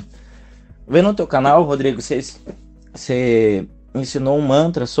oração. Vendo no teu canal, Rodrigo, você ensinou um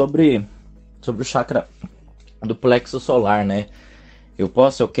mantra sobre o chakra do plexo solar, né? Eu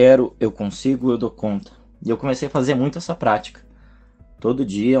posso, eu quero, eu consigo, eu dou conta. E eu comecei a fazer muito essa prática. Todo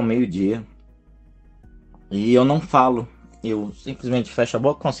dia, ao meio-dia. E eu não falo, eu simplesmente fecho a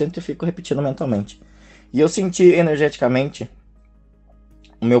boca, concentro e fico repetindo mentalmente. E eu senti energeticamente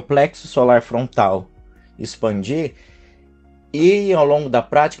o meu plexo solar frontal expandir e ao longo da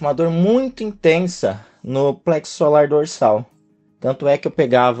prática uma dor muito intensa no plexo solar dorsal. Tanto é que eu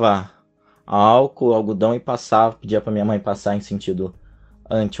pegava álcool, algodão e passava, pedia para minha mãe passar em sentido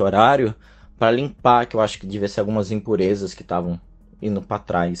anti-horário para limpar, que eu acho que devia ser algumas impurezas que estavam indo para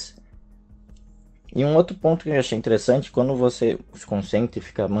trás. E um outro ponto que eu achei interessante, quando você se concentra e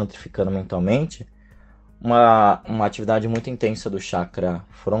fica mantrificando mentalmente, uma atividade muito intensa do chakra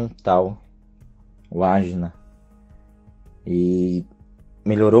frontal, o Ajna. E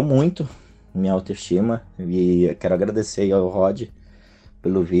melhorou muito minha autoestima. E eu quero agradecer ao Rod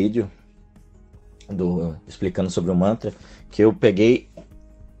pelo vídeo explicando sobre o mantra, que eu peguei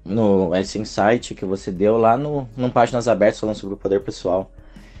esse insight que você deu lá no Páginas Abertas, falando sobre o poder pessoal.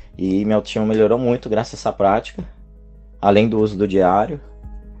 E minha autoestima melhorou muito graças a essa prática, além do uso do diário,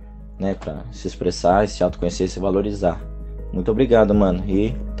 né, pra se expressar, se autoconhecer e se valorizar. Muito obrigado, mano,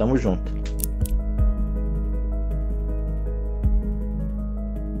 e tamo junto.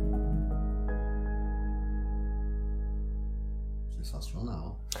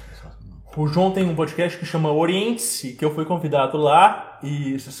 Sensacional. O João tem um podcast que chama Oriente-se, que eu fui convidado lá,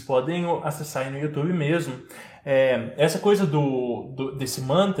 e vocês podem acessar aí no YouTube mesmo. Essa coisa desse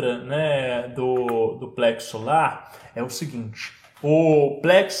mantra, né, do plexo solar é o seguinte: o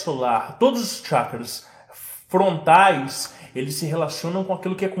plexo solar, todos os chakras frontais, eles se relacionam com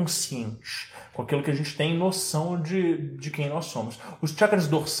aquilo que é consciente. com aquilo que a gente tem noção de quem nós somos. Os chakras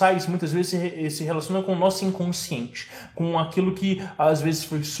dorsais muitas vezes se relacionam com o nosso inconsciente, com aquilo que às vezes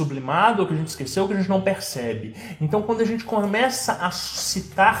foi sublimado, ou que a gente esqueceu, ou que a gente não percebe. Então, quando a gente começa a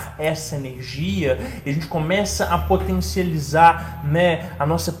suscitar essa energia, e a gente começa a potencializar, né, a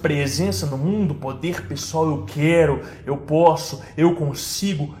nossa presença no mundo, poder pessoal, eu quero, eu posso, eu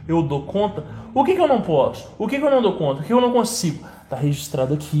consigo, eu dou conta. O que eu não posso? O que eu não dou conta? O que eu não consigo? Está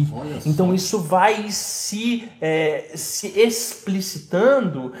registrado aqui. Então isso vai se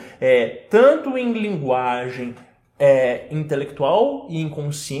explicitando tanto em linguagem intelectual e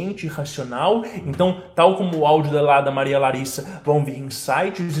inconsciente e racional. Então, tal como o áudio da Maria Larissa, vão vir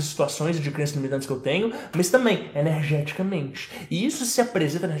insights e situações de crenças limitantes que eu tenho, mas também energeticamente. E isso se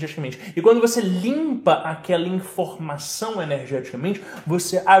apresenta energeticamente. E quando você limpa aquela informação energeticamente,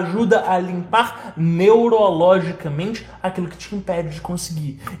 você ajuda a limpar neurologicamente aquilo que te impede de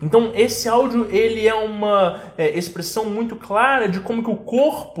conseguir. Então, esse áudio, ele é uma expressão muito clara de como que o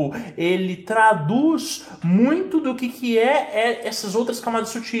corpo, ele traduz muito do que é essas outras camadas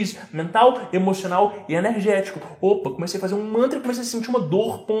sutis, mental, emocional e energético. Opa, comecei a fazer um mantra e comecei a sentir uma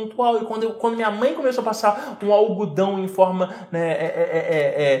dor pontual. E quando minha mãe começou a passar um algodão em forma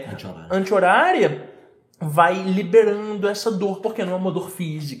anti-horária, vai liberando essa dor, porque não é uma dor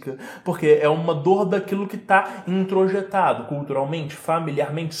física, porque é uma dor daquilo que está introjetado culturalmente,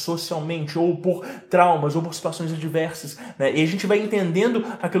 familiarmente, socialmente, ou por traumas, ou por situações adversas, né? E a gente vai entendendo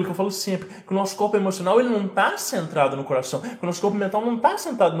aquilo que eu falo sempre, que o nosso corpo emocional ele não está centrado no coração, que o nosso corpo mental não está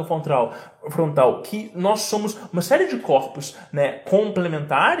centrado no frontal, que nós somos uma série de corpos, né,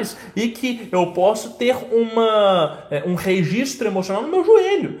 complementares, e que eu posso ter um registro emocional no meu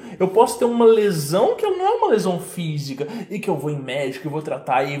joelho, eu posso ter uma lesão que não é uma lesão física e que eu vou em médico, eu vou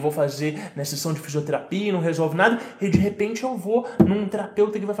tratar e vou fazer na sessão de fisioterapia e não resolve nada, e de repente eu vou num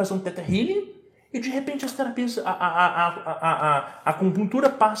terapeuta que vai fazer um Theta Healing e de repente as terapias, a acupuntura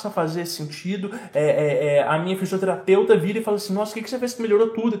passa a fazer sentido, a minha fisioterapeuta vira e fala assim, nossa, o que você fez que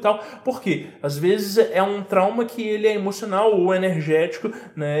melhorou tudo e tal? Por quê? Às vezes é um trauma que ele é emocional ou energético,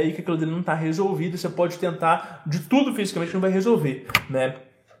 né, e que aquilo dele não está resolvido, você pode tentar de tudo fisicamente, não vai resolver, né?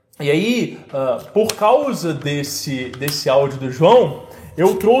 E aí, por causa desse áudio do João,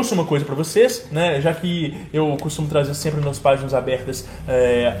 eu trouxe uma coisa para vocês, né? Já que eu costumo trazer sempre nas páginas abertas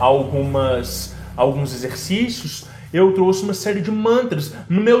alguns exercícios, eu trouxe uma série de mantras.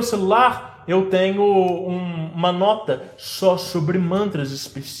 No meu celular, eu tenho uma nota só sobre mantras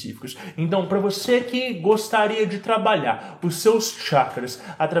específicos. Então, para você que gostaria de trabalhar os seus chakras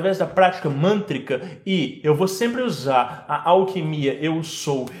através da prática mântrica, e eu vou sempre usar a alquimia Eu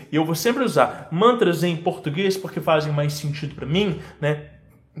Sou, e eu vou sempre usar mantras em português porque fazem mais sentido para mim, né?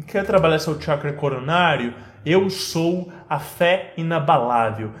 Quer trabalhar seu chakra coronário? Eu sou a fé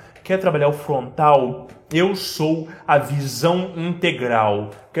inabalável. Quer trabalhar o frontal? Eu sou a visão integral.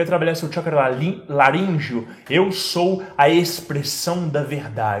 Quer trabalhar seu chakra laríngeo? Eu sou a expressão da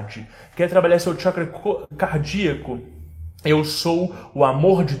verdade. Quer trabalhar seu chakra cardíaco? Eu sou o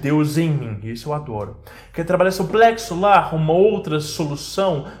amor de Deus em mim. Isso eu adoro. Quer trabalhar seu plexo solar? Uma outra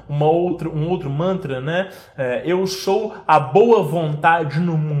solução, um outro mantra, né? Eu sou a boa vontade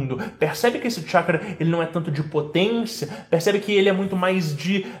no mundo. Percebe que esse chakra ele não é tanto de potência? Percebe que ele é muito mais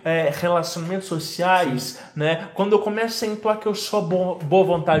de relacionamentos sociais, né? Quando eu começo a entoar que eu sou a boa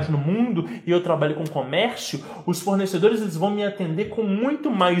vontade no mundo e eu trabalho com comércio, os fornecedores eles vão me atender com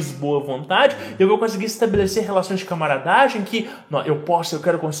muito mais boa vontade. Eu vou conseguir estabelecer relações de camaradagem que não, eu posso, eu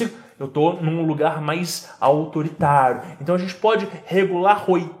quero, eu consigo. Eu estou num lugar mais autoritário. Então a gente pode regular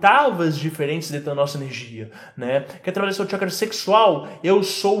oitavas diferentes dentro da nossa energia, né? Quer trabalhar seu chakra sexual? Eu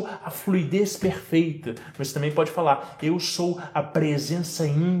sou a fluidez perfeita. Mas você também pode falar, eu sou a presença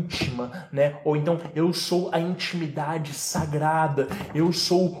íntima, né? Ou então, eu sou a intimidade sagrada. Eu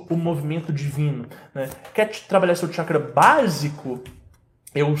sou o movimento divino, né? Quer trabalhar seu chakra básico?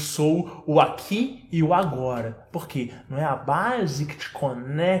 Eu sou o aqui e o agora. Por quê? Não é a base que te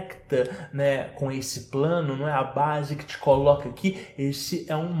conecta, né, com esse plano, não é a base que te coloca aqui. Esse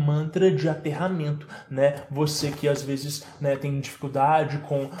é um mantra de aterramento, né? Você que às vezes, né, tem dificuldade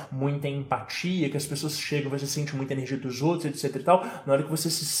com muita empatia, que as pessoas chegam, você sente muita energia dos outros, etc e tal. Na hora que você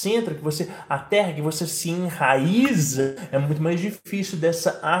se centra, que você aterra, que você se enraiza, é muito mais difícil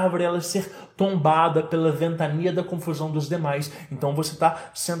dessa árvore ela ser tombada pela ventania da confusão dos demais. Então você está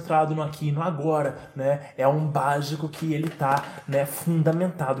tá centrado no aqui e no agora, né? É um básico que ele tá, né,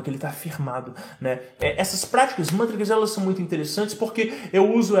 fundamentado, que ele tá firmado, né? Essas práticas mântricas, elas são muito interessantes porque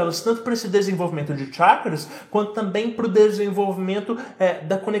eu uso elas tanto para esse desenvolvimento de chakras, quanto também para o desenvolvimento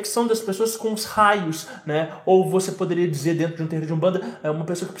da conexão das pessoas com os raios, né? Ou você poderia dizer, dentro de um terreiro de Umbanda, uma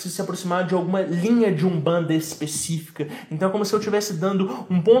pessoa que precisa se aproximar de alguma linha de Umbanda específica. Então é como se eu estivesse dando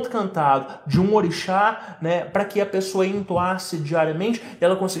um ponto cantado de um orixá, né, para que a pessoa entoasse diariamente e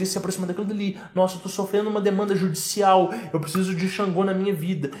ela conseguisse se aproximar daquilo dali. Nossa, eu estou sofrendo uma demanda judicial, eu preciso de Xangô na minha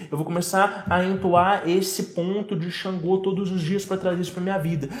vida. Eu vou começar a entoar esse ponto de Xangô todos os dias para trazer isso para minha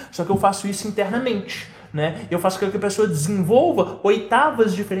vida. Só que eu faço isso internamente, né? Eu faço com que a pessoa desenvolva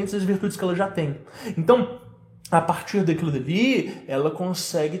oitavas diferentes das virtudes que ela já tem. Então, a partir daquilo dali, ela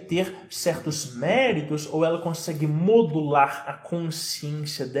consegue ter certos méritos ou ela consegue modular a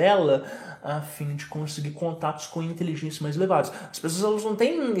consciência dela a fim de conseguir contatos com inteligências mais elevadas. As pessoas, elas não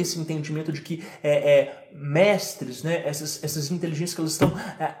têm esse entendimento de que mestres, né, essas inteligências que elas estão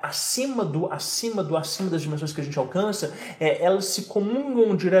acima das dimensões que a gente alcança, elas se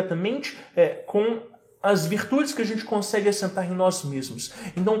comungam diretamente com as virtudes que a gente consegue assentar em nós mesmos.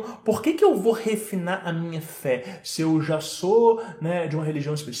 Então, por que eu vou refinar a minha fé? Se eu já sou, né, de uma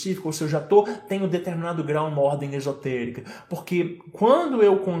religião específica, ou se eu já tenho determinado grau em uma ordem esotérica? Porque quando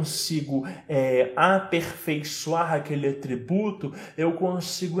eu consigo aperfeiçoar aquele atributo, eu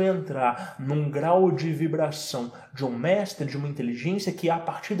consigo entrar num grau de vibração de um mestre, de uma inteligência, que a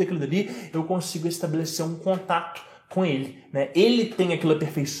partir daquilo dali eu consigo estabelecer um contato com ele, né? Ele tem aquilo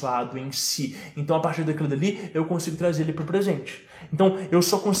aperfeiçoado em si. Então, a partir daquilo dali, eu consigo trazer ele para o presente. Então, eu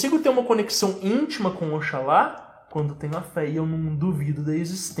só consigo ter uma conexão íntima com Oxalá quando tenho a fé e eu não duvido da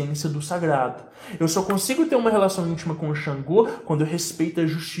existência do sagrado. Eu só consigo ter uma relação íntima com o Xangô quando eu respeito a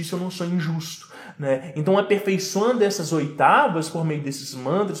justiça e eu não sou injusto, né? Então, aperfeiçoando essas oitavas por meio desses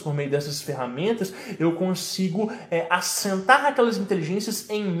mantras, por meio dessas ferramentas, eu consigo assentar aquelas inteligências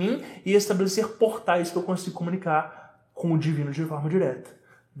em mim e estabelecer portais que eu consigo comunicar com o divino de forma direta,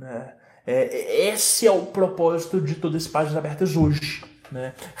 né? Esse é o propósito de todo esse Páginas Abertas hoje,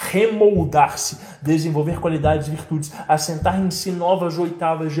 né? Remoldar-se, desenvolver qualidades e virtudes, assentar em si novas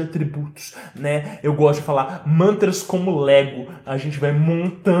oitavas de atributos, né? Eu gosto de falar mantras como Lego. A gente vai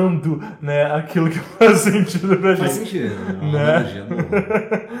montando, né, aquilo que faz sentido pra gente. Faz sentido,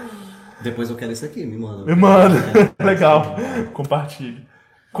 né? Depois eu quero isso aqui, me manda. Me manda. Legal. Compartilhe.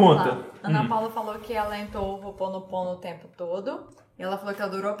 Conta. Ana Paula falou que ela entrou o Ho'oponopono o tempo todo. E ela falou que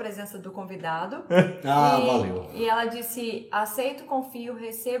adorou a presença do convidado. Valeu. E ela disse: aceito, confio,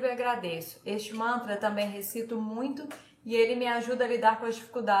 recebo e agradeço. Este mantra também recito muito e ele me ajuda a lidar com as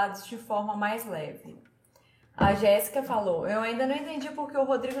dificuldades de forma mais leve. A Jéssica falou: eu ainda não entendi porque o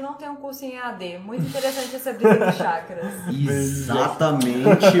Rodrigo não tem um curso em EAD. Muito interessante essa brisa de chakras.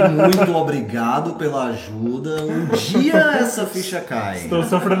 Exatamente, muito obrigado pela ajuda. Um dia essa ficha cai. Estou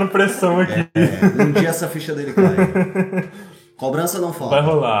sofrendo pressão aqui. Um dia essa ficha dele cai. Cobrança não falta.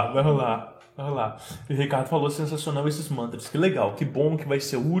 Vai rolar. E o Ricardo falou: sensacional esses mantras. Que legal, que bom, que vai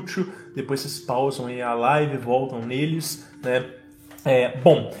ser útil. Depois vocês pausam aí a live, voltam neles, né?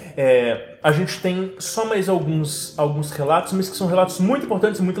 A gente tem só mais alguns relatos, mas que são relatos muito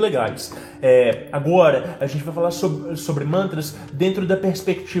importantes e muito legais. Agora, a gente vai falar sobre mantras dentro da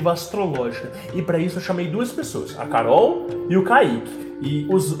perspectiva astrológica. E para isso eu chamei duas pessoas, a Carol e o Kaique. E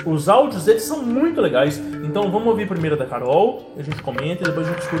os áudios deles são muito legais. Então vamos ouvir primeiro da Carol, a gente comenta e depois a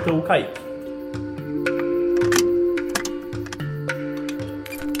gente escuta o Kaique.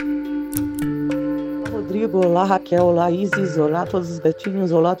 Rodrigo, olá Raquel, olá Isis, olá todos os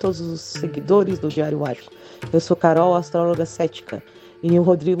gatinhos, olá todos os seguidores do Diário Mágico. Eu sou Carol, astróloga cética, e o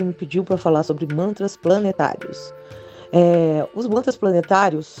Rodrigo me pediu para falar sobre mantras planetários. Os mantras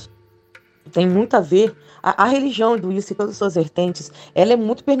planetários têm muito a ver, a religião hinduísta e todas as suas vertentes, ela é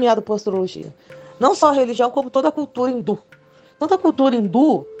muito permeada por astrologia. Não só a religião, como toda a cultura hindu. Toda a cultura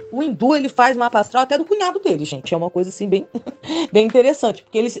hindu, o hindu ele faz mapa astral até do cunhado dele, gente. É uma coisa assim bem, bem interessante,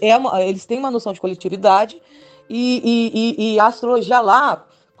 porque eles têm uma noção de coletividade e a astrologia lá,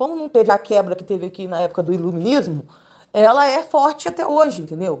 como não teve a quebra que teve aqui na época do iluminismo, ela é forte até hoje,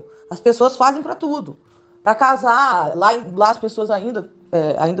 entendeu? As pessoas fazem para tudo. Para casar, lá as pessoas ainda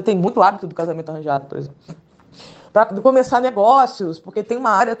tem muito hábito do casamento arranjado, por exemplo. Para começar negócios, porque tem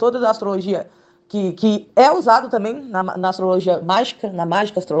uma área toda da astrologia que é usado também na astrologia mágica, na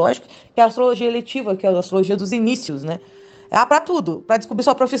mágica astrológica, que é a astrologia eletiva, que é a astrologia dos inícios, né? Para tudo, para descobrir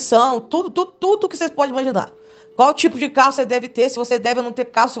sua profissão, tudo que você pode imaginar. Qual tipo de carro você deve ter, se você deve ou não ter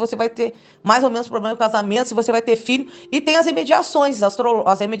carro, se você vai ter mais ou menos problema no casamento, se você vai ter filho. E tem as remediações,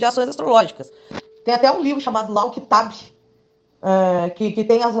 as remediações astrológicas. Tem até um livro chamado Lau Kitab, que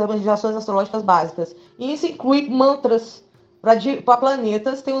tem as mediações astrológicas básicas. E isso inclui mantras. Para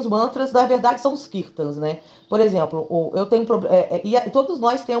planetas, tem os mantras, na verdade são os kirtans, né? Por exemplo, eu tenho todos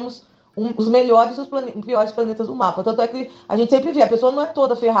nós temos os melhores e os piores planetas do mapa. Tanto é que a gente sempre vê, a pessoa não é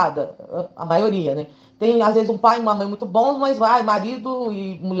toda ferrada, a maioria, né? Tem, às vezes, um pai e uma mãe muito bons, mas marido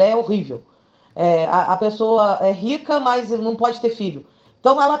e mulher é horrível. A pessoa é rica, mas não pode ter filho.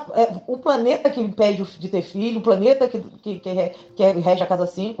 Então, o planeta que impede de ter filho, o planeta que rege a casa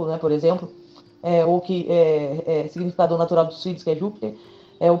 5, né, por exemplo, ou que é significador natural dos filhos, que é Júpiter,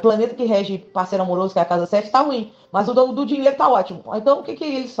 o planeta que rege parceiro amoroso, que é a casa 7, está ruim, mas o do dinheiro está ótimo. Então, o que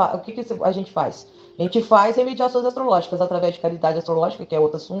a gente faz? A gente faz remediações astrológicas através de caridade astrológica, que é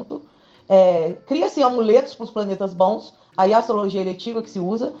outro assunto. Cria-se amuletos para os planetas bons, aí a astrologia eletiva que se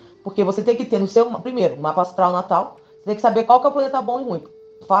usa, porque você tem que ter no seu, primeiro, mapa astral natal, você tem que saber qual que é o planeta bom e ruim.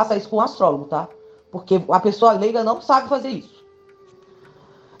 Faça isso com um astrólogo, tá? Porque a pessoa leiga não sabe fazer isso.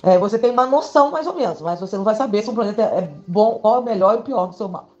 Você tem uma noção, mais ou menos, mas você não vai saber se um planeta é bom, qual é o melhor e o pior do seu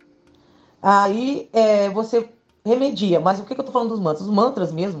mapa. Aí você remedia. Mas o que eu estou falando dos mantras? Os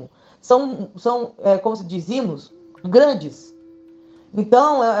mantras mesmo são como se diz, hinos grandes.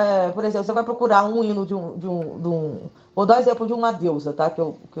 Então, por exemplo, você vai procurar um hino de um vou dar exemplo de uma deusa, tá? Que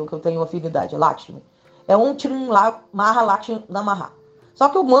eu tenho afinidade, Lakshmi. É um Trim Maha Lakshmi Namaha. Só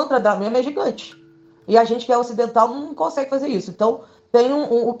que o mantra da mesma é gigante. E a gente que é ocidental não consegue fazer isso. Então, tem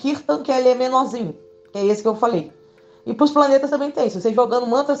o Kirtan, que ele é menorzinho, que é esse que eu falei. E para os planetas também tem. Se você jogando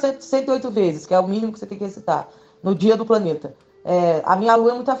mantra 108 vezes, que é o mínimo que você tem que recitar, no dia do planeta. A minha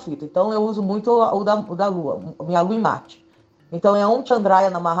lua é muito aflita, então eu uso muito o da lua, minha lua em Marte. Então é Om Chandraya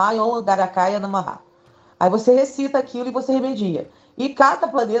Namaha e Om Garakaya Namaha. Aí você recita aquilo e você remedia. E cada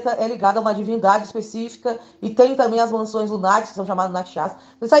planeta é ligado a uma divindade específica, e tem também as mansões lunares, que são chamadas Nakshas.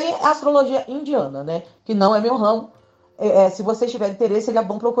 Isso aí é astrologia indiana, né? Que não é meu ramo. Se vocês tiverem interesse, seria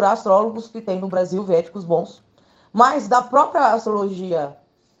bom procurar astrólogos que tem no Brasil, védicos bons. Mas da própria astrologia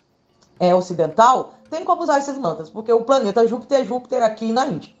ocidental, tem como usar esses mantras, porque o planeta Júpiter é Júpiter aqui na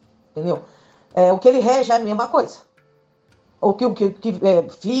Índia, entendeu? O que ele rege é a mesma coisa.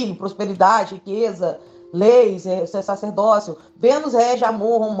 Filho, prosperidade, riqueza, leis, sacerdócio. Vênus rege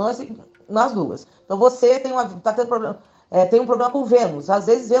amor, romance nas duas. Então você tá tendo problema. Tem um problema com Vênus. Às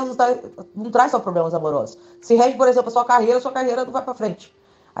vezes Vênus não traz só problemas amorosos. Se rege, por exemplo, a sua carreira não vai para frente.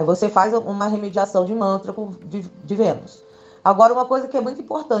 Aí você faz uma remediação de mantra de Vênus. Agora, uma coisa que é muito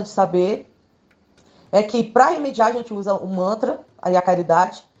importante saber é que para remediar a gente usa o mantra, aí a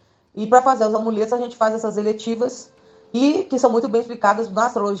caridade, e para fazer os amuletos a gente faz essas eletivas, e que são muito bem explicadas na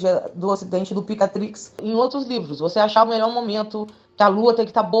astrologia do Ocidente, do Picatrix, em outros livros. Você achar o melhor momento, que a lua tem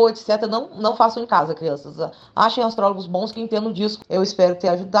que estar boa, etc. Não façam em casa, crianças. Achem astrólogos bons que entendam disso. Eu espero ter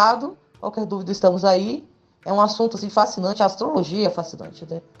ajudado. Qualquer dúvida, estamos aí. É um assunto assim, fascinante. A astrologia é fascinante,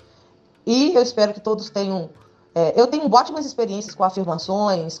 né? E eu espero que todos tenham... eu tenho ótimas experiências com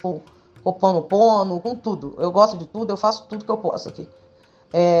afirmações, com Ho'oponopono, com tudo. Eu gosto de tudo, eu faço tudo que eu posso aqui.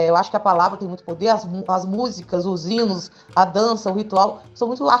 Eu acho que a palavra tem muito poder, as músicas, os hinos, a dança, o ritual, são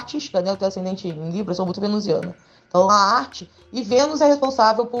muito artísticas, né? Eu tenho ascendente em Libra, eu sou muito venusiana. Então a arte, e Vênus é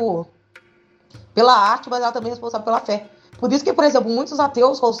responsável pela arte, mas ela também é responsável pela fé. Por isso que, por exemplo, muitos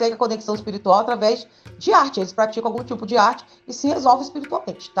ateus conseguem a conexão espiritual através de arte. Eles praticam algum tipo de arte e se resolvem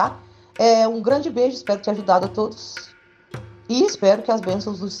espiritualmente, tá? Um grande beijo, espero ter ajudado a todos. E espero que as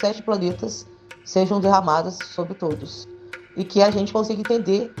bênçãos dos 7 planetas sejam derramadas sobre todos. E que a gente consiga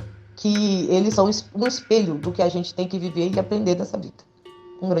entender que eles são um espelho do que a gente tem que viver e aprender nessa vida.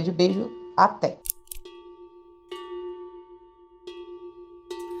 Um grande beijo, até!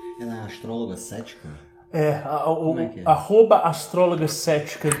 Ela é astróloga cética? Arroba astróloga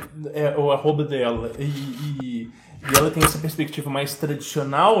cética é o arroba dela. E ela tem essa perspectiva mais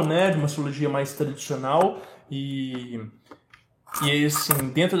tradicional, né? De uma astrologia mais tradicional. E assim,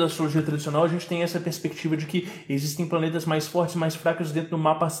 dentro da astrologia tradicional, a gente tem essa perspectiva de que existem planetas mais fortes e mais fracos dentro do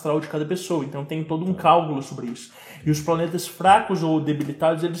mapa astral de cada pessoa. Então tem todo um cálculo sobre isso. E os planetas fracos ou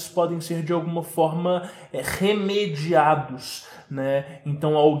debilitados, eles podem ser de alguma forma remediados, né?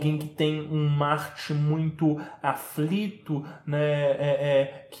 Então alguém que tem um Marte muito aflito,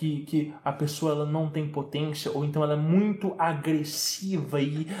 né? Que a pessoa ela não tem potência, ou então ela é muito agressiva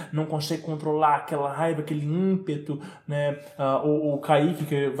e não consegue controlar aquela raiva, aquele ímpeto, né? o Kaique,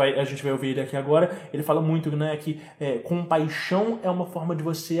 a gente vai ouvir ele aqui agora, ele fala muito, né, que compaixão é uma forma de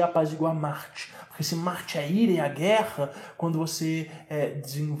você apaziguar Marte. Porque se Marte é a ira e a guerra, quando você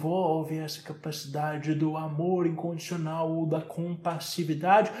desenvolve essa capacidade do amor incondicional ou da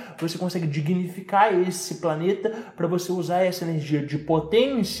compassividade, você consegue dignificar esse planeta para você usar essa energia de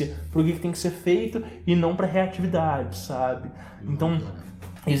potência para o que tem que ser feito e não para reatividade, sabe? Então,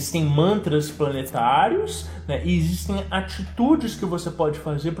 existem mantras planetários, né, e existem atitudes que você pode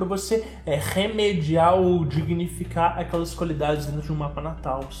fazer para você remediar ou dignificar aquelas qualidades dentro de um mapa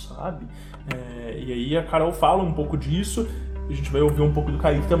natal, sabe? E aí a Carol fala um pouco disso e a gente vai ouvir um pouco do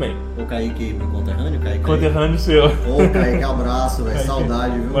Kaique também. O Kaique, meu conterrâneo? Kaique. Conterrâneo seu. Ô, Kaique, abraço, velho.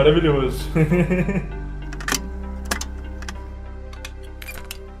 Saudade, viu? Maravilhoso.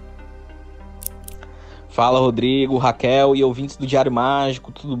 Fala, Rodrigo, Raquel e ouvintes do Diário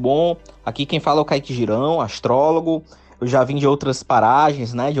Mágico, tudo bom? Aqui quem fala é o Kaique Girão, astrólogo. Eu já vim de outras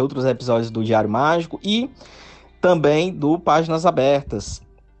paragens, né, de outros episódios do Diário Mágico e também do Páginas Abertas,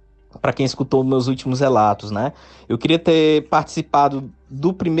 para quem escutou meus últimos relatos, né? Eu queria ter participado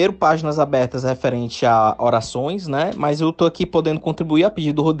do primeiro Páginas Abertas referente a orações, né? Mas eu tô aqui podendo contribuir a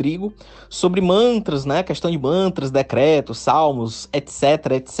pedido do Rodrigo sobre mantras, né? Questão de mantras, decretos, salmos,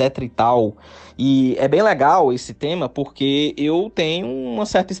 etc, etc e tal. E é bem legal esse tema porque eu tenho uma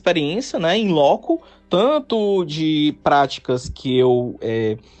certa experiência, né, em loco, tanto de práticas que eu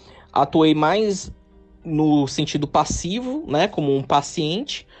atuei mais no sentido passivo, né, como um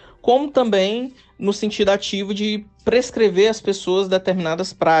paciente, como também no sentido ativo de prescrever às pessoas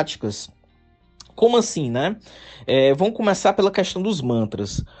determinadas práticas. Como assim, né? Vamos começar pela questão dos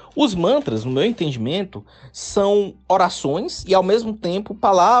mantras. Os mantras, no meu entendimento, são orações e, ao mesmo tempo,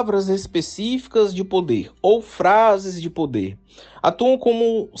 palavras específicas de poder ou frases de poder. Atuam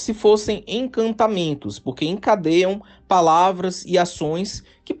como se fossem encantamentos, porque encadeiam palavras e ações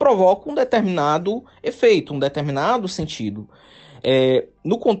que provocam um determinado efeito, um determinado sentido.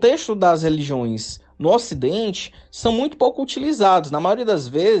 No contexto das religiões no Ocidente, são muito pouco utilizados. Na maioria das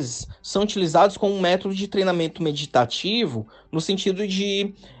vezes, são utilizados como um método de treinamento meditativo, no sentido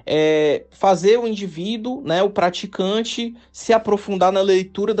de fazer o indivíduo, né, o praticante, se aprofundar na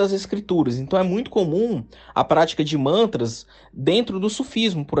leitura das escrituras. Então, é muito comum a prática de mantras dentro do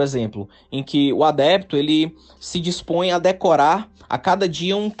sufismo, por exemplo, em que o adepto ele se dispõe a decorar a cada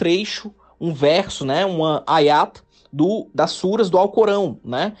dia um trecho, um verso, né, uma ayat, das suras do Alcorão,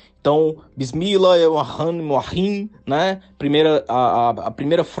 né? Então, Bismillahirrahmanirrahim, né? A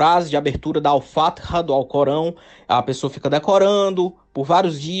primeira frase de abertura da Al-Fatiha do Alcorão, a pessoa fica decorando por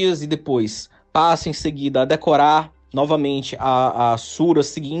vários dias e depois passa em seguida a decorar novamente a sura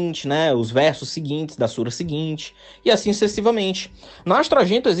seguinte, né? Os versos seguintes da sura seguinte e assim sucessivamente. Na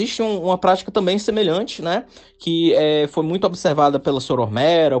Astragento existe uma prática também semelhante, né? Que foi muito observada pela Soror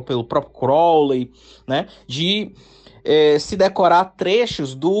Merrill, pelo próprio Crowley, né? De se decorar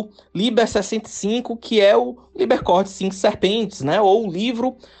trechos do Liber 65, que é o Liber Corde 5 Serpentes, né? Ou o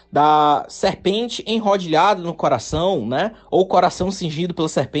livro da serpente enrodilhada no coração, né? Ou coração cingido pela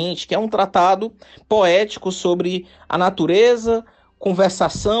serpente, que é um tratado poético sobre a natureza,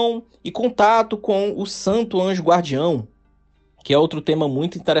 conversação e contato com o santo anjo guardião, que é outro tema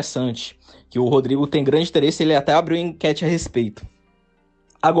muito interessante, que o Rodrigo tem grande interesse, ele até abriu enquete a respeito.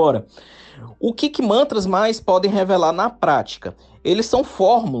 Agora, o que mantras mais podem revelar na prática? Eles são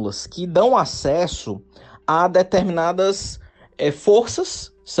fórmulas que dão acesso a determinadas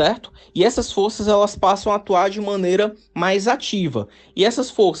forças, certo? E essas forças elas passam a atuar de maneira mais ativa. E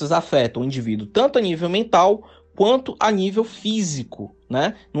essas forças afetam o indivíduo tanto a nível mental quanto a nível físico,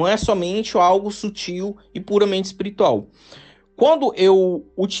 né? Não é somente algo sutil e puramente espiritual. Quando eu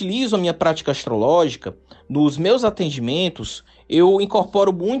utilizo a minha prática astrológica, nos meus atendimentos, eu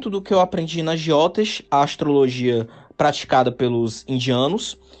incorporo muito do que eu aprendi na Jyotish, a astrologia praticada pelos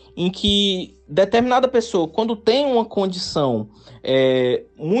indianos, em que determinada pessoa, quando tem uma condição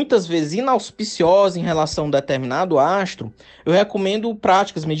muitas vezes inauspiciosa em relação a um determinado astro, eu recomendo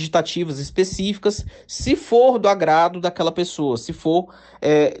práticas meditativas específicas, se for do agrado daquela pessoa, se for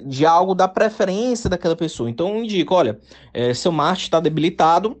de algo da preferência daquela pessoa. Então eu indico, olha, seu Marte está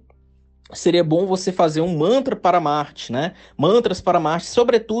debilitado, seria bom você fazer um mantra para Marte, né? Mantras para Marte,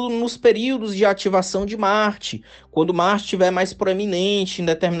 sobretudo nos períodos de ativação de Marte, quando Marte estiver mais proeminente em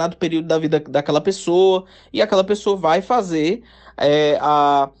determinado período da vida daquela pessoa, e aquela pessoa vai fazer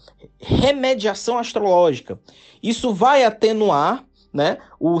a remediação astrológica. Isso vai atenuar, né,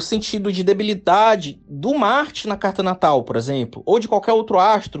 o sentido de debilidade do Marte na carta natal, por exemplo, ou de qualquer outro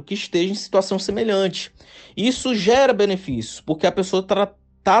astro que esteja em situação semelhante. Isso gera benefícios, porque a pessoa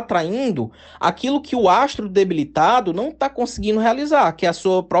está atraindo aquilo que o astro debilitado não está conseguindo realizar, que é a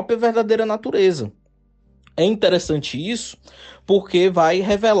sua própria verdadeira natureza. É interessante isso, porque vai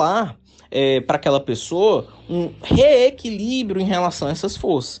revelar para aquela pessoa um reequilíbrio em relação a essas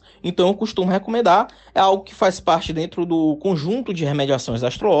forças. Então eu costumo recomendar, é algo que faz parte dentro do conjunto de remediações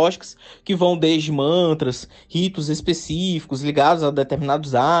astrológicas, que vão desde mantras, ritos específicos ligados a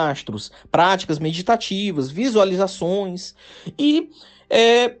determinados astros, práticas meditativas, visualizações e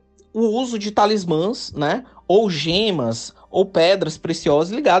o uso de talismãs, né, ou gemas ou pedras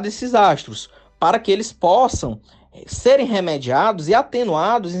preciosas ligadas a esses astros, para que eles possam serem remediados e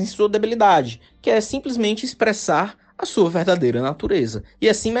atenuados em sua debilidade, que é simplesmente expressar a sua verdadeira natureza, e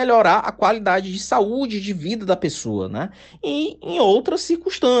assim melhorar a qualidade de saúde e de vida da pessoa, né? E em outras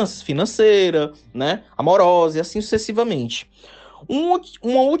circunstâncias, financeira, né, amorosa e assim sucessivamente.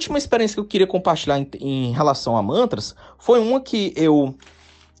 Uma última experiência que eu queria compartilhar em relação a mantras foi uma que eu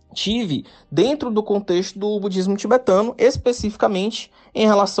tive dentro do contexto do budismo tibetano, especificamente em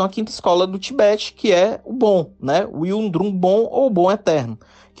relação à quinta escola do Tibete, que é o Bon, né? O Yundrum Bon ou Bon Eterno,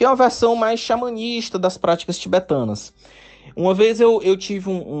 que é uma versão mais xamanista das práticas tibetanas. Uma vez eu tive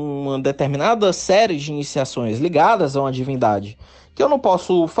uma determinada série de iniciações ligadas a uma divindade, que eu não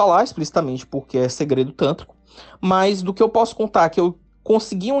posso falar explicitamente porque é segredo tântrico, mas do que eu posso contar que eu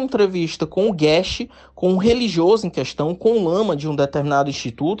consegui uma entrevista com o Geshe, com um religioso em questão, com o lama de um determinado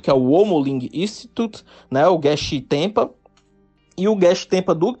instituto, que é o Womoling Institute, né, o Geshe Tempa. E o Geshe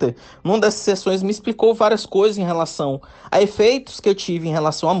Tempa Dukter, numa dessas sessões, me explicou várias coisas em relação a efeitos que eu tive em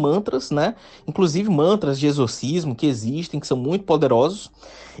relação a mantras, né? Inclusive mantras de exorcismo que existem, que são muito poderosos.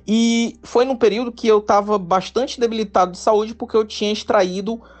 E foi num período que eu estava bastante debilitado de saúde, porque eu tinha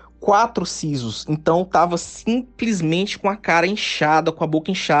extraído 4 sisos. Então estava simplesmente com a cara inchada, com a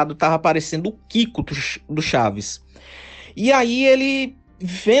boca inchada, estava parecendo o Kiko do Chaves. E aí ele,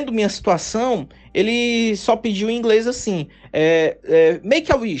 vendo minha situação, ele só pediu em inglês assim, make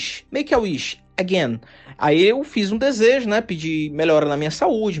a wish again. Aí eu fiz um desejo, né, pedi melhora na minha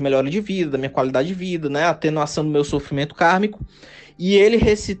saúde, melhora de vida, da minha qualidade de vida, né, atenuação do meu sofrimento kármico. E ele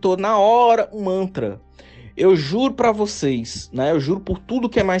recitou na hora um mantra. Eu juro para vocês, né, eu juro por tudo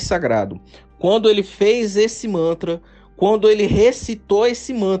que é mais sagrado. Quando ele fez esse mantra, quando ele recitou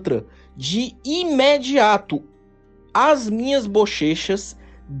esse mantra, de imediato, as minhas bochechas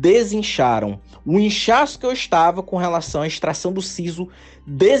desincharam. O inchaço que eu estava com relação à extração do siso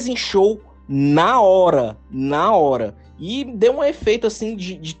desinchou na hora. E deu um efeito assim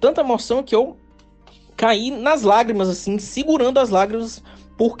de tanta emoção que eu caí nas lágrimas, assim, segurando as lágrimas,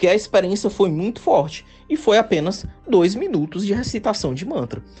 porque a experiência foi muito forte. E foi apenas 2 minutos de recitação de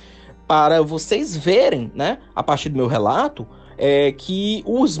mantra. Para vocês verem, né, a partir do meu relato, que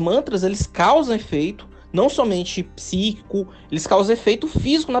os mantras, eles causam efeito não somente psíquico, eles causam efeito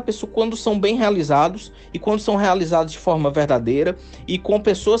físico na pessoa quando são bem realizados e quando são realizados de forma verdadeira e com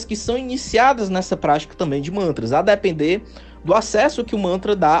pessoas que são iniciadas nessa prática também de mantras, a depender do acesso que o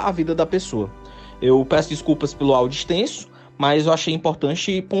mantra dá à vida da pessoa. Eu peço desculpas pelo áudio extenso, mas eu achei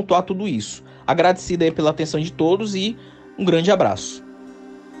importante pontuar tudo isso. Agradecido aí pela atenção de todos e um grande abraço.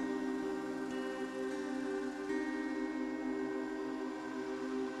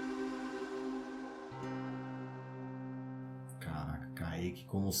 Kaique,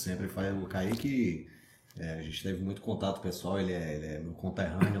 como sempre, faz o Kaique, a gente teve muito contato pessoal, ele é meu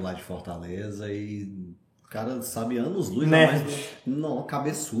conterrâneo lá de Fortaleza e o cara sabe anos-luz, mas não,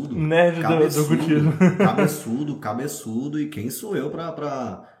 cabeçudo. Nerd do Gutiérrez. Cabeçudo, e quem sou eu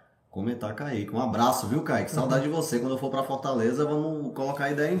pra comentar Kaique? Um abraço, viu, Kaique? Saudade de você, quando eu for pra Fortaleza, vamos colocar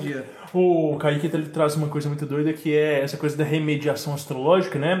a ideia em dia. O Kaique ele traz uma coisa muito doida, que é essa coisa da remediação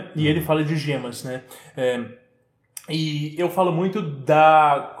astrológica, né? E ele fala de gemas, né? E eu falo muito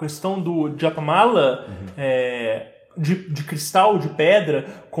da questão do Japamala, de cristal, de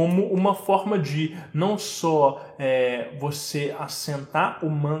pedra, como uma forma de não só você assentar o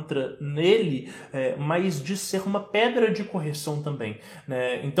mantra nele, mas de ser uma pedra de correção também,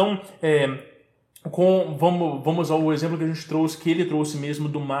 né? Então, vamos ao exemplo que a gente trouxe, que ele trouxe mesmo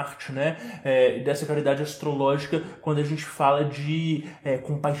do Marte, né? Dessa caridade astrológica, quando a gente fala de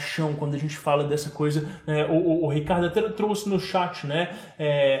compaixão, quando a gente fala dessa coisa, o Ricardo até trouxe no chat, né?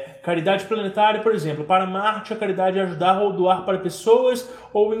 Caridade planetária, por exemplo, para Marte a caridade é ajudar ou doar para pessoas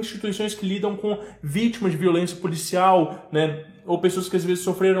ou instituições que lidam com vítimas de violência policial, né? Ou pessoas que às vezes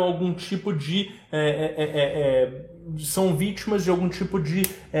sofreram algum tipo de são vítimas de algum tipo de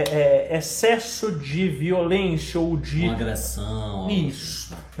excesso de violência ou de uma agressão.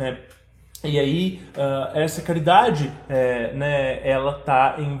 Isso, né? E aí, essa caridade, né, ela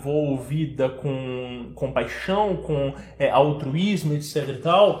está envolvida com compaixão, com altruísmo, etc e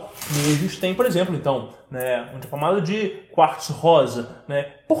tal. E a gente tem, por exemplo, então, né, um diplomado de quartzo rosa, né?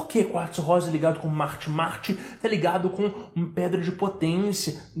 Por que quartzo rosa ligado com Marte? Marte é ligado com uma pedra de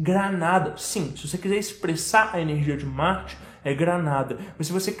potência, granada. Sim, se você quiser expressar a energia de Marte, é granada. Mas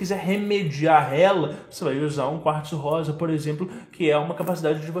se você quiser remediar ela, você vai usar um quartzo rosa, por exemplo, que é uma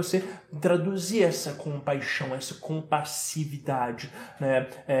capacidade de você traduzir essa compaixão, essa compassividade, né?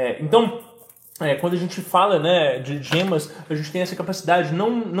 Então, quando a gente fala, né, de gemas, a gente tem essa capacidade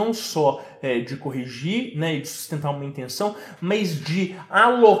não só de corrigir, né, e de sustentar uma intenção, mas de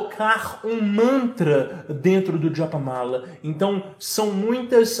alocar um mantra dentro do Japamala. Então, são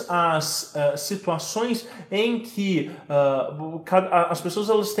muitas as situações em que as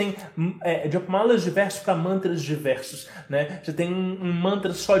pessoas elas têm Japamalas diversos para mantras diversos, né? Você tem um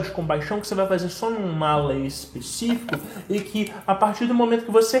mantra só de compaixão que você vai fazer só num mala específico e que, a partir do momento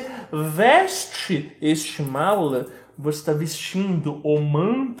que você veste este mala, você está vestindo o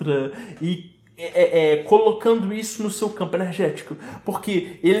mantra e colocando isso no seu campo energético.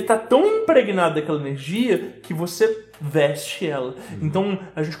 Porque ele está tão impregnado daquela energia que você veste ela. Então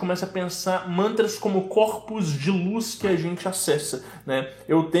a gente começa a pensar mantras como corpos de luz que a gente acessa, né?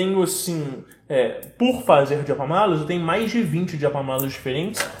 Eu tenho assim, por fazer japamalas, eu tenho mais de 20 japamalas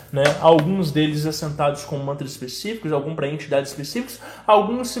diferentes, né? Alguns deles assentados com mantras específicos, alguns para entidades específicas,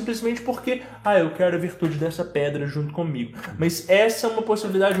 alguns simplesmente porque eu quero a virtude dessa pedra junto comigo. Mas essa é uma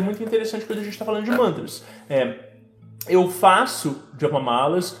possibilidade muito interessante quando a gente está falando de mantras. Eu faço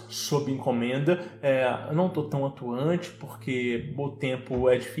japamalas sob encomenda, não estou tão atuante porque o tempo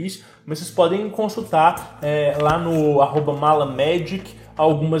é difícil, mas vocês podem consultar lá no @malamagic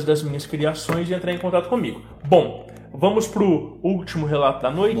algumas das minhas criações e entrar em contato comigo. Bom, vamos pro último relato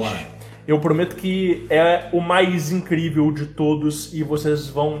da noite. Bora. Eu prometo que é o mais incrível de todos e vocês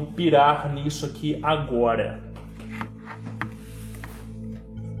vão pirar nisso aqui agora.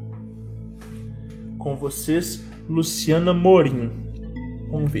 Com vocês, Luciana Morim.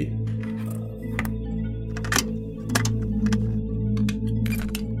 Vamos ver.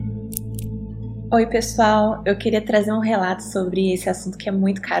 Oi, pessoal. Eu queria trazer um relato sobre esse assunto que é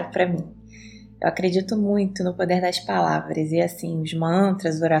muito caro para mim. Eu acredito muito no poder das palavras e, assim, os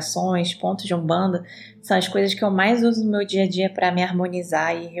mantras, orações, pontos de umbanda são as coisas que eu mais uso no meu dia a dia para me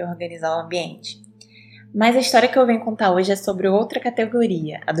harmonizar e reorganizar o ambiente. Mas a história que eu venho contar hoje é sobre outra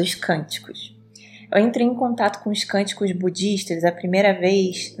categoria, a dos cânticos. Eu entrei em contato com os cânticos budistas a primeira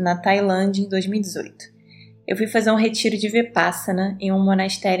vez na Tailândia em 2018. Eu fui fazer um retiro de Vipassana em um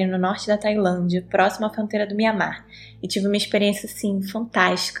monastério no norte da Tailândia, próximo à fronteira do Mianmar, e tive uma experiência assim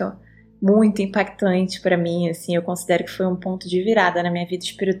fantástica, muito impactante para mim. Assim, eu considero que foi um ponto de virada na minha vida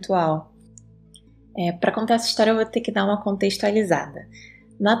espiritual. Para contar essa história eu vou ter que dar uma contextualizada.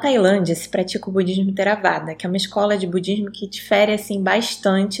 Na Tailândia se pratica o budismo Theravada, que é uma escola de budismo que difere assim,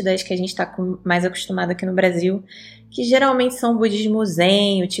 bastante das que a gente está mais acostumado aqui no Brasil, que geralmente são o budismo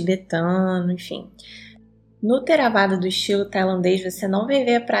zen, o tibetano, enfim. No Theravada do estilo tailandês você não vai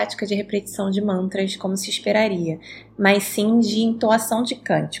ver a prática de repetição de mantras como se esperaria, mas sim de entoação de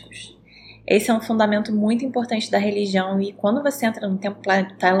cânticos. Esse é um fundamento muito importante da religião e quando você entra no templo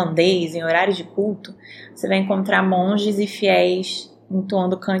tailandês, em horário de culto, você vai encontrar monges e fiéis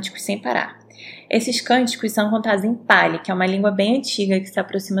entoando cânticos sem parar. Esses cânticos são contados em Pali, que é uma língua bem antiga que se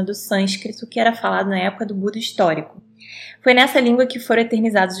aproxima do sânscrito, que era falado na época do Buda histórico. Foi nessa língua que foram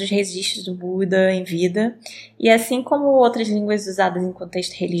eternizados os registros do Buda em vida, e assim como outras línguas usadas em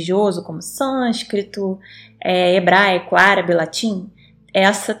contexto religioso, como sânscrito, hebraico, árabe, latim,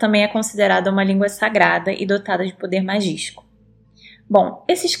 essa também é considerada uma língua sagrada e dotada de poder magístico. Bom,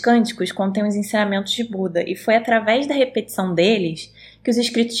 esses cânticos contêm os ensinamentos de Buda e foi através da repetição deles que os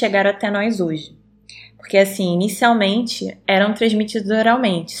escritos chegaram até nós hoje. Porque, assim, inicialmente eram transmitidos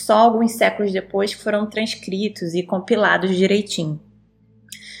oralmente, só alguns séculos depois que foram transcritos e compilados direitinho.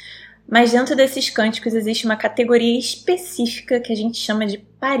 Mas dentro desses cânticos existe uma categoria específica que a gente chama de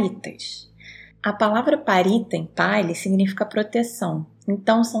paritas. A palavra parita em Pali significa proteção.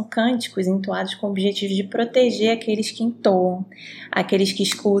 Então são cânticos entoados com o objetivo de proteger aqueles que entoam, aqueles que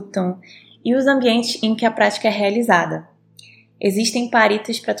escutam e os ambientes em que a prática é realizada. Existem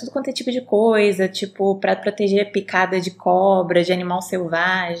paritas para tudo quanto é tipo de coisa, tipo para proteger a picada de cobra, de animal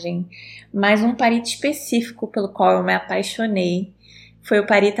selvagem, mas um parita específico pelo qual eu me apaixonei foi o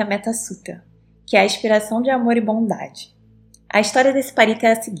Parita Metta Sutta, que é a inspiração de amor e bondade. A história desse parita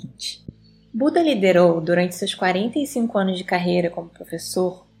é a seguinte: Buda liderou, durante seus 45 anos de carreira como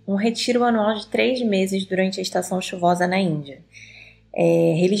professor, um retiro anual de 3 meses durante a estação chuvosa na Índia.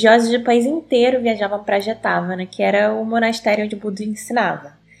 Religiosos do país inteiro viajavam para Jetavana, que era o monastério onde Buda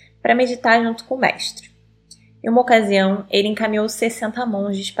ensinava, para meditar junto com o mestre. Em uma ocasião, ele encaminhou 60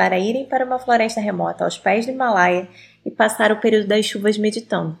 monges para irem para uma floresta remota aos pés do Himalaia e passar o período das chuvas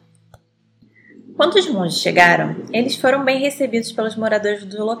meditando. Quando os monges chegaram, eles foram bem recebidos pelos moradores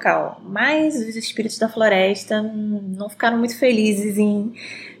do local, mas os espíritos da floresta não ficaram muito felizes em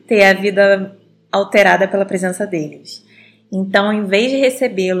ter a vida alterada pela presença deles. Então, em vez de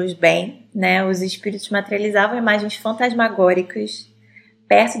recebê-los bem, os espíritos materializavam imagens fantasmagóricas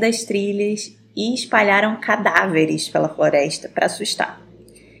perto das trilhas e espalharam cadáveres pela floresta para assustar.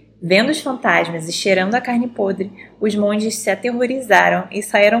 Vendo os fantasmas e cheirando a carne podre, os monges se aterrorizaram e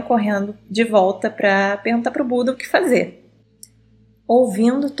saíram correndo de volta para perguntar para o Buda o que fazer.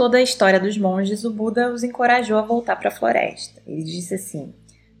 Ouvindo toda a história dos monges, o Buda os encorajou a voltar para a floresta. Ele disse assim: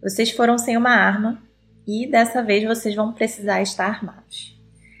 vocês foram sem uma arma e dessa vez vocês vão precisar estar armados.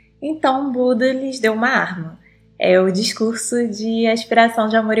 Então o Buda lhes deu uma arma. É o discurso de aspiração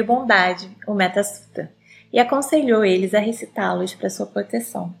de amor e bondade, o Metta Sutta, e aconselhou eles a recitá-los para sua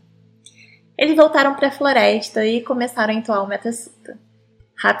proteção. Eles voltaram para a floresta e começaram a entoar o Metta Sutta.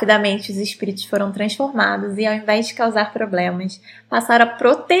 Rapidamente os espíritos foram transformados e, ao invés de causar problemas, passaram a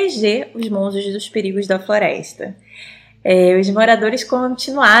proteger os monges dos perigos da floresta. Os moradores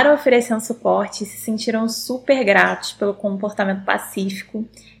continuaram oferecendo suporte e se sentiram super gratos pelo comportamento pacífico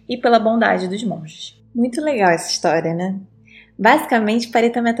e pela bondade dos monges. Muito legal essa história, né? Basicamente,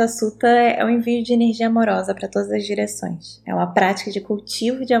 Parita Metta Sutta é um envio de energia amorosa para todas as direções. É uma prática de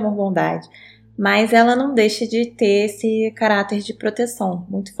cultivo de amor-bondade, mas ela não deixa de ter esse caráter de proteção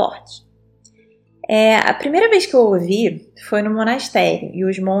muito forte. A primeira vez que eu ouvi foi no monastério, e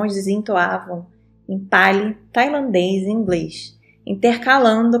os monges entoavam em Pali, tailandês e inglês,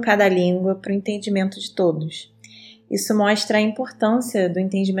 intercalando cada língua para o entendimento de todos. Isso mostra a importância do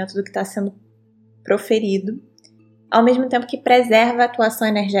entendimento do que está sendo proferido, ao mesmo tempo que preserva a atuação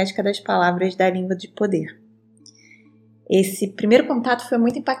energética das palavras da língua de poder. Esse primeiro contato foi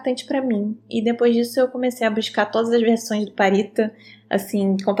muito impactante para mim, e depois disso eu comecei a buscar todas as versões do Parita,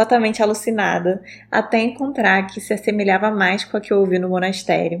 assim, completamente alucinada, até encontrar a que se assemelhava mais com a que eu ouvi no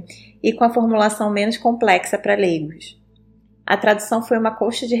monastério e com a formulação menos complexa para leigos. A tradução foi uma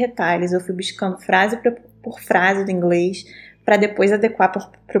colcha de retalhos, eu fui buscando frase por frase do inglês para depois adequar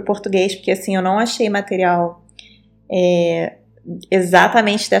para o português, porque assim eu não achei material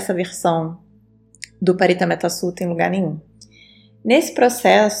exatamente dessa versão do Parita Metta Sutta em lugar nenhum. Nesse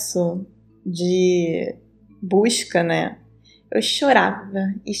processo de busca, eu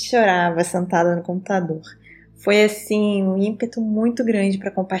chorava e chorava sentada no computador. Foi assim um ímpeto muito grande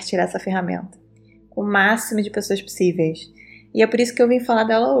para compartilhar essa ferramenta com o máximo de pessoas possíveis. E é por isso que eu vim falar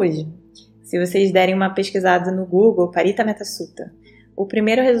dela hoje. Se vocês derem uma pesquisada no Google, Parita Metta Sutta, o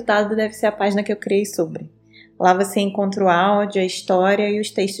primeiro resultado deve ser a página que eu criei sobre. Lá você encontra o áudio, a história e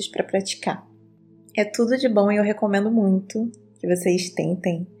os textos para praticar. É tudo de bom e eu recomendo muito que vocês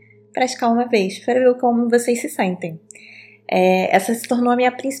tentem praticar uma vez para ver como vocês se sentem. Essa se tornou a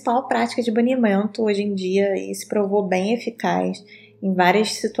minha principal prática de banimento hoje em dia e se provou bem eficaz em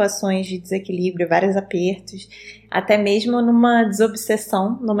várias situações de desequilíbrio, vários apertos, até mesmo numa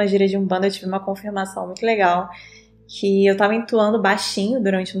desobsessão, numa gira de Umbanda eu tive uma confirmação muito legal que eu estava entoando baixinho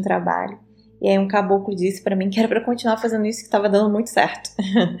durante um trabalho e aí um caboclo disse para mim que era para continuar fazendo isso, que estava dando muito certo.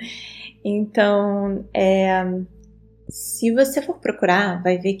 Então, se você for procurar,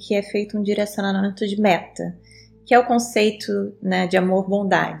 vai ver que é feito um direcionamento de meta, que é o conceito de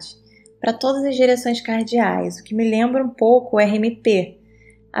amor-bondade, para todas as direções cardeais, o que me lembra um pouco o RMP,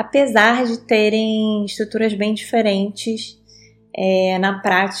 apesar de terem estruturas bem diferentes, na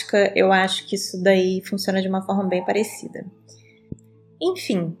prática eu acho que isso daí funciona de uma forma bem parecida.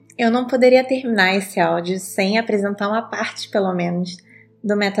 Enfim, eu não poderia terminar esse áudio sem apresentar uma parte, pelo menos,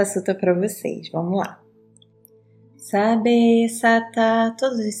 do Metta Sutta para vocês. Vamos lá. Sabe Sata,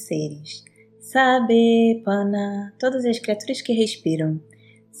 todos os seres. Sabe Pana, todas as criaturas que respiram.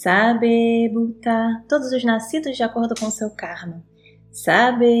 Sabe Bhuta, todos os nascidos de acordo com seu karma.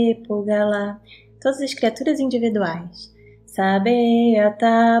 Sabe Pugala, todas as criaturas individuais. Sabe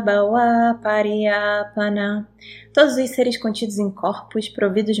Atabawa Pariyapana, todos os seres contidos em corpos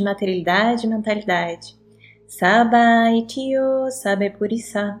providos de materialidade e mentalidade. Sabaitio, Sabe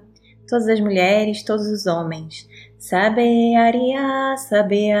Purissa, todas as mulheres, todos os homens. Sabe Arya,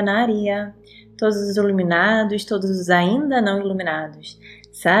 Sabe Anarya, todos os iluminados, todos os ainda não iluminados.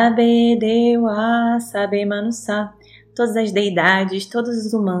 Sabe Dewa, Sabe Manusa, todas as deidades, todos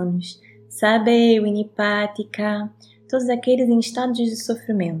os humanos. Sabe Winipatika, todos aqueles em estados de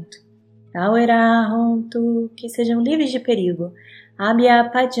sofrimento. Awera Hontu, que sejam livres de perigo.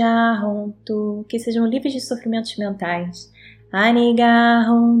 Abhyapajahontu, que sejam livres de sofrimentos mentais.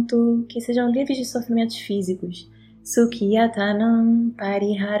 Anigahontu, que sejam livres de sofrimentos físicos. Sukhiyatanam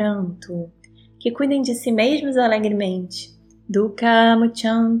pariharantu, que cuidem de si mesmos alegremente.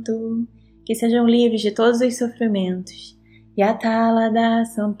 Dukkhamuchantu, que sejam livres de todos os sofrimentos. Yatalada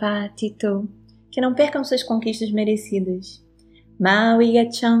sampatito, que não percam suas conquistas merecidas.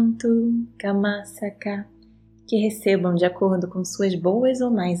 Mawigachantu kamasaka, que recebam de acordo com suas boas ou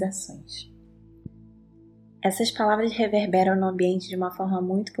más ações. Essas palavras reverberam no ambiente de uma forma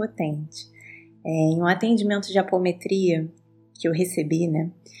muito potente. Em um atendimento de apometria que eu recebi,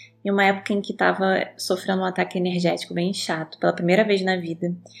 em uma época em que estava sofrendo um ataque energético bem chato, pela primeira vez na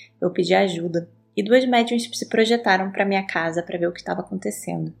vida, eu pedi ajuda e 2 médiuns se projetaram para minha casa para ver o que estava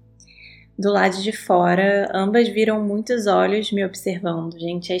acontecendo. Do lado de fora, ambas viram muitos olhos me observando,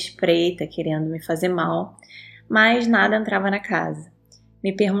 gente à espreita, querendo me fazer mal, mas nada entrava na casa.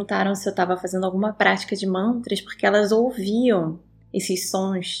 Me perguntaram se eu estava fazendo alguma prática de mantras, porque elas ouviam esses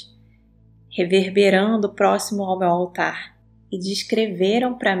sons reverberando próximo ao meu altar. E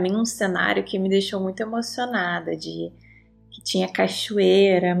descreveram para mim um cenário que me deixou muito emocionada, que tinha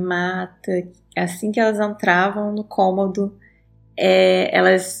cachoeira, mata. Assim que elas entravam no cômodo,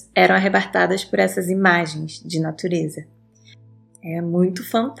 elas eram arrebatadas por essas imagens de natureza. É muito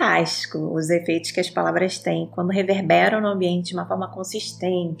fantástico os efeitos que as palavras têm quando reverberam no ambiente de uma forma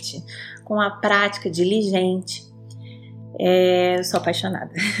consistente, com a prática diligente. Eu sou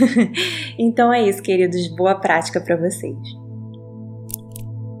apaixonada. Então é isso, queridos. Boa prática para vocês.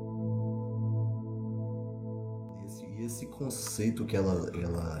 Esse conceito que ela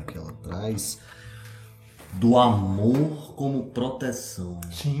traz do amor como proteção.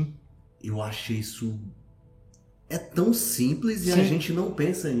 Sim. Eu achei isso... É tão simples e Sim. a gente não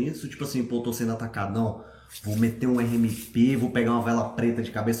pensa nisso. Tipo assim, pô, tô sendo atacado. Não, vou meter um RMP, vou pegar uma vela preta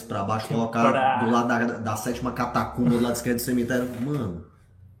de cabeça pra baixo, colocar do lado da 7ª catacumba, do lado esquerdo do cemitério. Mano,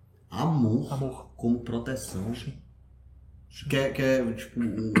 amor. Como proteção. Sim. Que é tipo,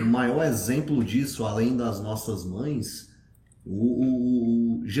 o maior exemplo disso, além das nossas mães,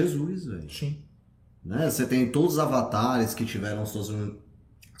 o Jesus, velho. Sim. Né? Você tem todos os avatares que tiveram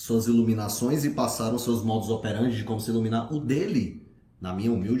suas iluminações e passaram seus modos operantes de como se iluminar. O dele, na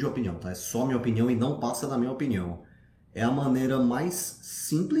minha humilde opinião, tá? É só minha opinião e não passa da minha opinião. É a maneira mais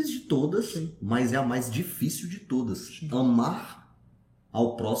simples de todas, mas é a mais difícil de todas. Sim. Amar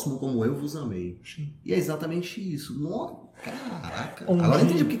ao próximo como eu vos amei. Sim. E é exatamente isso. Caraca. Agora eu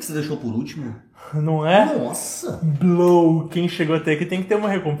entendi por que você deixou por último. Não é? Nossa! Blow! Quem chegou até aqui tem que ter uma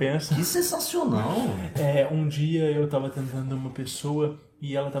recompensa. Que sensacional! Um dia eu tava tentando uma pessoa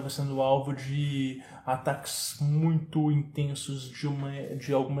e ela estava sendo alvo de ataques muito intensos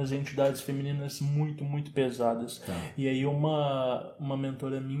de algumas entidades femininas muito, muito pesadas. Tá. E aí uma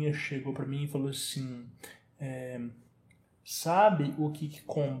mentora minha chegou para mim e falou assim, sabe o que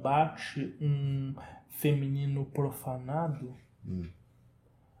combate um feminino profanado?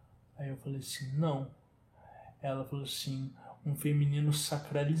 Aí eu falei assim, não. Ela falou assim, um feminino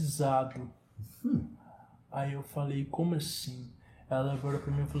sacralizado. Aí eu falei, como assim? Ela agora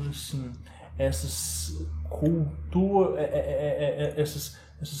pra mim falou assim, essas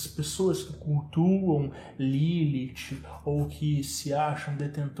pessoas que cultuam Lilith ou que se acham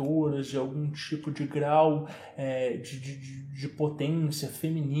detentoras de algum tipo de grau de potência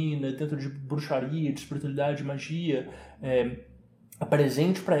feminina dentro de bruxaria, de espiritualidade, de magia,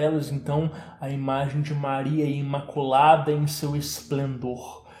 apresente para elas então a imagem de Maria Imaculada em seu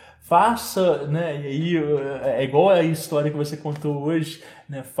esplendor. Faça, né, e aí é igual a história que você contou hoje,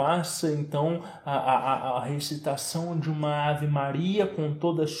 né, faça então a recitação de uma Ave Maria com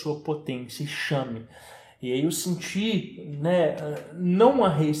toda a sua potência e chame. E aí eu senti, né, não a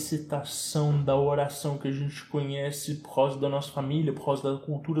recitação da oração que a gente conhece por causa da nossa família, por causa da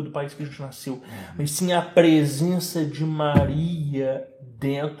cultura do país que a gente nasceu, mas sim a presença de Maria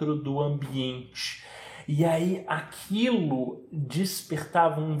dentro do ambiente. E aí aquilo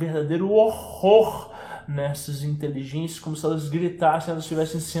despertava um verdadeiro horror nessas inteligências, como se elas gritassem, elas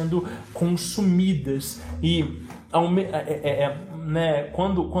estivessem sendo consumidas. E né,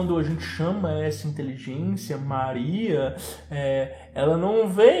 quando a gente chama essa inteligência Maria, ela não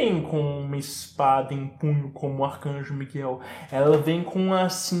vem com uma espada em punho como o arcanjo Miguel, ela vem com a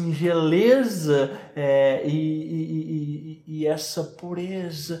singeleza e essa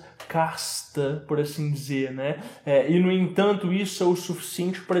pureza casta, por assim dizer, né? E no entanto isso é o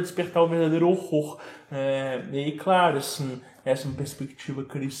suficiente para despertar o verdadeiro horror. E claro, assim, essa é uma perspectiva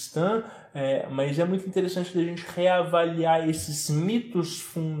cristã, mas é muito interessante a gente reavaliar esses mitos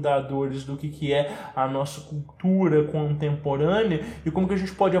fundadores do que é a nossa cultura contemporânea né? E como que a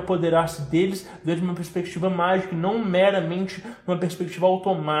gente pode apoderar-se deles desde uma perspectiva mágica e não meramente uma perspectiva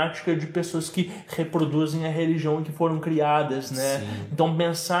automática de pessoas que reproduzem a religião que foram criadas, né? Sim. Então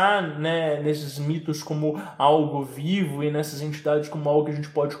pensar, né, nesses mitos como algo vivo e nessas entidades como algo que a gente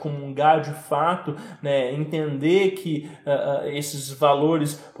pode comungar de fato, né? Entender que esses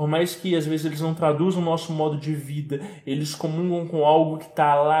valores, por mais que às vezes eles não traduzam o nosso modo de vida, eles comungam com algo que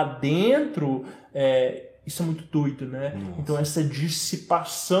está lá dentro, isso é muito doido, né? Nossa. Então essa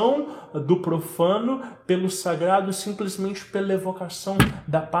dissipação do profano pelo sagrado simplesmente pela evocação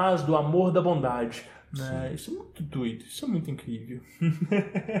da paz, do amor, da bondade, né? Isso é muito doido, isso é muito incrível.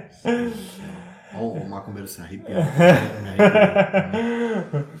 Olha o macumbeiro se arrepiando.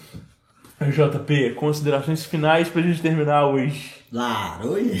 JP, considerações finais pra gente terminar hoje.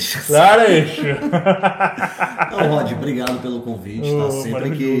 Claro, isso. Claro, isso. Não, Rod, obrigado pelo convite, tá?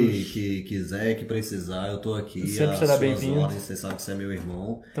 Sempre que quiser, que precisar, eu tô aqui. Sempre será bem-vindo. Você sabe que você é meu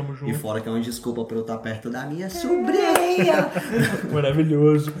irmão. Tamo junto. E fora que é uma desculpa pra eu estar perto da minha sobrinha.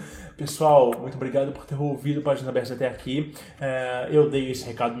 Maravilhoso. Pessoal, muito obrigado por ter ouvido Páginas Abertas até aqui. Eu dei esse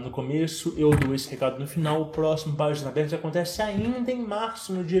recado no começo, eu dou esse recado no final. O próximo Páginas Abertas acontece ainda em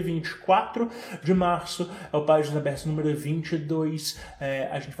março, no dia 24 de março. É o Páginas Abertas número 22.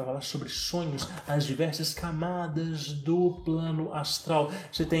 A gente vai falar sobre sonhos, as diversas camadas do plano astral.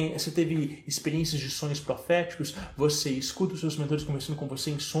 Você teve experiências de sonhos proféticos? Você escuta os seus mentores conversando com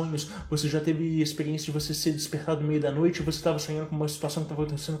você em sonhos? Você já teve experiência de você ser despertado no meio da noite e você estava sonhando com uma situação que estava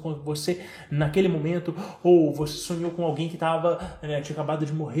acontecendo com você naquele momento, ou você sonhou com alguém que tinha acabado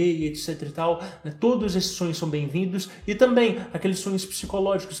de morrer e etc e tal, né? Todos esses sonhos são bem-vindos, e também aqueles sonhos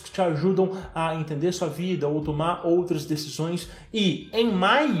psicológicos que te ajudam a entender sua vida ou tomar outras decisões. E em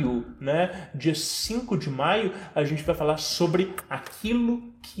maio, né, dia 5 de maio, a gente vai falar sobre aquilo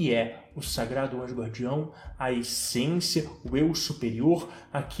que é o sagrado anjo guardião, a essência, o eu superior,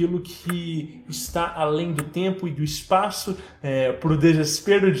 aquilo que está além do tempo e do espaço, pro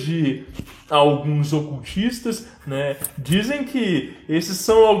desespero de alguns ocultistas, né? Dizem que esses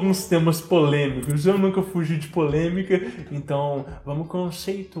são alguns temas polêmicos, eu nunca fugi de polêmica, então vamos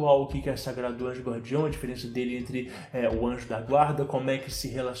conceituar o que é sagrado anjo guardião, a diferença dele entre o anjo da guarda, como é que se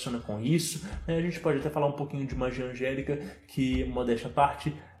relaciona com isso, né? A gente pode até falar um pouquinho de magia angélica, que, modéstia à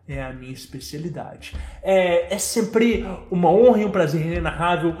parte, é a minha especialidade. É sempre uma honra e um prazer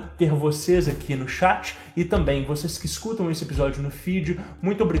inenarrável ter vocês aqui no chat e também vocês que escutam esse episódio no feed.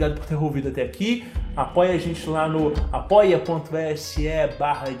 Muito obrigado por ter ouvido até aqui. Apoie a gente lá no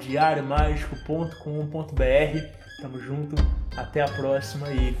apoia.se/diariomagico.com.br. Tamo junto, até a próxima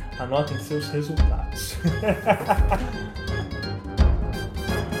e anotem seus resultados.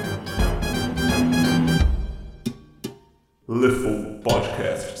 Lifel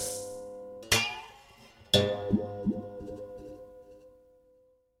Podcast.